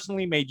that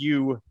personally made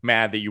you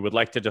mad that you would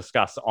like to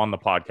discuss on the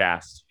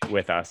podcast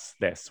with us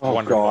this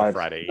wonderful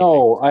Friday evening?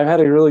 No, I've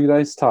had a really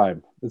nice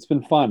time. It's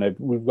been fun. I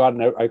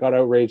got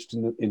outraged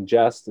in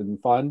jest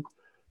and fun.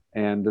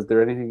 And is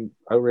there anything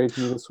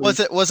outraging this week?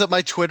 Was it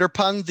my Twitter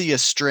pun, the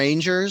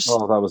Estrangers?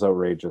 Oh, that was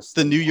outrageous.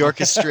 The New York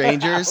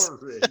Estrangers.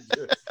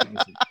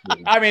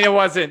 I mean,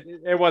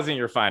 it wasn't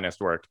your finest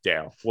work,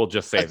 Dale. We'll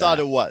just say I thought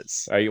it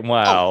was.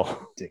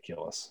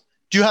 Ridiculous.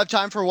 Do you have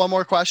time for one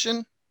more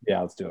question?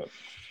 Yeah, let's do it.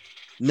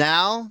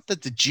 Now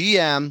that the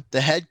GM,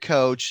 the head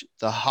coach,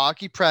 the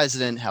hockey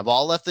president have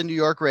all left the New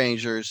York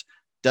Rangers,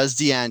 does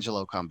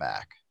D'Angelo come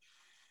back?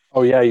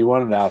 Oh, yeah, you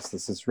wanted to ask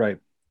this. That's right.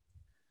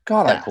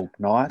 God, Yeah. I hope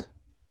not.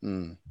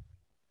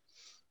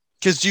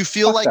 Because do you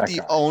feel Fuck like that the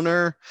guy.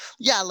 owner,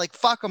 like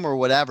fuck him or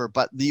whatever,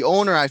 but the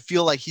owner, I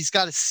feel like he's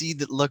got to see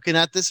that looking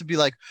at this and be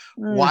like,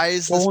 why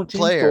is this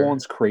player?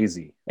 Dolan's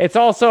crazy. It's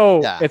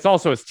also Yeah.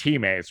 his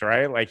teammates,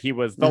 right? Like he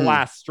was the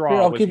last straw.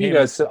 Here, I'll was give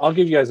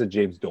you guys a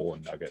James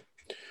Dolan nugget.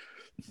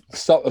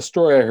 So, a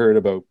story I heard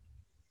about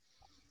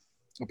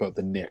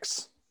the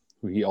Knicks,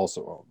 who he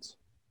also owns.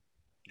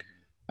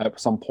 At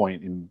some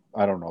point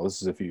I don't know,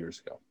 this is a few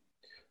years ago.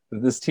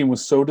 This team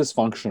was so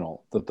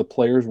dysfunctional that the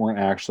players weren't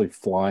actually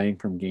flying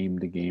from game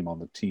to game on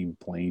the team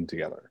playing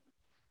together.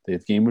 The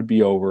game would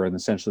be over and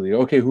essentially,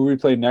 okay, who we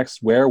play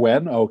next? Where?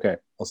 When? Oh, okay,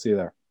 I'll see you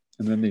there.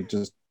 And then they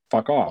just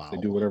fuck off. Wow. They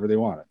do whatever they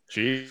wanted.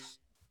 Jesus.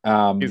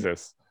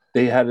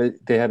 They had a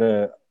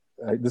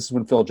this is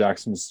when Phil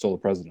Jackson was still the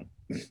president.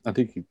 I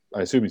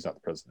assume he's not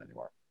the president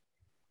anymore.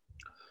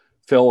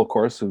 Phil, of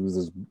course, who was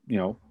this,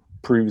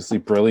 previously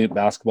brilliant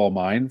basketball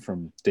mind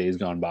from days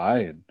gone by,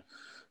 and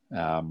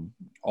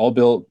all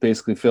built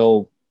basically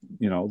Phil,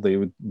 they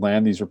would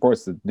land these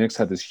reports. The Knicks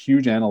had this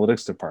huge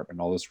analytics department,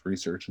 all this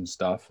research and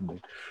stuff, and they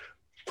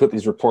put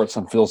these reports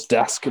on Phil's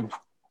desk. And it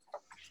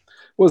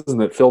wasn't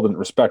that Phil didn't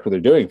respect what they're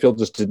doing. Phil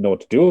just didn't know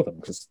what to do with them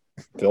because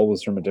Phil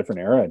was from a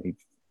different era, and he'd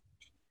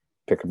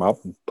pick them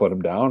up and put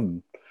them down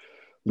and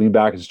lean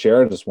back in his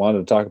chair and just wanted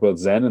to talk about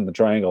Zen and the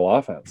triangle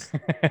offense.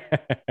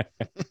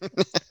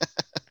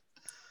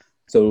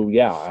 So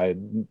yeah,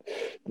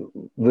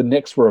 the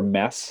Knicks were a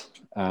mess.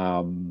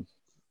 And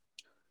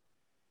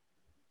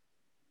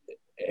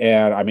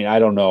I mean, I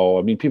don't know.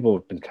 I mean, people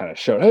have been kind of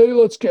shouting, "Hey,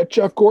 let's get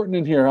Jeff Gordon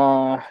in here."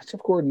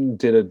 Jeff Gordon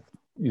did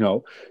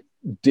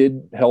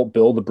help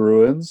build the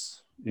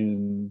Bruins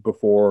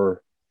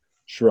before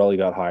Chiarelli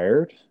got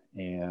hired,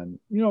 and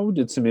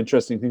did some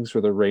interesting things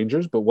for the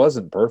Rangers, but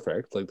wasn't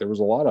perfect. Like there was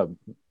a lot of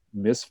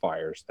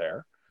misfires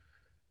there.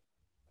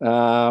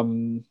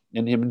 And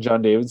him and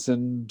John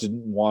Davidson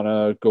didn't want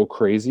to go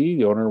crazy.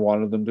 The owner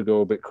wanted them to go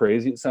a bit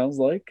crazy, it sounds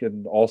like.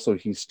 And also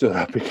he stood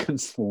up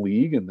against the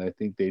league, and I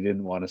think they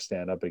didn't want to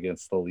stand up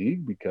against the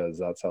league because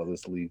that's how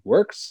this league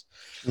works.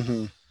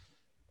 Mm-hmm.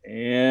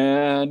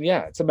 And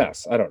yeah, it's a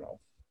mess. I don't know.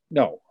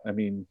 No, I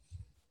mean,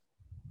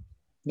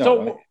 no.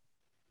 So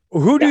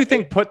who do you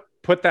think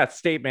put that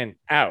statement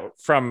out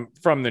from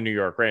the New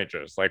York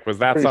Rangers? Like, was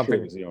that something?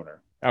 Sure it was the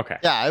owner. Okay.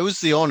 Yeah, it was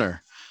the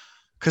owner.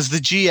 Because the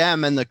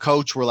GM and the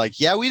coach were like,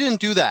 "Yeah, we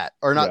didn't do that,"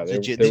 or not. Yeah,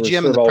 the there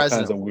GM was and the all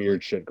president. kinds of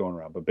weird shit going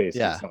around, but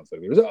basically, Yeah. it sounds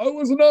like there was, it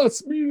wasn't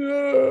us,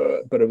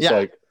 but it was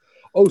like,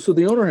 oh, so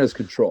the owner has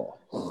control.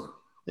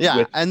 Yeah,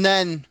 Which and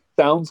then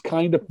sounds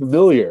kind of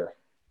familiar.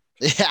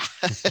 yeah,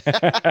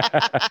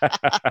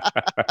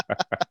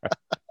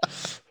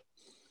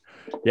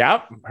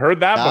 Yeah, heard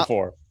that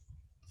before.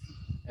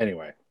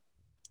 Anyway,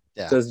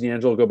 Yeah. Does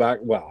D'Angelo go back?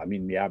 Well, I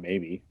mean, yeah,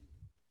 maybe.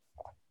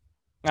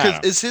 I don't know.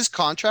 Is his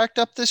contract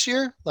up this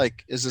year?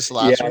 Like, is this the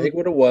last I one? think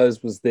what it was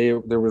there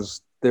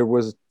was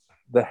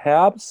the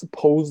Habs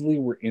supposedly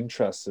were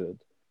interested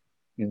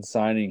in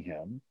signing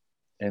him,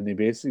 and they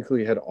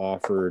basically had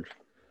offered.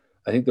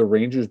 I think the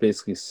Rangers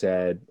basically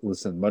said,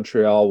 "Listen,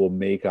 Montreal will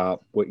make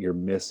up what you're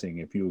missing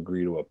if you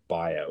agree to a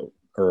buyout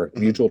or a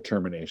mutual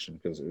termination,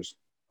 because there's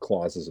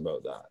clauses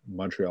about that.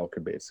 Montreal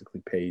could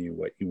basically pay you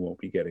what you won't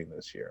be getting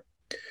this year."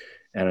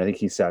 And I think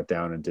he sat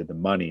down and did the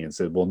money and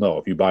said, "Well, no,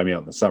 if you buy me out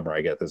in the summer,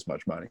 I get this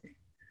much money.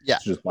 Yeah.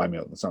 So just buy me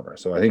out in the summer."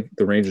 So I think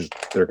the Rangers,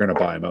 they're going to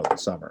buy him out in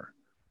the summer,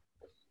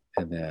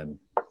 and then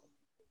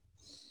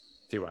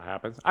See what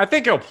happens. I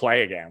think he'll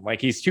play again.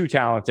 Like, he's too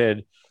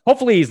talented.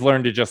 Hopefully he's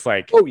learned to just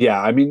like, oh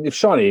yeah, I mean, if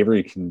Sean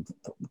Avery can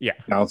Yeah.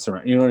 bounce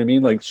around, you know what I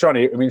mean? Like Sean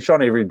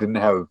Avery didn't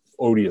have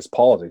odious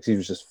politics.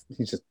 He's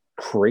just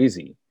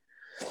crazy.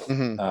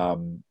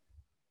 Mhm.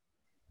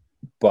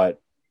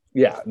 But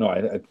yeah, no,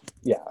 I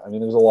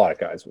mean, there's a lot of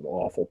guys with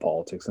awful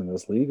politics in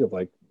this league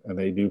and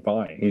they do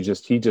fine. He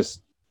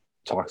just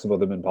talks about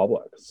them in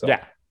public. So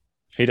yeah,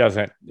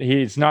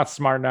 he's not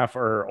smart enough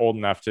or old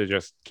enough to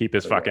just keep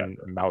his fucking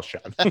mouth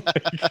shut.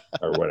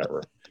 or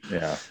whatever.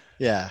 Yeah.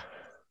 Yeah.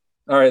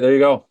 All right, there you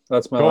go.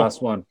 That's my Cool.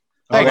 last one.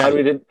 I'm Thanks. glad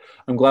we didn't.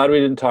 I'm glad we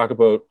didn't talk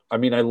about. I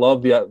mean, I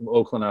love the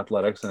Oakland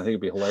Athletics, and I think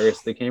it'd be hilarious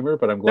if they came here.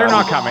 But I'm glad They're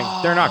not coming.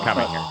 They're not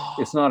coming here.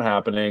 It's not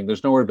happening.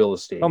 There's nowhere to build a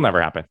stadium. It'll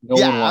never happen. No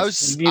Yeah, one I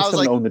wants. was- You need I was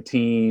someone to like- own the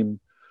team.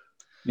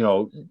 You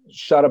know,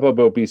 shut up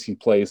about BC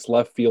Place.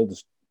 Left field.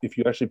 If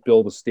you actually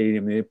build a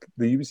stadium, the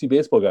UBC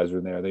baseball guys were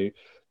in there.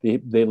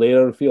 They laid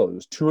out a field. It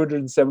was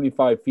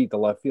 275 feet to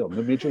left field.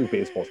 The Major League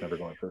Baseball's never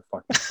going for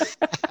a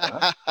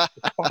fucking.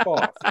 Fuck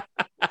off.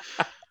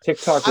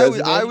 TikTok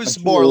resume. I was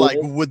I'm too more old. like,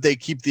 would they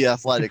keep the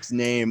Athletics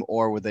name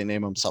or would they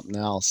name them something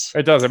else?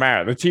 It doesn't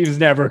matter. The team's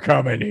never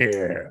coming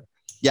here.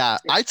 Yeah,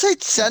 I'd say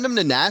send them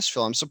to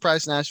Nashville. I'm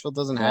surprised Nashville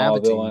doesn't have No,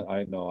 a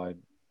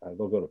team.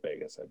 they'll go to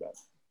Vegas. I bet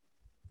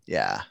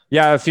Yeah,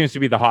 Yeah, it seems to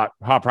be the hot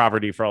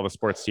property for all the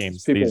sports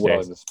teams people these willing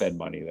days. to spend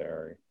money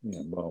there.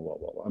 Blah, blah,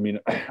 blah. I mean,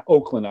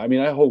 Oakland. I mean,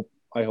 I hope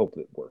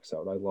it works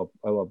out.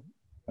 I love.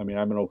 I mean,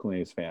 I'm an Oakland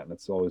A's fan.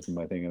 That's always been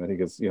my thing, and I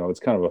think it's it's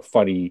kind of a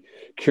funny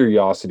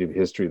curiosity of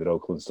history that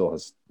Oakland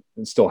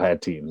still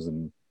had teams,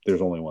 and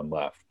there's only one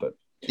left. But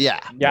yeah.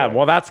 Yeah,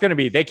 well, that's going to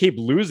be. They keep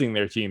losing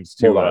their teams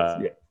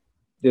to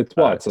it's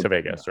to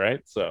Vegas,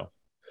 right? So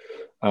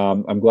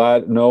I'm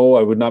glad. No,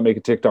 I would not make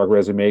a TikTok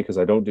resume because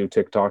I don't do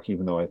TikTok,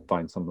 even though I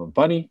find some of them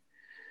funny.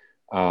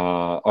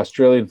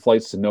 Australian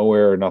flights to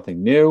nowhere are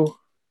nothing new.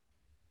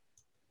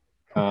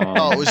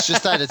 Oh, it was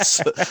just that it's.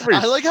 Every-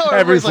 I like how every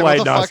everybody's like, flight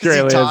what in the fuck is he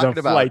Australia is a talking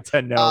about? flight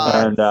to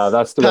nowhere. and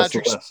that's the rest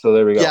of the Patrick's- list. So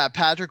there we go. Yeah,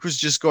 Patrick was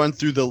just going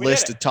through the We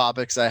list did of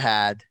topics I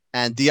had,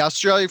 and the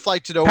Australian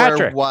flight to nowhere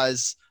Patrick.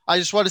 was. I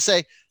just want to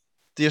say,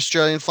 the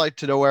Australian flight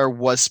to nowhere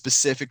was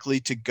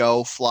specifically to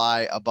go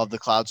fly above the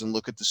clouds and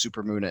look at the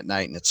supermoon at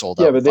night, and it sold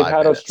out. Yeah, in but they've 5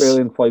 had minutes.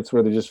 Australian flights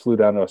where they just flew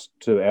down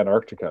to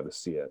Antarctica to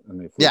see it, and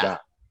they flew Yeah.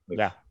 back. Like,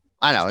 Yeah.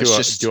 I know. It's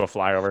just. do a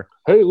flyover.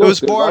 Hey, It look, was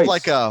there's more of ice.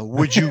 like a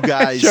would you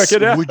guys Check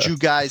it out. would you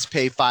guys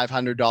pay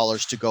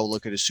 $500 to go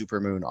look at a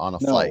supermoon on a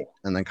No. flight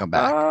and then come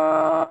back?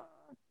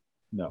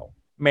 no,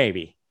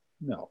 Maybe.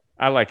 no,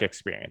 I like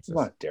experiences.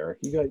 come on, Derek.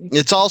 You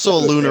It's also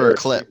a you got lunar better-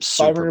 eclipse.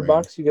 $500 supermoon.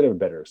 bucks. You get a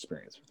better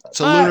experience with that. It's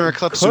a lunar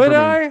eclipse. Could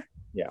supermoon. I?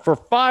 Yeah. For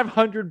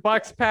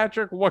 $500,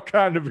 Patrick, what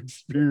kind of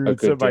experience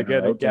good am I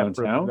dinner going to out get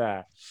from downtown?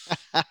 that?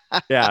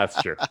 Yeah,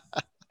 that's true.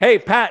 Hey,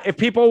 Pat, if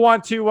people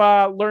want to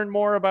learn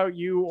more about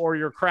you or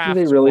your craft,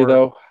 Do they really or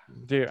though?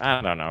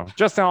 I don't know.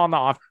 Just on the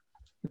off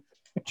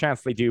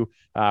chance they do,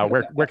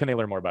 where can they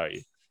learn more about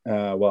you?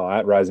 Well,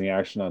 at Rising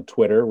Action on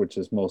Twitter, which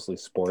is mostly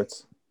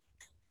sports.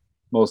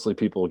 Mostly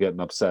people getting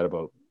upset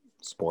about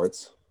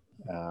sports.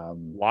 A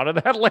lot of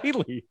that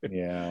lately.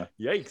 Yeah.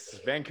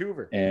 Yikes,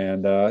 Vancouver.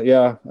 And I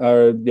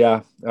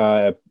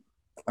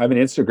have an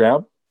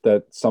Instagram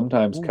that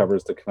sometimes Ooh.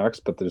 covers the Canucks,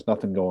 but there's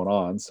nothing going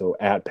on. So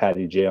at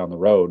Patty J on the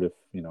road, if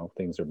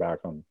things are back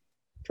on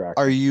track.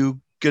 Are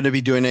you going to be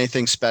doing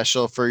anything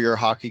special for your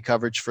hockey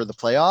coverage for the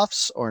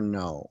playoffs or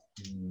no?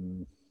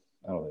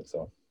 I don't think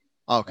so.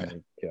 Okay. I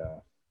think,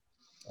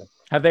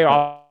 Have they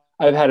offered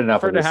I've had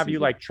enough of to this have you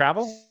season. like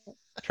travel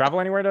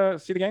anywhere to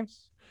see the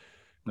games?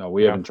 No,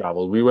 we haven't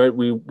traveled.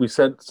 We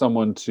sent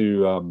someone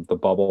to the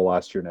bubble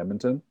last year in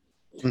Edmonton.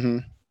 hmm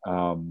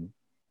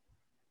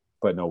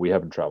But no, we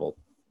haven't traveled.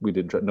 We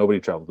didn't. Nobody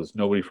traveled.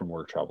 Nobody from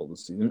work traveled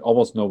this season.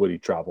 Almost nobody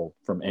traveled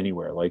from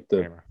anywhere. Like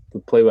the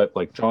play,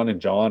 like John and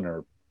John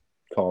are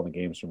calling the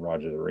games from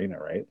Rogers Arena,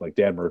 right? Like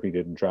Dan Murphy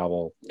didn't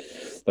travel.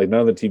 Like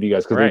none of the TV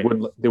guys, because Right.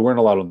 they weren't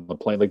allowed on the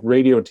plane. Like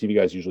radio and TV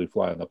guys usually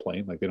fly on the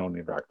plane. Like they don't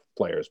interact with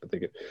players, but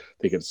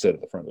they could sit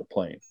at the front of the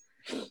plane.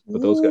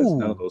 But those guys,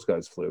 none of those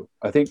guys flew.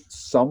 I think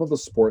some of the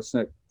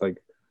Sportsnet,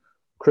 like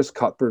Chris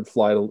Cuthbert,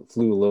 flew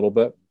a little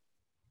bit.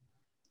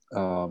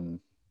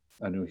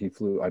 I know he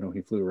flew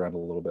around a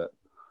little bit.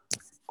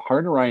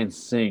 Harden Ryan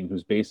Singh,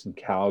 who's based in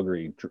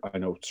Calgary, I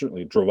know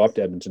certainly drove up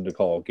to Edmonton to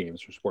call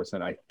games for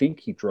Sportsnet. I think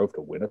he drove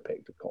to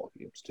Winnipeg to call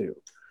games too.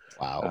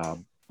 Wow.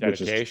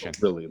 Which is Dedication. a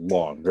really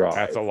long drive.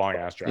 That's a long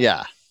ass drive.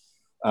 Yeah.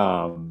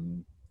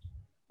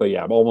 But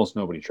yeah, almost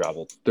nobody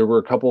traveled. There were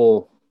a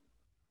couple.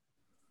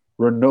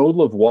 Renaud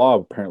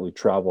Lavoie apparently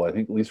traveled, I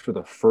think, at least for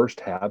the first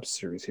Habs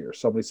series here.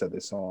 Somebody said they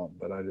saw him,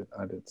 but I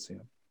didn't see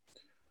him.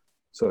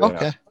 So yeah.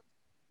 Okay.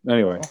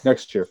 Anyway,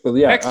 next year. But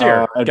yeah, Next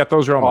year, get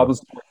those Romo.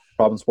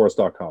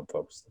 Robinsports.com,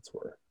 folks. That's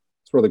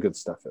where the good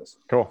stuff is.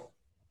 Cool.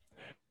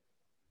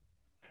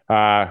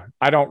 I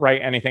don't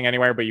write anything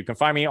anywhere, but you can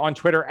find me on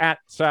Twitter at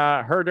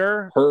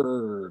Herder.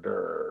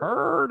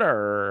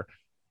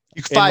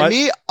 You can find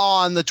me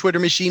on the Twitter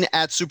machine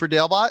at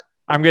SuperDalebot.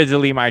 I'm going to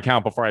delete my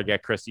account before I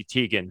get Chrissy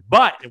Teigen,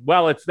 but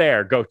while it's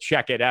there, go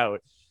check it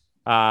out.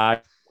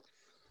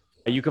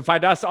 You can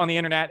find us on the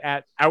internet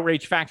at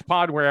Outrage Fact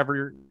Pod,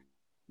 wherever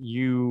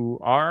you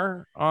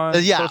are on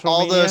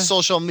all media. the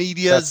social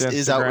medias That's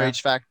is Instagram.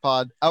 Outrage Fact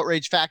Pod.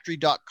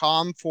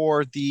 OutrageFactory.com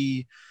for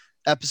the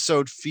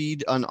episode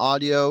feed on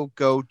audio.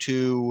 Go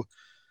to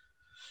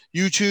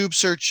YouTube,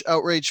 search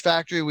Outrage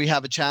Factory. We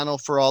have a channel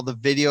for all the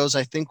videos.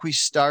 I think we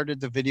started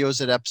the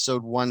videos at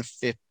episode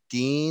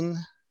 115.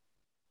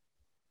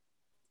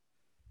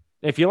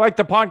 If you like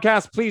the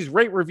podcast, please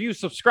rate, review,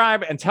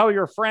 subscribe, and tell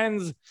your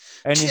friends.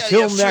 And Tell until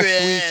your next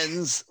week.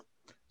 friends,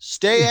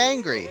 stay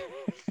angry.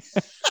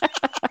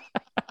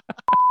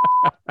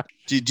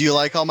 Do you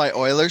like all my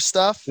Oilers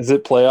stuff? Is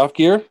it playoff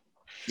gear?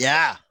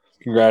 Yeah.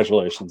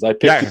 Congratulations! I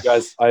picked you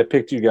guys. I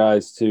picked you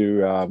guys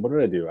to. What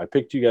did I do? I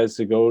picked you guys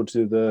to go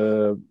to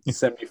the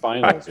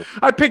semifinals.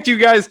 I picked you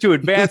guys to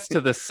advance to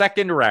the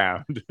second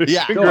round.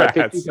 Yeah. No,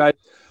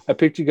 I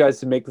picked you guys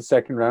to make the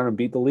second round and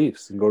beat the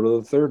Leafs and go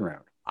to the third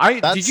round.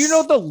 Did you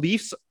know the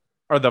Leafs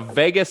are the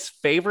Vegas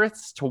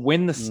favorites to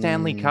win the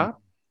Stanley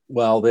Cup?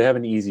 Well, they have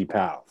an easy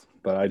path,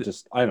 but I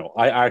don't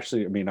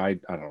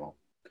know.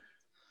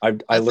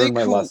 I learned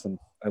my lesson.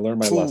 I learned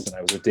my lesson.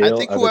 I was a Dale. I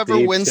think whoever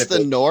wins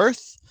the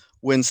North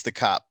wins the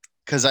Cup,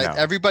 because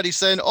everybody's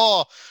saying,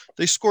 "Oh,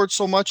 they scored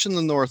so much in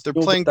the North. They're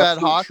playing bad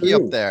hockey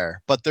up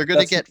there, but they're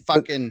gonna get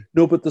fucking."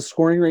 No, but the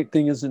scoring rate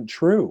thing isn't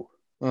true.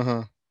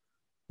 Uh-huh.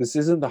 This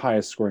isn't the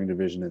highest scoring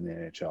division in the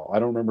NHL. I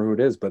don't remember who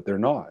it is, but they're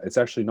not. It's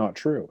actually not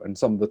true. And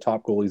some of the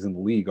top goalies in the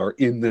league are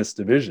in this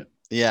division.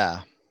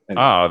 Yeah.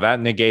 Oh,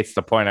 that negates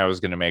the point I was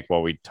going to make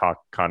while we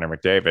talk Connor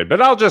McDavid. But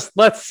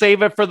let's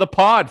save it for the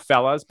pod,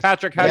 fellas.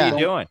 Patrick, how you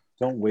doing?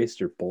 Don't waste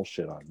your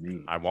bullshit on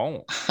me. I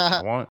won't.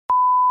 I won't.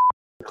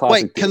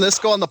 Wait, can this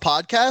go on the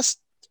podcast?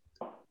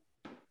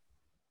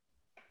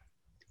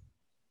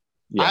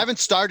 Yeah. I haven't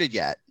started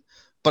yet,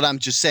 but I'm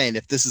just saying,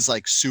 if this is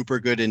like super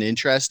good and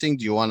interesting,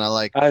 do you want to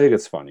like? I think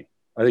it's funny.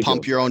 I think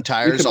pump your own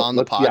tires on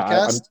the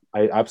podcast.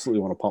 Yeah, I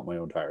absolutely want to pump my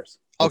own tires.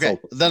 Okay,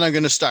 then I'm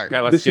going to start.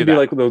 Okay, this should be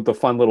like the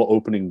fun little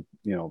opening,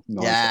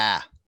 nonsense.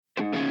 Yeah.